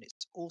edition.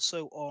 It's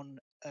also on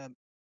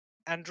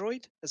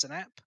Android as an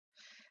app.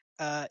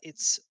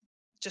 It's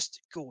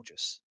just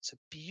gorgeous. It's a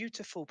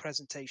beautiful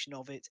presentation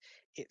of it.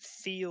 It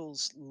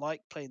feels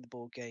like playing the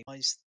board game.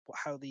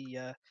 How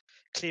the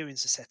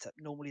clearings are set up.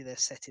 Normally they're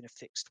set in a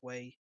fixed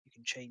way. You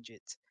can change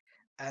it,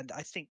 and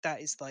I think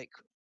that is like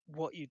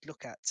what you'd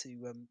look at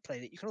to play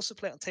it. You can also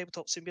play it on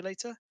Tabletop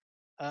Simulator,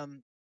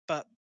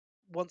 but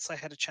once I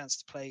had a chance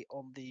to play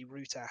on the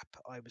Root app,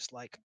 I was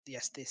like,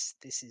 yes, this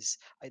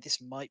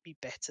might be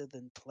better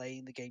than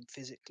playing the game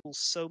physically.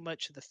 So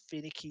much of the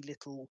finicky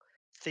little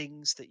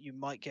things that you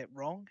might get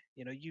wrong,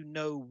 you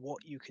know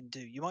what you can do.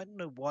 You might not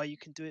know why you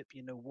can do it, but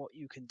you know what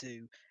you can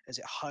do, as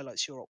it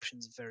highlights your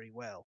options very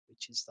well,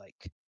 which is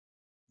like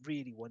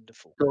really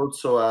wonderful. It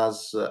also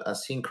has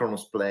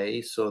asynchronous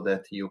play, so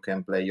that you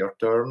can play your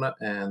turn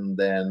and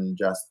then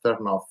just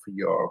turn off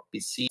your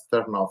PC,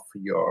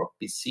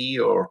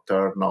 or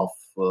turn off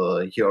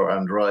your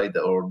Android,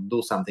 or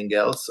do something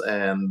else.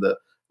 And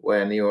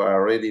when you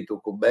are ready to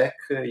go back,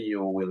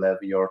 you will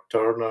have your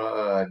turn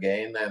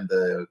again, and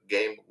the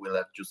game will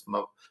have just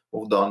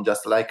moved on,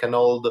 just like an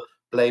old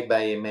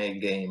play-by-mail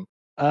game.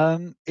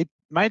 It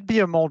might be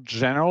a more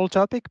general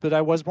topic, but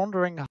I was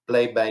wondering.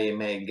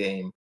 Play-by-mail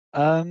game.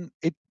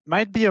 It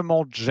might be a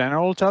more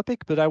general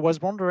topic, but I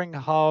was wondering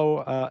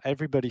how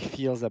everybody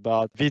feels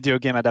about video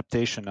game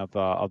adaptation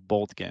of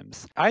board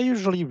games. I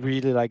usually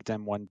really like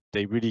them when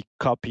they really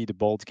copy the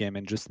board game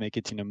and just make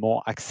it in a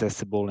more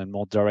accessible and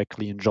more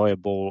directly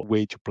enjoyable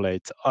way to play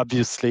it.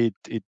 Obviously,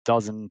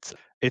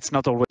 it's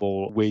not always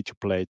a way to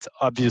play it.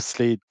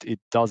 Obviously,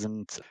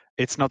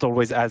 it's not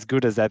always as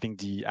good as having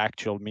the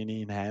actual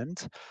mini in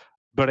hand.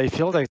 But I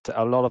feel that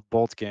a lot of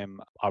board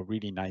games are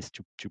really nice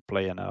to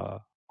play on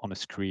a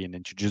screen,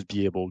 and to just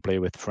be able to play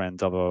with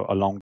friends over a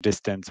long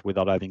distance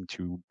without having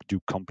to do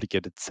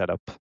complicated setup.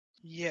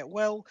 Yeah,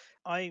 well,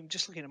 I'm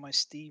just looking at my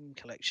Steam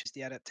collections,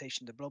 the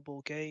adaptation to Blood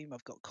Bowl game.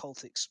 I've got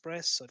Cult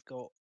Express. I've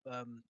got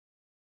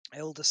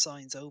Elder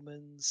Signs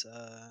Omens.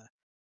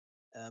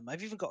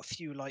 I've even got a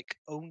few like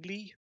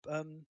only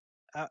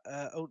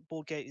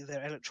board game.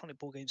 They're electronic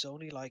board games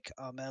only, like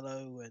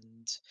Armello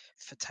and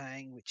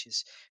Fatang, which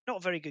is not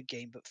a very good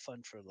game, but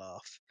fun for a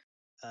laugh.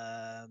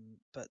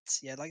 But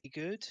yeah, like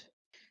good.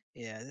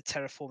 Yeah, the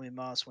Terraforming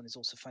Mars one is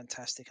also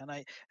fantastic,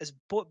 and as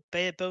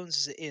bare bones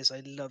as it is,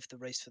 I love the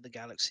Race for the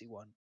Galaxy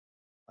one.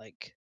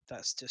 Like,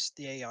 that's just,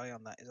 the AI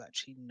on that is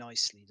actually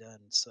nicely done.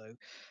 So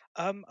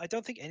I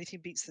don't think anything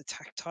beats the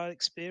tactile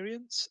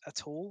experience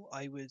at all.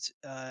 I would,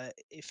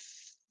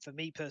 if for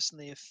me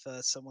personally, if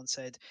someone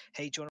said,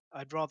 "Hey, John,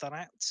 I'd rather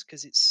that,"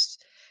 because it's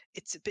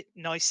a bit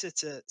nicer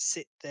to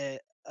sit there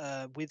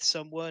with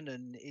someone,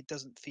 and it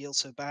doesn't feel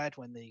so bad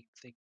when they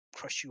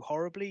crush you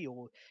horribly,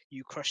 or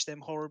you crush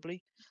them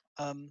horribly.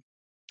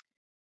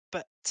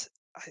 But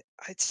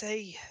I'd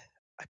say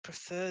I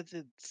prefer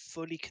the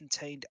fully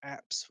contained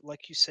apps,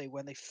 like you say,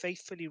 when they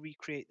faithfully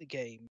recreate the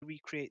game,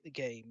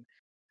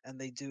 and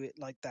they do it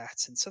like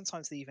that. And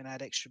sometimes they even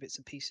add extra bits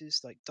and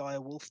pieces, like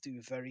Dire Wolf do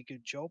a very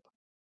good job.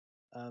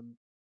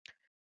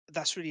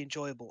 That's really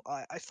enjoyable.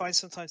 I find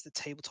sometimes the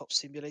Tabletop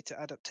Simulator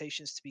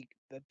adaptations to be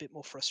a bit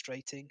more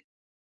frustrating.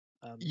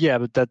 Yeah,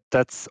 but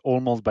that's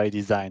almost by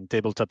design.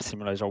 Tabletop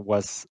Simulator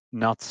was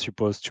not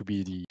supposed to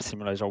be the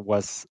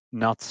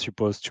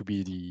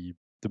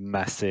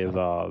massive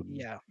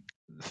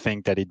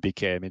thing that it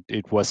became.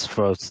 It was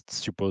first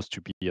supposed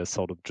to be a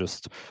sort of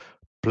just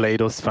play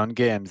those fun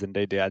games, and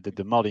they added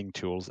the modding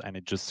tools, and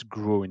it just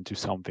grew into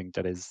something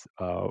that is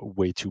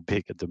way too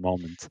big at the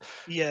moment.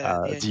 Yeah,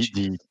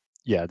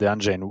 The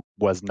engine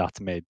was not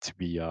made to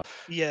be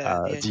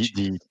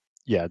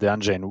the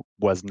engine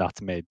was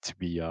not made to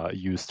be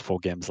used for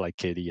games like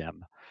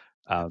KDM.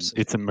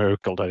 It's a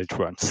miracle that it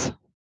runs.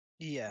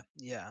 Yeah,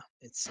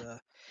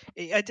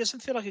 it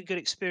doesn't feel like a good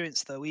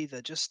experience though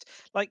either. Just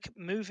like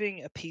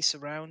moving a piece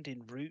around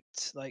in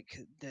route, like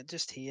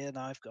just here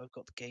now I've got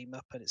the game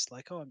up and it's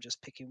like, oh, I'm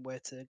just picking where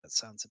to. That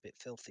sounds a bit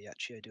filthy,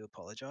 actually. I do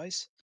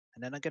apologize.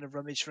 And then I'm going to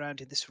rummage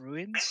around in this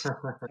ruins.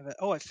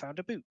 Oh, I found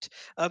a boot.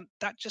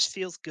 That just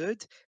feels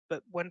good.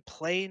 But when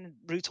playing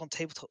Root on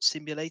Tabletop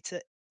Simulator,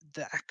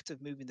 the act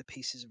of moving the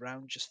pieces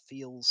around just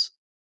feels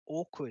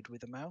awkward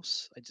with a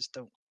mouse. I just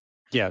don't.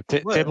 Yeah,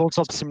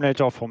 Tabletop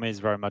Simulator for me is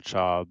very much.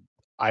 I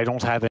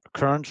don't have it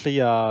currently.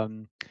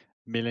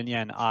 Melania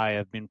and I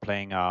have been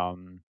playing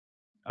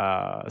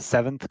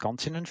Seventh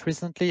Continent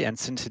recently, and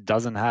since it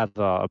doesn't have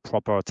a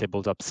proper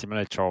tabletop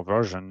simulator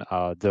version,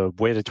 the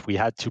way that we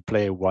had to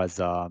play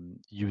was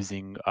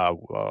using a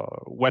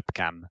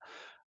webcam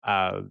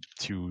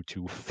to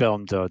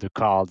film the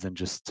cards and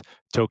just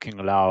talking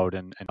aloud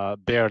and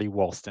barely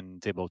worse than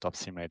tabletop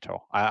simulator.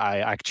 I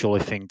actually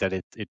think that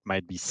it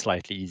might be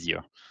slightly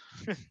easier.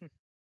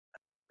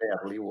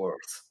 Barely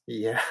worse.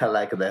 Yeah, I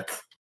like that.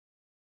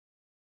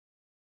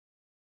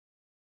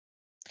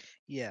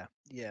 Yeah.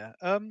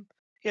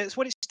 It's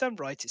when it's done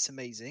right, it's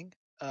amazing.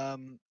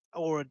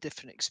 Or a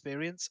different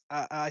experience.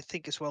 I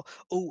think as well.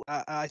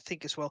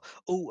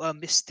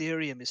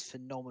 Mysterium is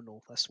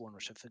phenomenal. That's one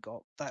which I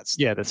forgot. That's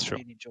true.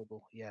 Really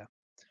enjoyable. Yeah.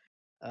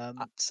 Go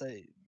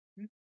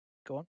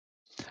on.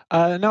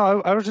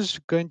 No, I was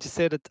just going to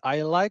say that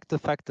I like the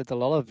fact that a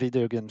lot of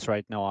video games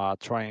right now are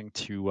trying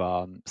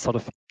to sort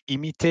of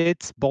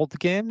imitate board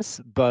games,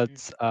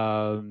 but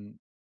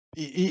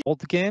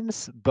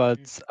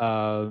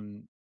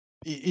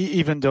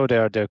even though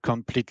they're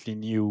completely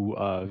new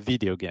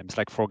video games.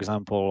 Like for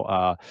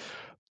example,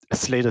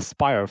 Slay the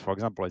Spire, for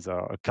example, is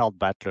a card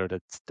battler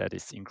that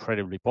is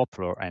incredibly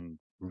popular and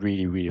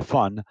really, really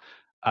fun.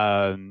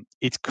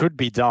 It could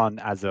be done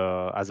as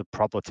a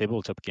proper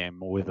tabletop game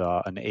with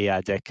an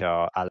AI deck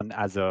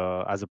as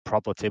a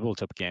proper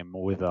tabletop game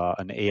with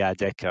an AI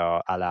deck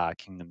a la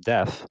Kingdom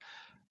Death,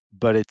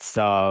 but it's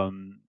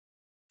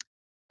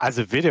as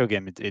a video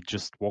game it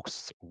just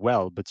works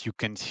well, but you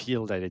can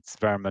feel that it's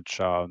very much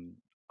a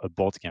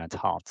board game at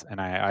heart, and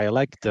I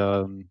like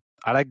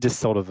this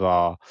sort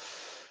of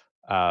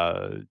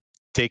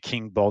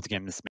taking board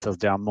games because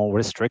they are more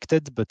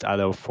restricted but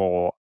allow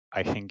for,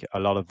 I think, a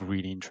lot of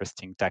really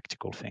interesting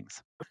tactical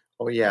things.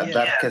 Oh yeah,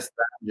 Darkest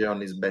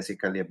Dungeon is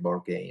basically a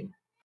board game.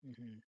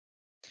 Mm-hmm.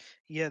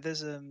 Yeah,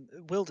 there's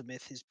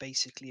Wildermyth is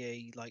basically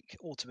a like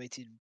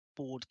automated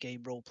board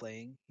game role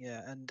playing.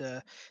 Yeah, and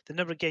the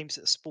number of games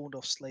that spawned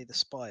off Slay the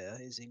Spire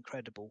is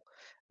incredible.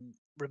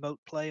 Remote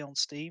play on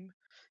Steam,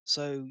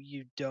 so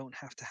you don't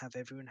have to have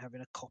everyone having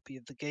a copy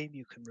of the game.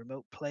 You can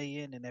remote play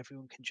in, and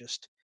everyone can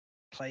just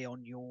play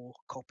on your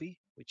copy,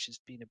 which has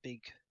been a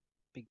big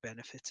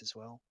benefit as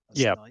well.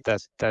 That's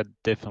nice. that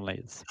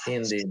definitely is.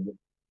 Indeed.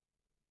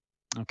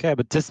 Okay,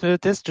 but this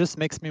just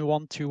makes me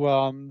want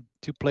to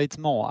play it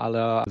more.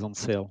 It's on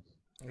sale.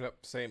 Yep,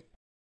 same.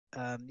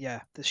 The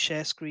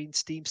share screen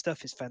Steam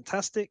stuff is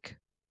fantastic,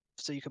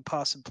 so you can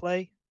pass and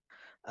play.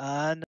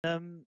 And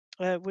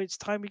it's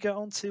time we get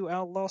on to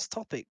our last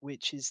topic,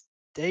 which is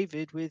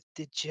David with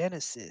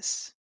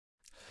Degenesis.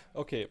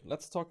 Okay,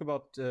 let's talk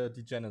about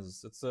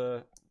Degenesis. It's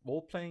a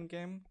role-playing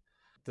game.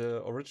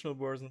 The original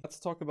version. Let's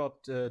talk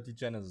about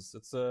Degenesis.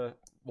 It's a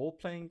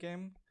role-playing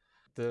game.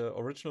 The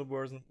original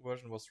version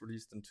was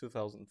released in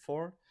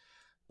 2004,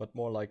 but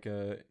more like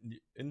a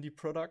indie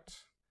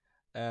product.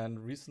 And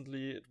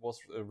recently it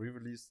was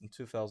re-released in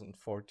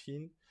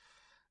 2014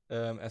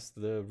 as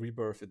the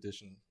Rebirth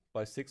Edition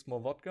by Six More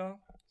Vodka.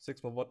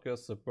 Six More Vodka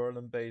is a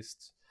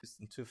Berlin-based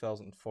in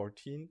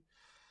 2014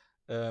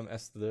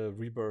 as the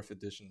Rebirth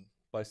Edition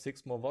by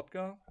Six More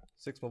Vodka.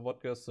 Six More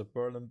Vodka is a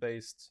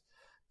Berlin-based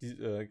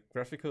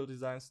graphical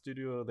design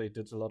studio. They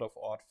did a lot of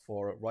art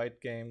for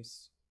Riot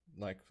Games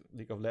like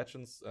League of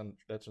Legends and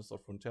Legends of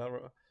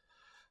Runeterra,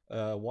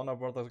 Warner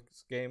Brothers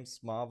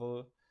games,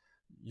 Marvel,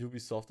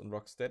 Ubisoft and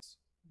Rocksteady,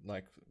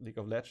 like League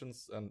of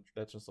Legends and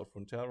Legends of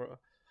Runeterra,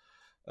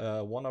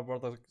 Warner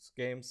Brothers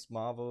games,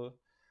 Marvel,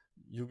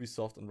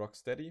 Ubisoft and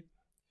Rocksteady.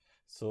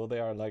 So they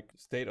are like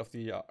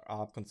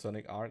state-of-the-art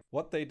concerning art.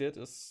 What they did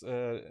is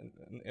in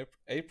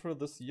April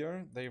this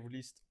year, they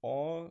released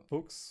all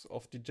books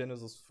of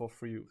Degenesis for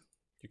free.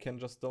 You can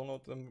just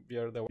download them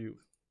via their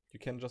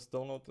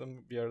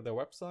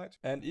website.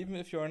 And even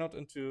if you are not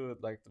into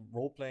like the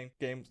role-playing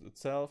games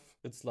itself,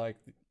 it's like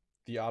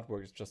the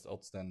artwork is just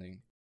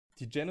outstanding.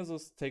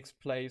 Degenesis takes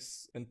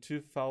place in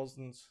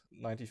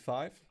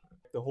 2095.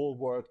 The whole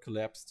world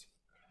collapsed.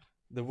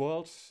 The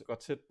world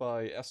got hit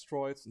by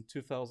asteroids in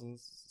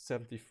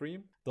 2073.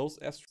 Those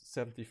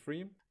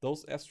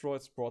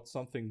asteroids brought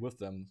something with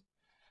them.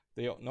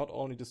 They not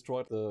only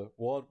destroyed the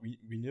world we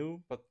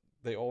knew, but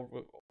they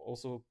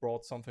also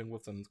brought something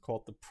with them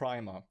called the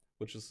Primer,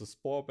 which is a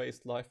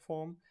spore-based life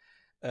form,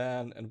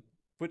 and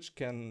which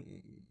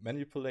can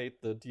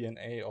manipulate the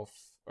DNA of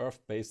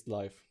Earth-based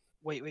life.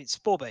 Wait,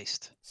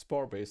 spore-based?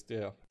 Spore-based,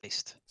 yeah.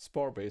 Based.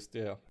 Spore-based,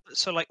 yeah.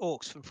 So like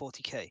orcs from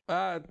 40k?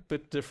 A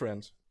bit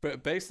different.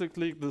 But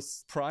basically,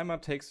 this primer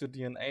takes your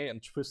DNA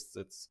and twists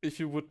it. If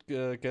you would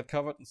get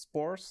covered in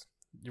spores,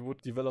 you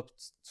would develop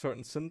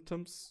certain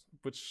symptoms,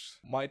 which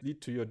might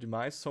lead to your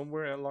demise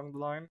somewhere along the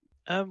line.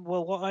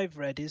 Well, what I've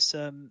read is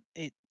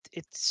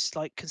it's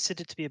like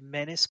considered to be a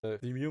menace. The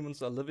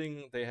humans are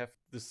living, they have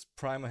this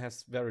primer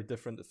has very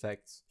different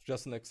effects.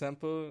 Just an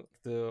example,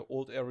 the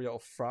old area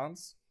of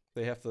France,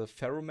 they have the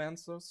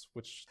pheromancers,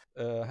 which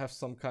have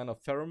some kind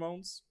of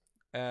pheromones,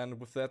 and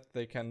with that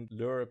they can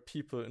lure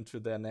people into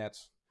their net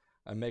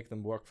and make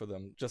them work for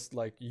them, just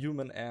like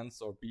human ants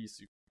or bees.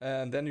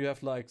 And then you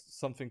have like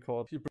something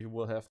called people who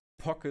will have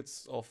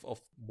pockets of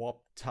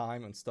warp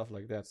time and stuff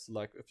like that. So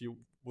like if you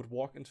would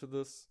walk into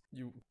this,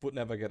 you would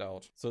never get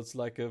out. So it's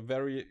like a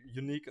very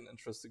unique and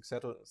interesting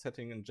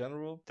setting in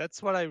general.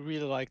 That's what I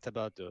really liked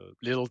about the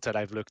little that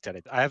I've looked at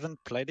it. I haven't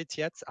played it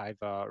yet.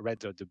 I've read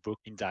the book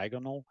in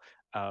diagonal.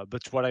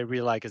 But what I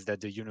really like is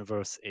that the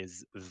universe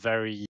is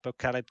very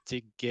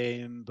apocalyptic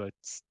game, but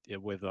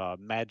with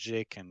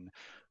magic and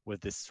with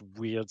this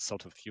weird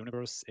sort of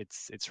universe.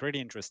 It's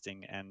really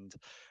interesting. And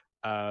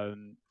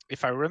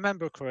if I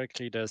remember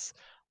correctly, there's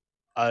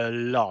a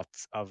lot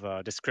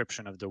of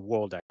description of the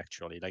world,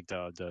 actually, like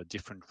the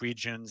different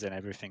regions and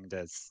everything.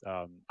 There's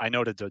I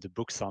know that the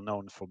books are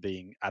known for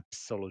being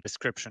absolute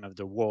description of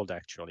the world,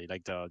 actually,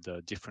 like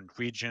the different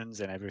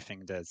regions and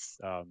everything. There's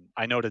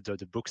I know that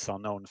the books are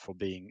known for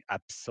being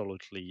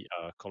absolutely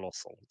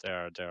colossal.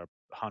 They're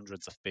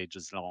hundreds of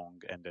pages long,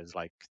 and there's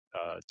like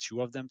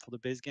 2 of them for the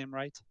base game,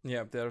 right?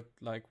 Yeah, they're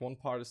like one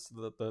part is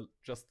the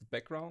just the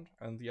background,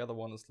 and the other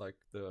one is like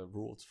the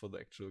rules for the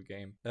actual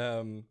game.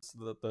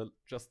 So the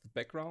just the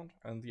background,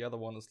 and the other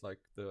one is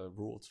like the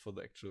rules for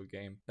the actual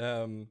game.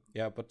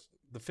 Yeah, but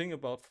the thing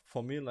about,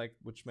 for me, like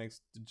which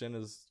makes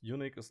Degenesis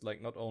unique is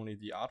like not only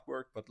the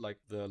artwork but like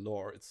the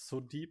lore. It's so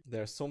deep.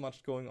 There's so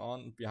much going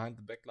on behind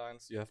the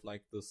backlines. You have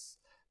like this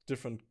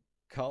different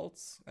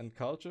cults and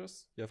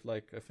cultures. You have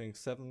like I think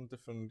 7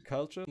 different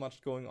cultures.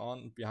 Much going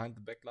on behind the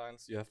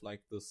backlines. You have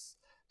like this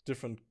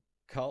different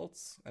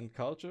cults and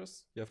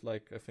cultures. You have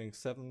like I think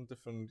 7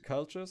 different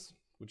cultures,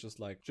 which is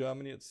like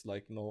Germany, it's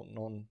like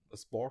known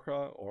as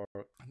Borca, or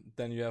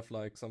then you have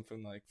like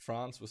something like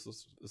France, which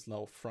is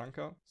now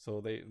Franca. So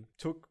they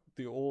took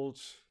the old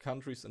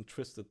countries and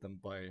twisted them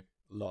by a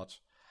lot.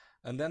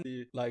 And then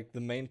the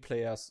main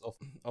players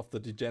of the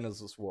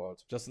Degenesis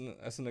world. Just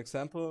as an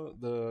example,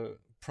 the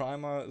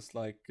Primer is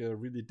like a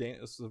really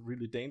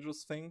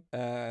dangerous thing,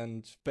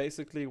 and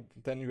basically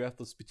then you have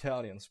the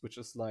Spitalians, which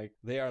is like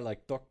they are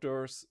like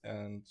doctors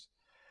and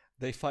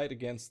they fight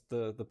against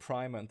the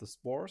Primer and the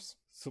spores.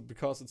 So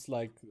because it's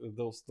like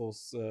those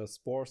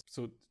spores,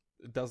 so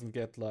it doesn't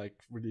get like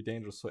really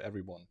dangerous for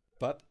everyone.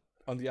 But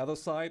on the other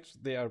side,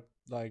 they are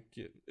like,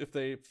 if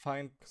they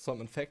find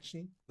some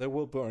infection, they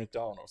will burn it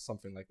down or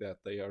something like that.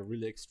 They are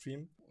really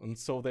extreme. And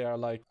so they are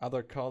like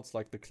other cults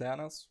like the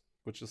Clanners,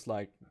 which is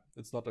like,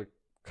 it's not a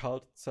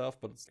cult itself,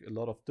 but it's a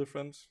lot of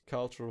different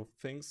cultural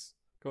things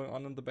going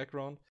on in the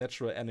background.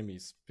 Natural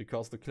enemies,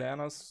 because the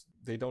Clanners,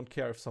 they don't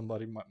care if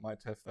somebody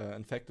might have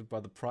infected by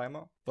the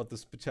Primer, but the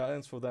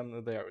Spitalians, for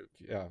them,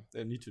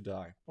 they need to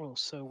die. Well,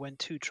 so when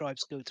 2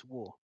 tribes go to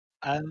war.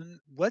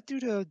 What do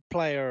the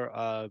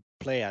player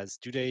play as?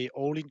 Do they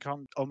all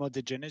encounter Homo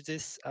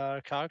Degenesis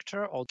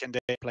character, or can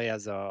they play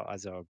as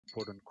a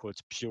quote unquote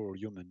pure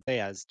human?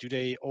 Do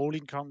they all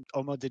encounter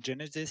Homo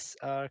Degenesis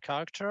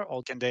character,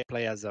 or can they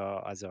play as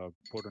a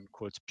quote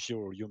unquote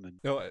pure human?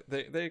 No,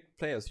 they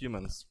play as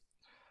humans.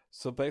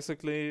 So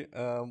basically,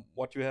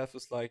 what you have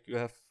is like you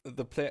have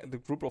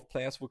the group of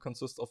players will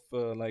consist of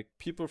like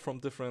people from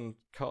different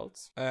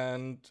cults,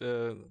 and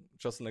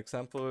just an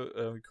example,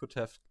 we could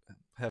have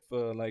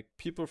like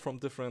people from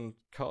different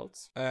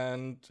cults,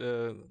 and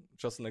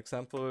just an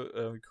example,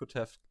 we could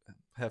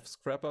have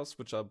scrappers,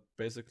 which are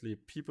basically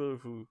people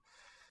who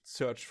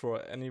search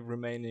for any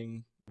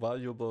remaining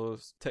valuable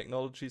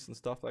technologies and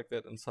stuff like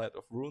that inside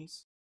of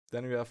runes.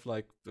 Then you have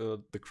like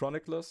the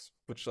chroniclers,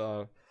 which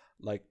are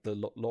like the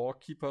lore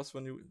keepers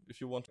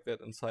if you want to get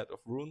inside of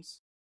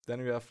runes. Then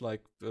you have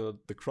like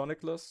the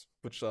chroniclers,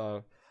 which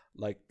are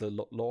like the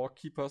lore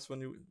keepers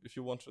if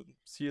you want to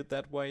see it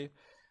that way.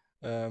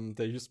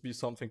 There used to be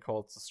something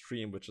called the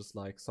stream, which is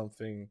like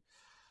something,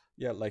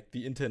 like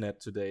the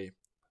internet today.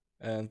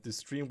 And the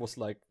stream was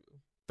like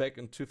back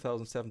in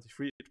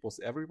 2073, it was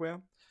everywhere,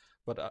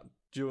 but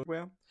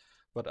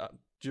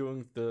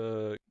during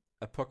the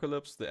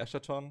apocalypse, the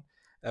Eschaton,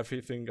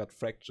 everything got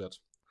fractured.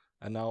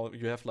 And now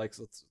you have like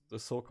the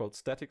so-called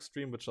static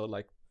stream, which are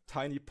like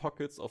tiny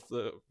pockets of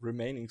the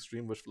remaining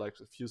stream with like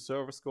a few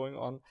servers going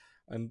on.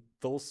 And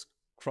those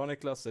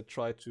chroniclers, they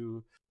try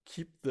to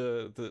keep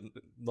the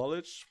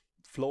knowledge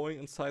flowing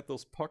inside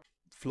those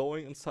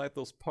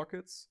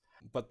pockets.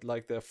 But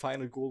like their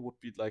final goal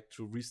would be like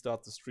to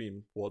restart the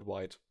stream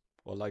worldwide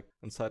or like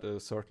inside a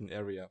certain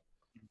area.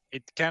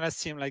 It kind of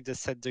seemed like they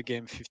set the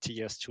game 50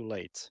 years too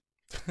late.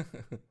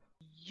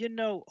 You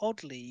know,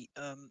 oddly,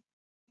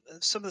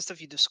 some of the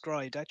stuff you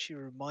described actually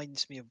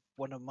reminds me of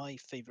one of my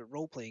favorite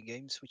role-playing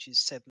games, which is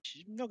Seven.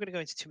 I'm not going to go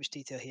into too much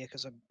detail here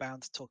because I'm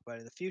bound to talk about it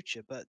in the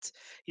future. But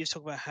you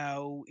talk about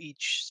how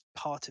each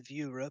part of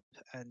Europe,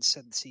 and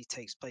Seventh Sea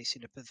takes place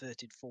in a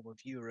perverted form of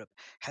Europe,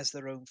 has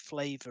their own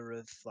flavor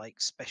of like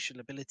special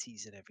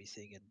abilities and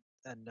everything,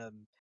 and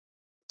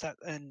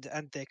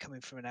they're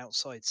coming from an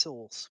outside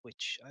source,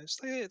 which I was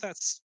like,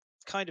 that's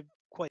kind of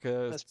quite.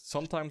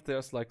 Sometimes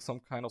there's like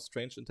some kind of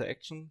strange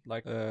interaction,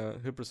 like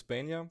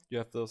Hybrispania. You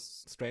have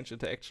this strange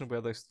interaction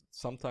where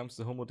sometimes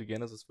the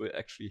homogenesis will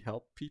actually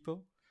help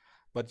people,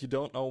 but you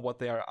don't know what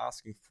they are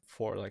asking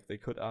for. Like they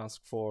could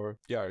ask for,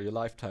 yeah, your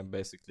lifetime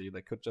basically.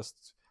 They could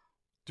just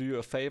do you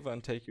a favor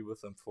and take you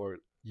with them for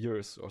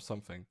years or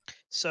something.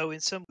 So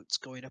in some, it's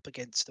going up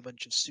against a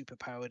bunch of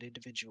superpowered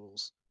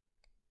individuals.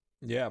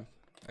 Yeah,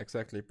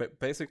 exactly. But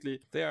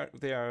basically, they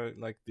are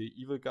like the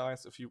evil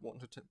guys, if you want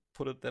to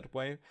put it that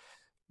way.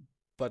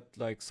 But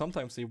like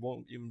sometimes they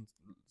won't even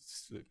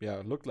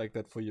look like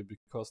that for you,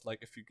 because like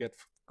if you get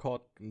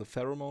caught in the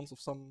pheromones of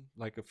some,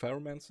 like a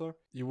pheromancer,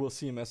 you will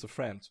see him as a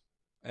friend,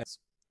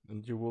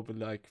 and you will be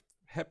like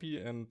happy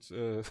and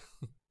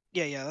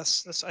Yeah,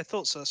 that's I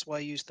thought so. That's why I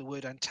used the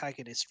word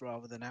antagonist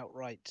rather than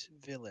outright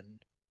villain,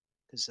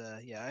 because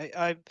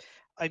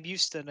I'm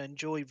used to and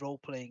enjoy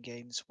role-playing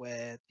games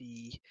where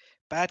the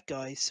bad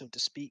guys, so to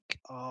speak,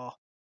 are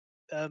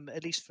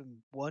at least from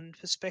one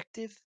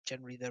perspective,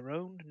 generally their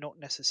own, not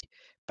necessarily.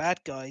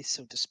 Bad guys,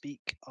 so to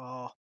speak,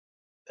 are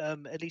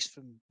at least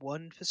from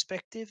one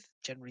perspective,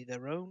 generally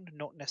their own,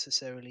 not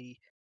necessarily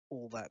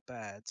all that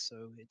bad.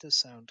 So it does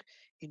sound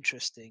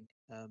interesting,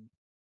 and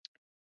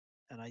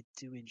I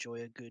do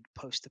enjoy a good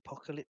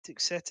post-apocalyptic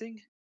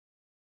setting.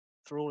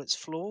 For all its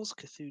flaws,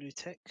 Cthulhu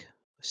Tech,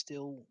 I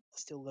still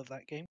love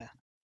that game.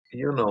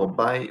 You know,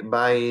 by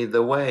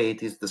the way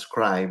it is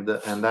described,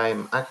 and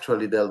I'm still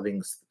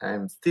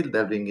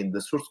delving in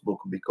the source book,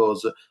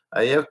 because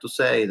I have to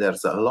say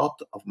there's a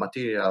lot of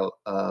material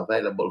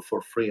available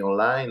for free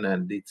online,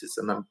 and it is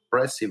an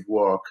impressive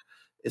work,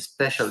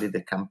 especially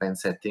the campaign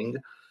setting,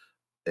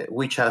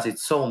 which has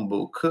its own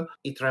book.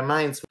 It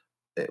reminds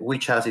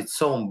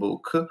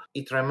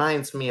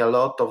me a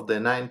lot of the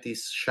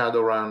 90s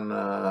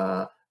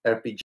Shadowrun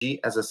RPG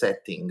as a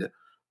setting.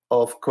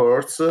 Of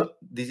course,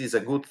 this is a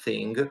good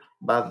thing,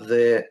 but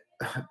the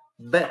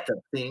better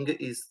thing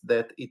is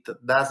that it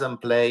doesn't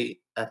play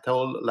at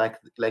all like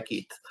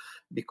it,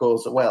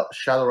 because, well,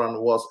 Shadowrun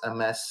was a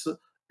mess,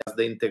 as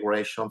the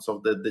integrations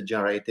of the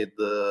degenerated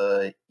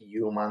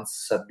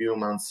humans,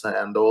 subhumans,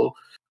 and all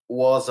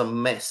was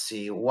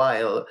messy,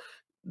 while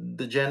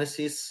the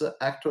Genesis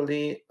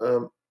actually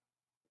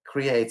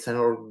creates an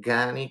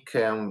organic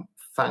and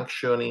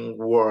functioning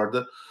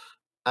world.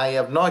 I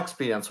have no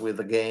experience with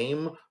the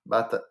game,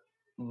 but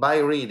by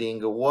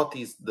reading what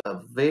is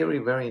the very,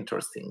 very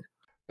interesting.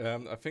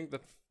 I think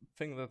that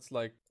thing that's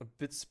like a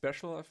bit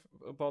special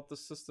about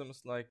this system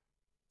is like,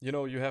 you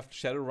know, you have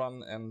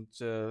Shadowrun and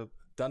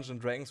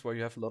Dungeons & Dragons where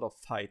you have a lot of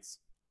fights.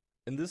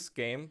 In this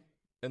game,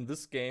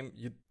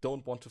 you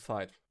don't want to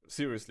fight.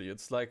 Seriously,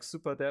 it's like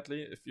super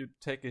deadly. If you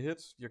take a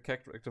hit, your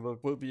character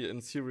will be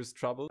in serious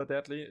trouble.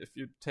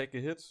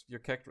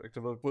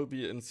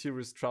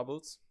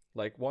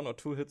 Like 1 or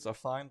 2 hits are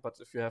fine, but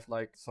if you have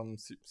like some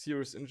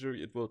serious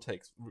injury, it will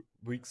take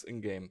weeks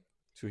in game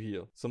to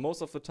heal. So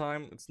most of the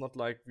time, it's not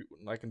like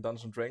in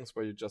Dungeons & Dragons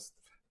where you just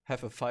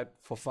have a fight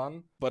for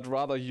fun, but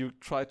rather you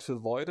try to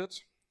avoid it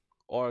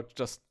or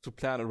just to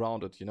plan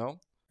around it, you know?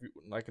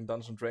 Like in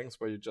Dungeons & Dragons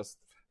where you just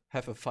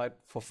have a fight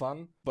for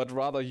fun, but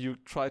rather you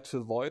try to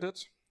avoid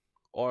it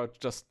or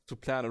just to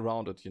plan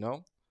around it, you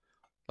know?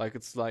 Like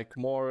it's like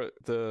more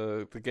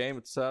the game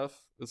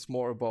itself is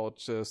more about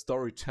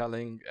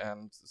storytelling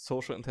and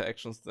social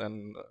interactions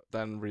than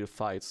real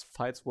fights.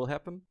 Fights will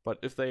happen, but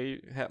if they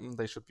happen,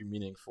 they should be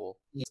meaningful.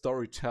 Yeah.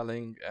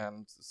 Storytelling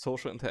and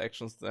social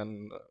interactions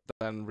than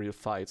real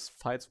fights.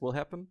 Fights will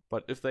happen,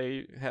 but if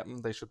they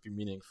happen, they should be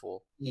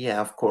meaningful.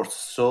 Yeah, of course.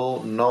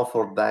 So no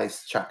for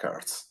dice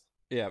checkers.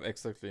 Yeah,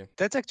 exactly.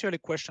 That's actually a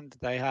question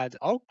that I had.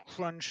 How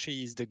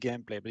crunchy is the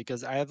gameplay?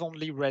 Because I have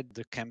only read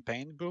the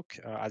campaign book,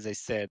 as I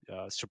said,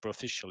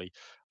 superficially.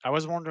 I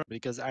was wondering,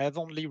 because I have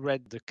only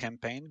read the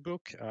campaign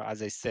book,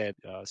 as I said,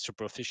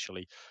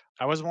 superficially.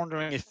 I was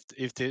wondering if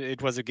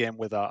it was a game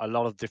with a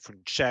lot of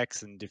different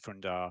checks and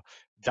different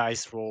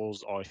dice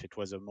rolls, or if it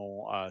was a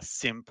more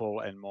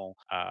simple and more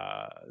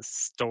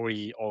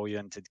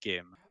story-oriented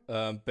game.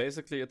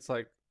 Basically, it's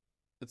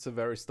a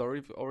very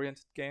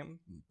story-oriented game,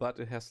 but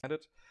it has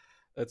added.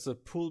 It's a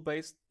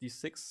pool-based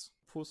D6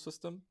 pool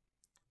system.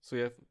 So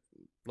you have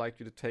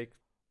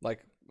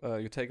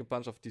you take a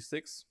bunch of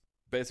D6,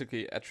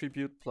 basically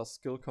attribute plus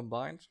skill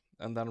combined,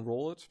 and then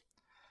roll it.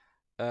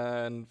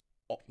 And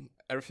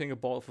everything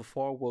above the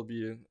 4 will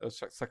be a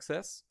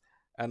success,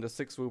 and the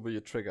 6 will be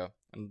a trigger.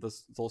 And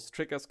those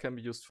triggers can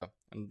be used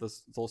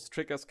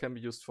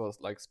for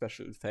like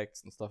special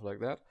effects and stuff like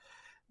that.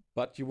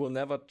 but you will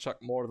never chuck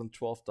more than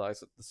 12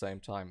 dice at the same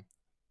time.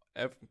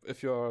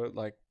 If your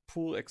like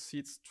pool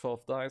exceeds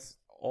 12 dice,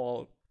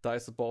 all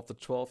dice above the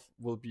 12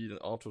 will be an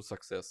auto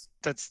success.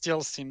 That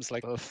still seems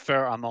like a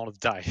fair amount of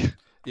die.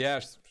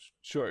 Yeah,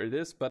 sure it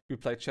is, but we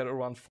played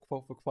Shadowrun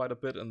for quite a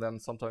bit, and then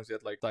sometimes you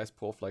had like dice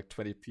pool of like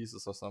 20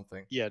 pieces or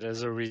something. Yeah,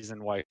 there's a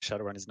reason why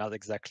Shadowrun is not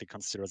exactly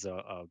considered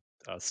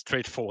a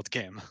straightforward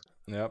game.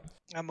 Yeah.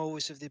 I'm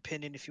always of the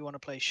opinion if you want to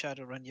play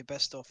Shadowrun, you're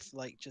best off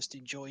like just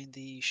enjoying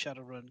the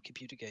Shadowrun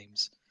computer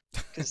games.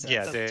 Because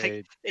Yeah,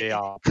 they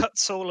are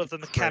cuts all of the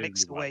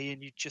mechanics incredibly away,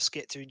 and you just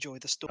get to enjoy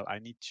the story. I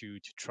need to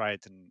try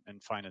it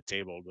and find a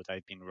table, but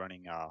I've been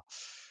running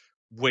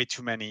way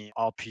too many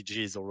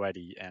RPGs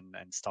already, and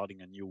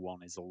starting a new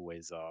one is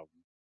always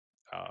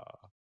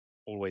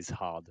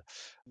hard.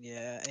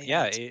 Yeah,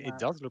 Yeah, amen to it that.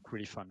 does look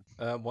really fun.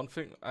 One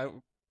thing I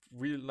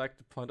really like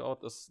to point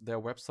out is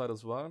their website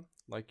as well.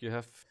 Like you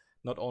have,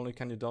 not only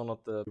can you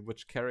download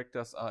which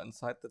characters are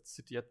inside that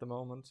city at the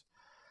moment,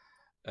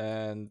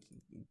 and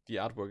the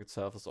artwork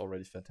itself is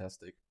already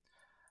fantastic.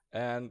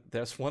 And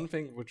there's one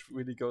thing which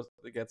really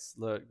gets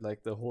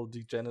the whole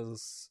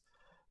Degenesis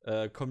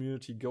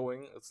community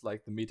going. It's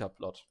like the meta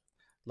plot,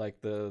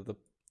 like the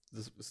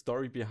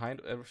story behind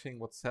everything,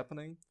 what's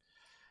happening.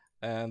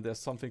 And there's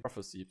something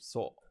prophecy.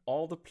 So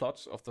all the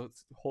plot of the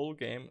whole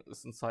game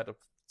is inside a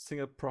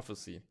single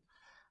prophecy,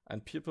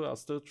 and people are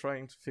still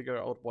trying to figure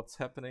out what's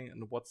happening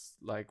and what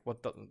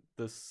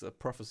this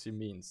prophecy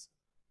means,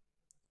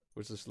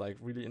 which is like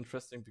really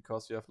interesting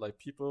because you have like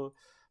people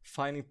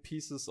finding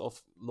pieces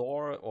of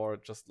lore or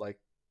just like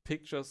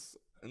pictures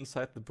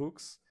inside the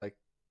books,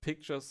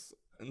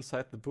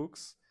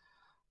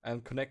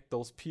 and connect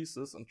those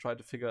pieces and try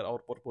to figure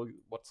out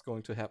what's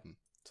going to happen.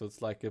 So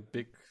it's like a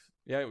big,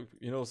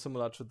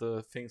 similar to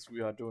the things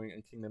we are doing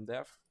in Kingdom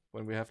Death,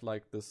 when we have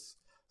like this,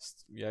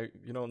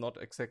 not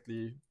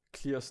exactly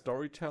clear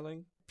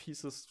storytelling,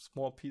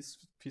 small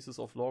pieces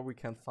of lore we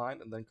can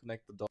find and then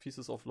connect the dots.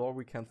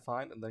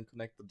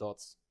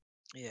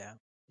 Yeah.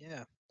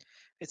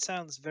 It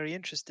sounds very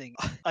interesting.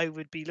 I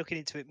would be looking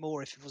into it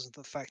more if it wasn't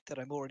the fact that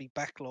I'm already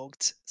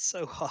backlogged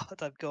so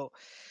hard. I've got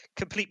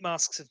complete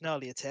Masks of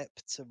Nyarlathotep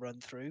to run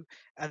through,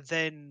 and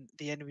then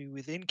the Enemy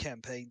Within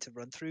campaign to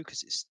run through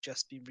because it's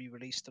just been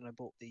re-released and I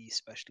bought the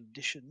special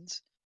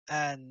editions.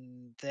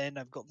 And then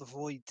I've got the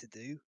Void to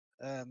do,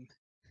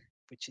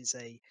 which is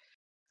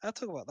I'll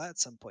talk about that at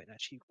some point.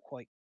 Actually,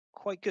 quite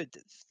good.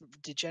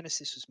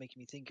 Degenesis was making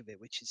me think of it,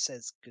 which it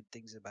says good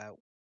things about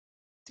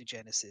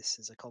Degenesis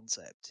as a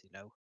concept.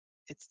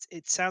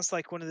 It sounds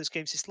like one of those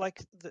games. It's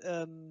like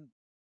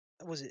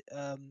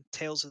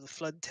Tales of the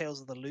Flood,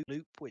 Tales of the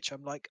Loop, which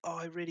I'm like,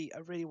 I really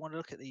want to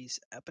look at these,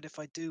 but if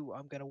I do,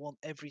 I'm going to want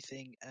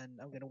everything, and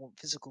I'm going to want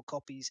physical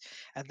copies,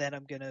 and then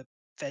I'm going to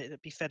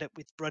be fed up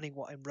with running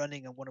what I'm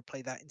running and want to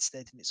play that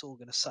instead, and it's all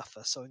going to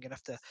suffer. So I'm going to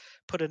have to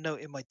put a note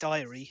in my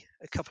diary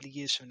a couple of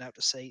years from now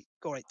to say,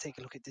 all right, take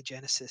a look at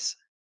Degenesis.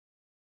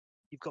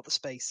 You've got the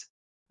space.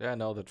 Yeah, I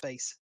know that.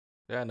 Space.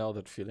 Yeah, I know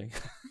that feeling.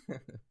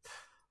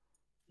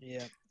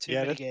 Yeah, too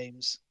many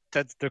games.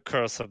 That's the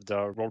curse of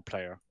the role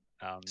player.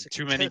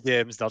 Too many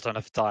games, not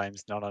enough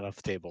times, not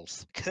enough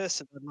tables.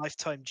 Curse of a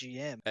lifetime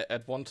GM.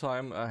 At one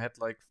time, I had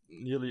like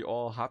nearly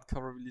all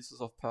hardcover releases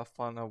of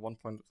Pathfinder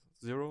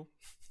 1.0.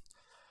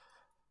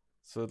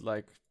 So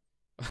like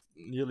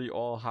nearly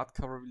all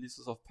hardcover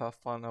releases of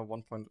Pathfinder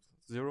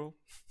 1.0.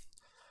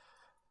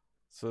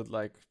 So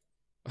like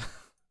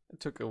it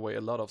took away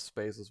a lot of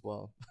space as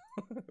well.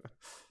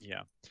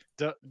 Yeah.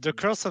 The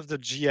curse of the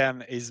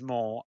GM is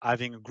more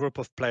having a group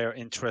of players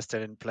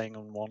interested in playing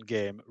on one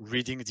game,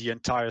 reading the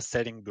entire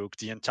setting book,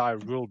 the entire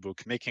rule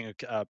book, making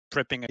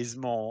prepping is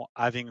more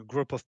having a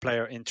group of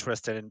players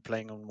interested in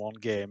playing on one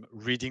game,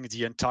 reading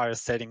the entire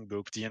setting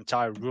book, the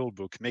entire rule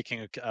book,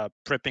 making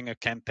prepping a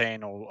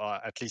campaign or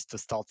at least a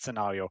start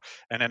scenario,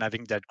 and then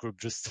having that group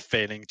just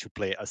failing to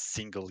play a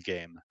single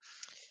game.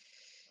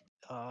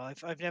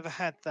 I've never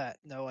had that.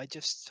 No, I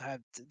just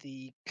had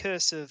the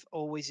curse of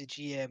always a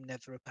GM,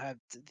 never a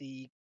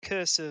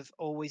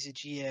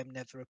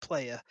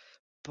player.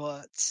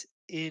 But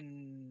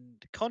in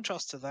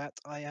contrast to that,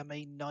 I am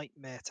a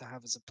nightmare to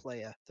have as a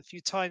player. The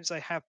few times I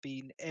have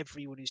been,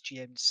 everyone who's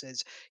GM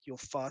says you're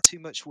far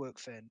too much work,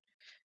 Fenn.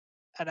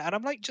 And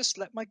I'm like, just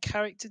let my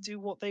character do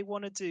what they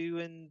want to do,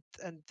 and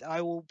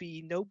I will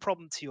be no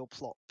problem to your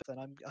plot. But then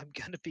I'm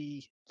gonna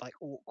be like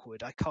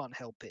awkward. I can't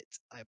help it.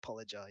 I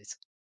apologize.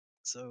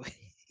 So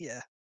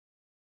yeah,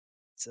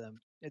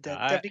 it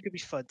definitely could be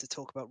fun to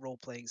talk about role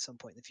playing at some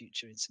point in the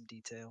future in some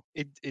detail.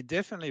 It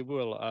definitely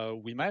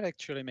will. We might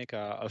actually make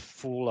a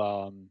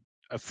full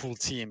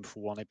team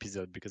for one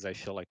episode because I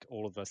feel like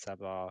all of us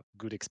have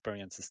good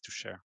experiences to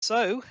share.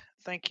 So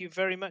thank you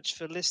very much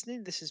for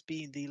listening. This has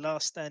been the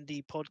Last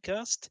Standee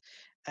podcast.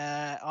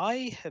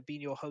 I have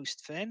been your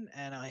host, Fenn,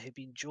 and I have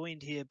been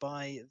joined here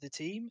by the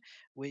team,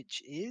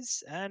 which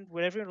is, and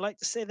would everyone like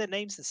to say their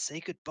names and say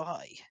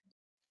goodbye?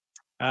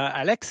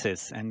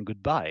 Alexis, and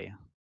goodbye.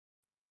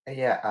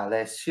 Yeah,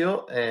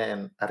 Alessio,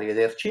 and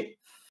arrivederci.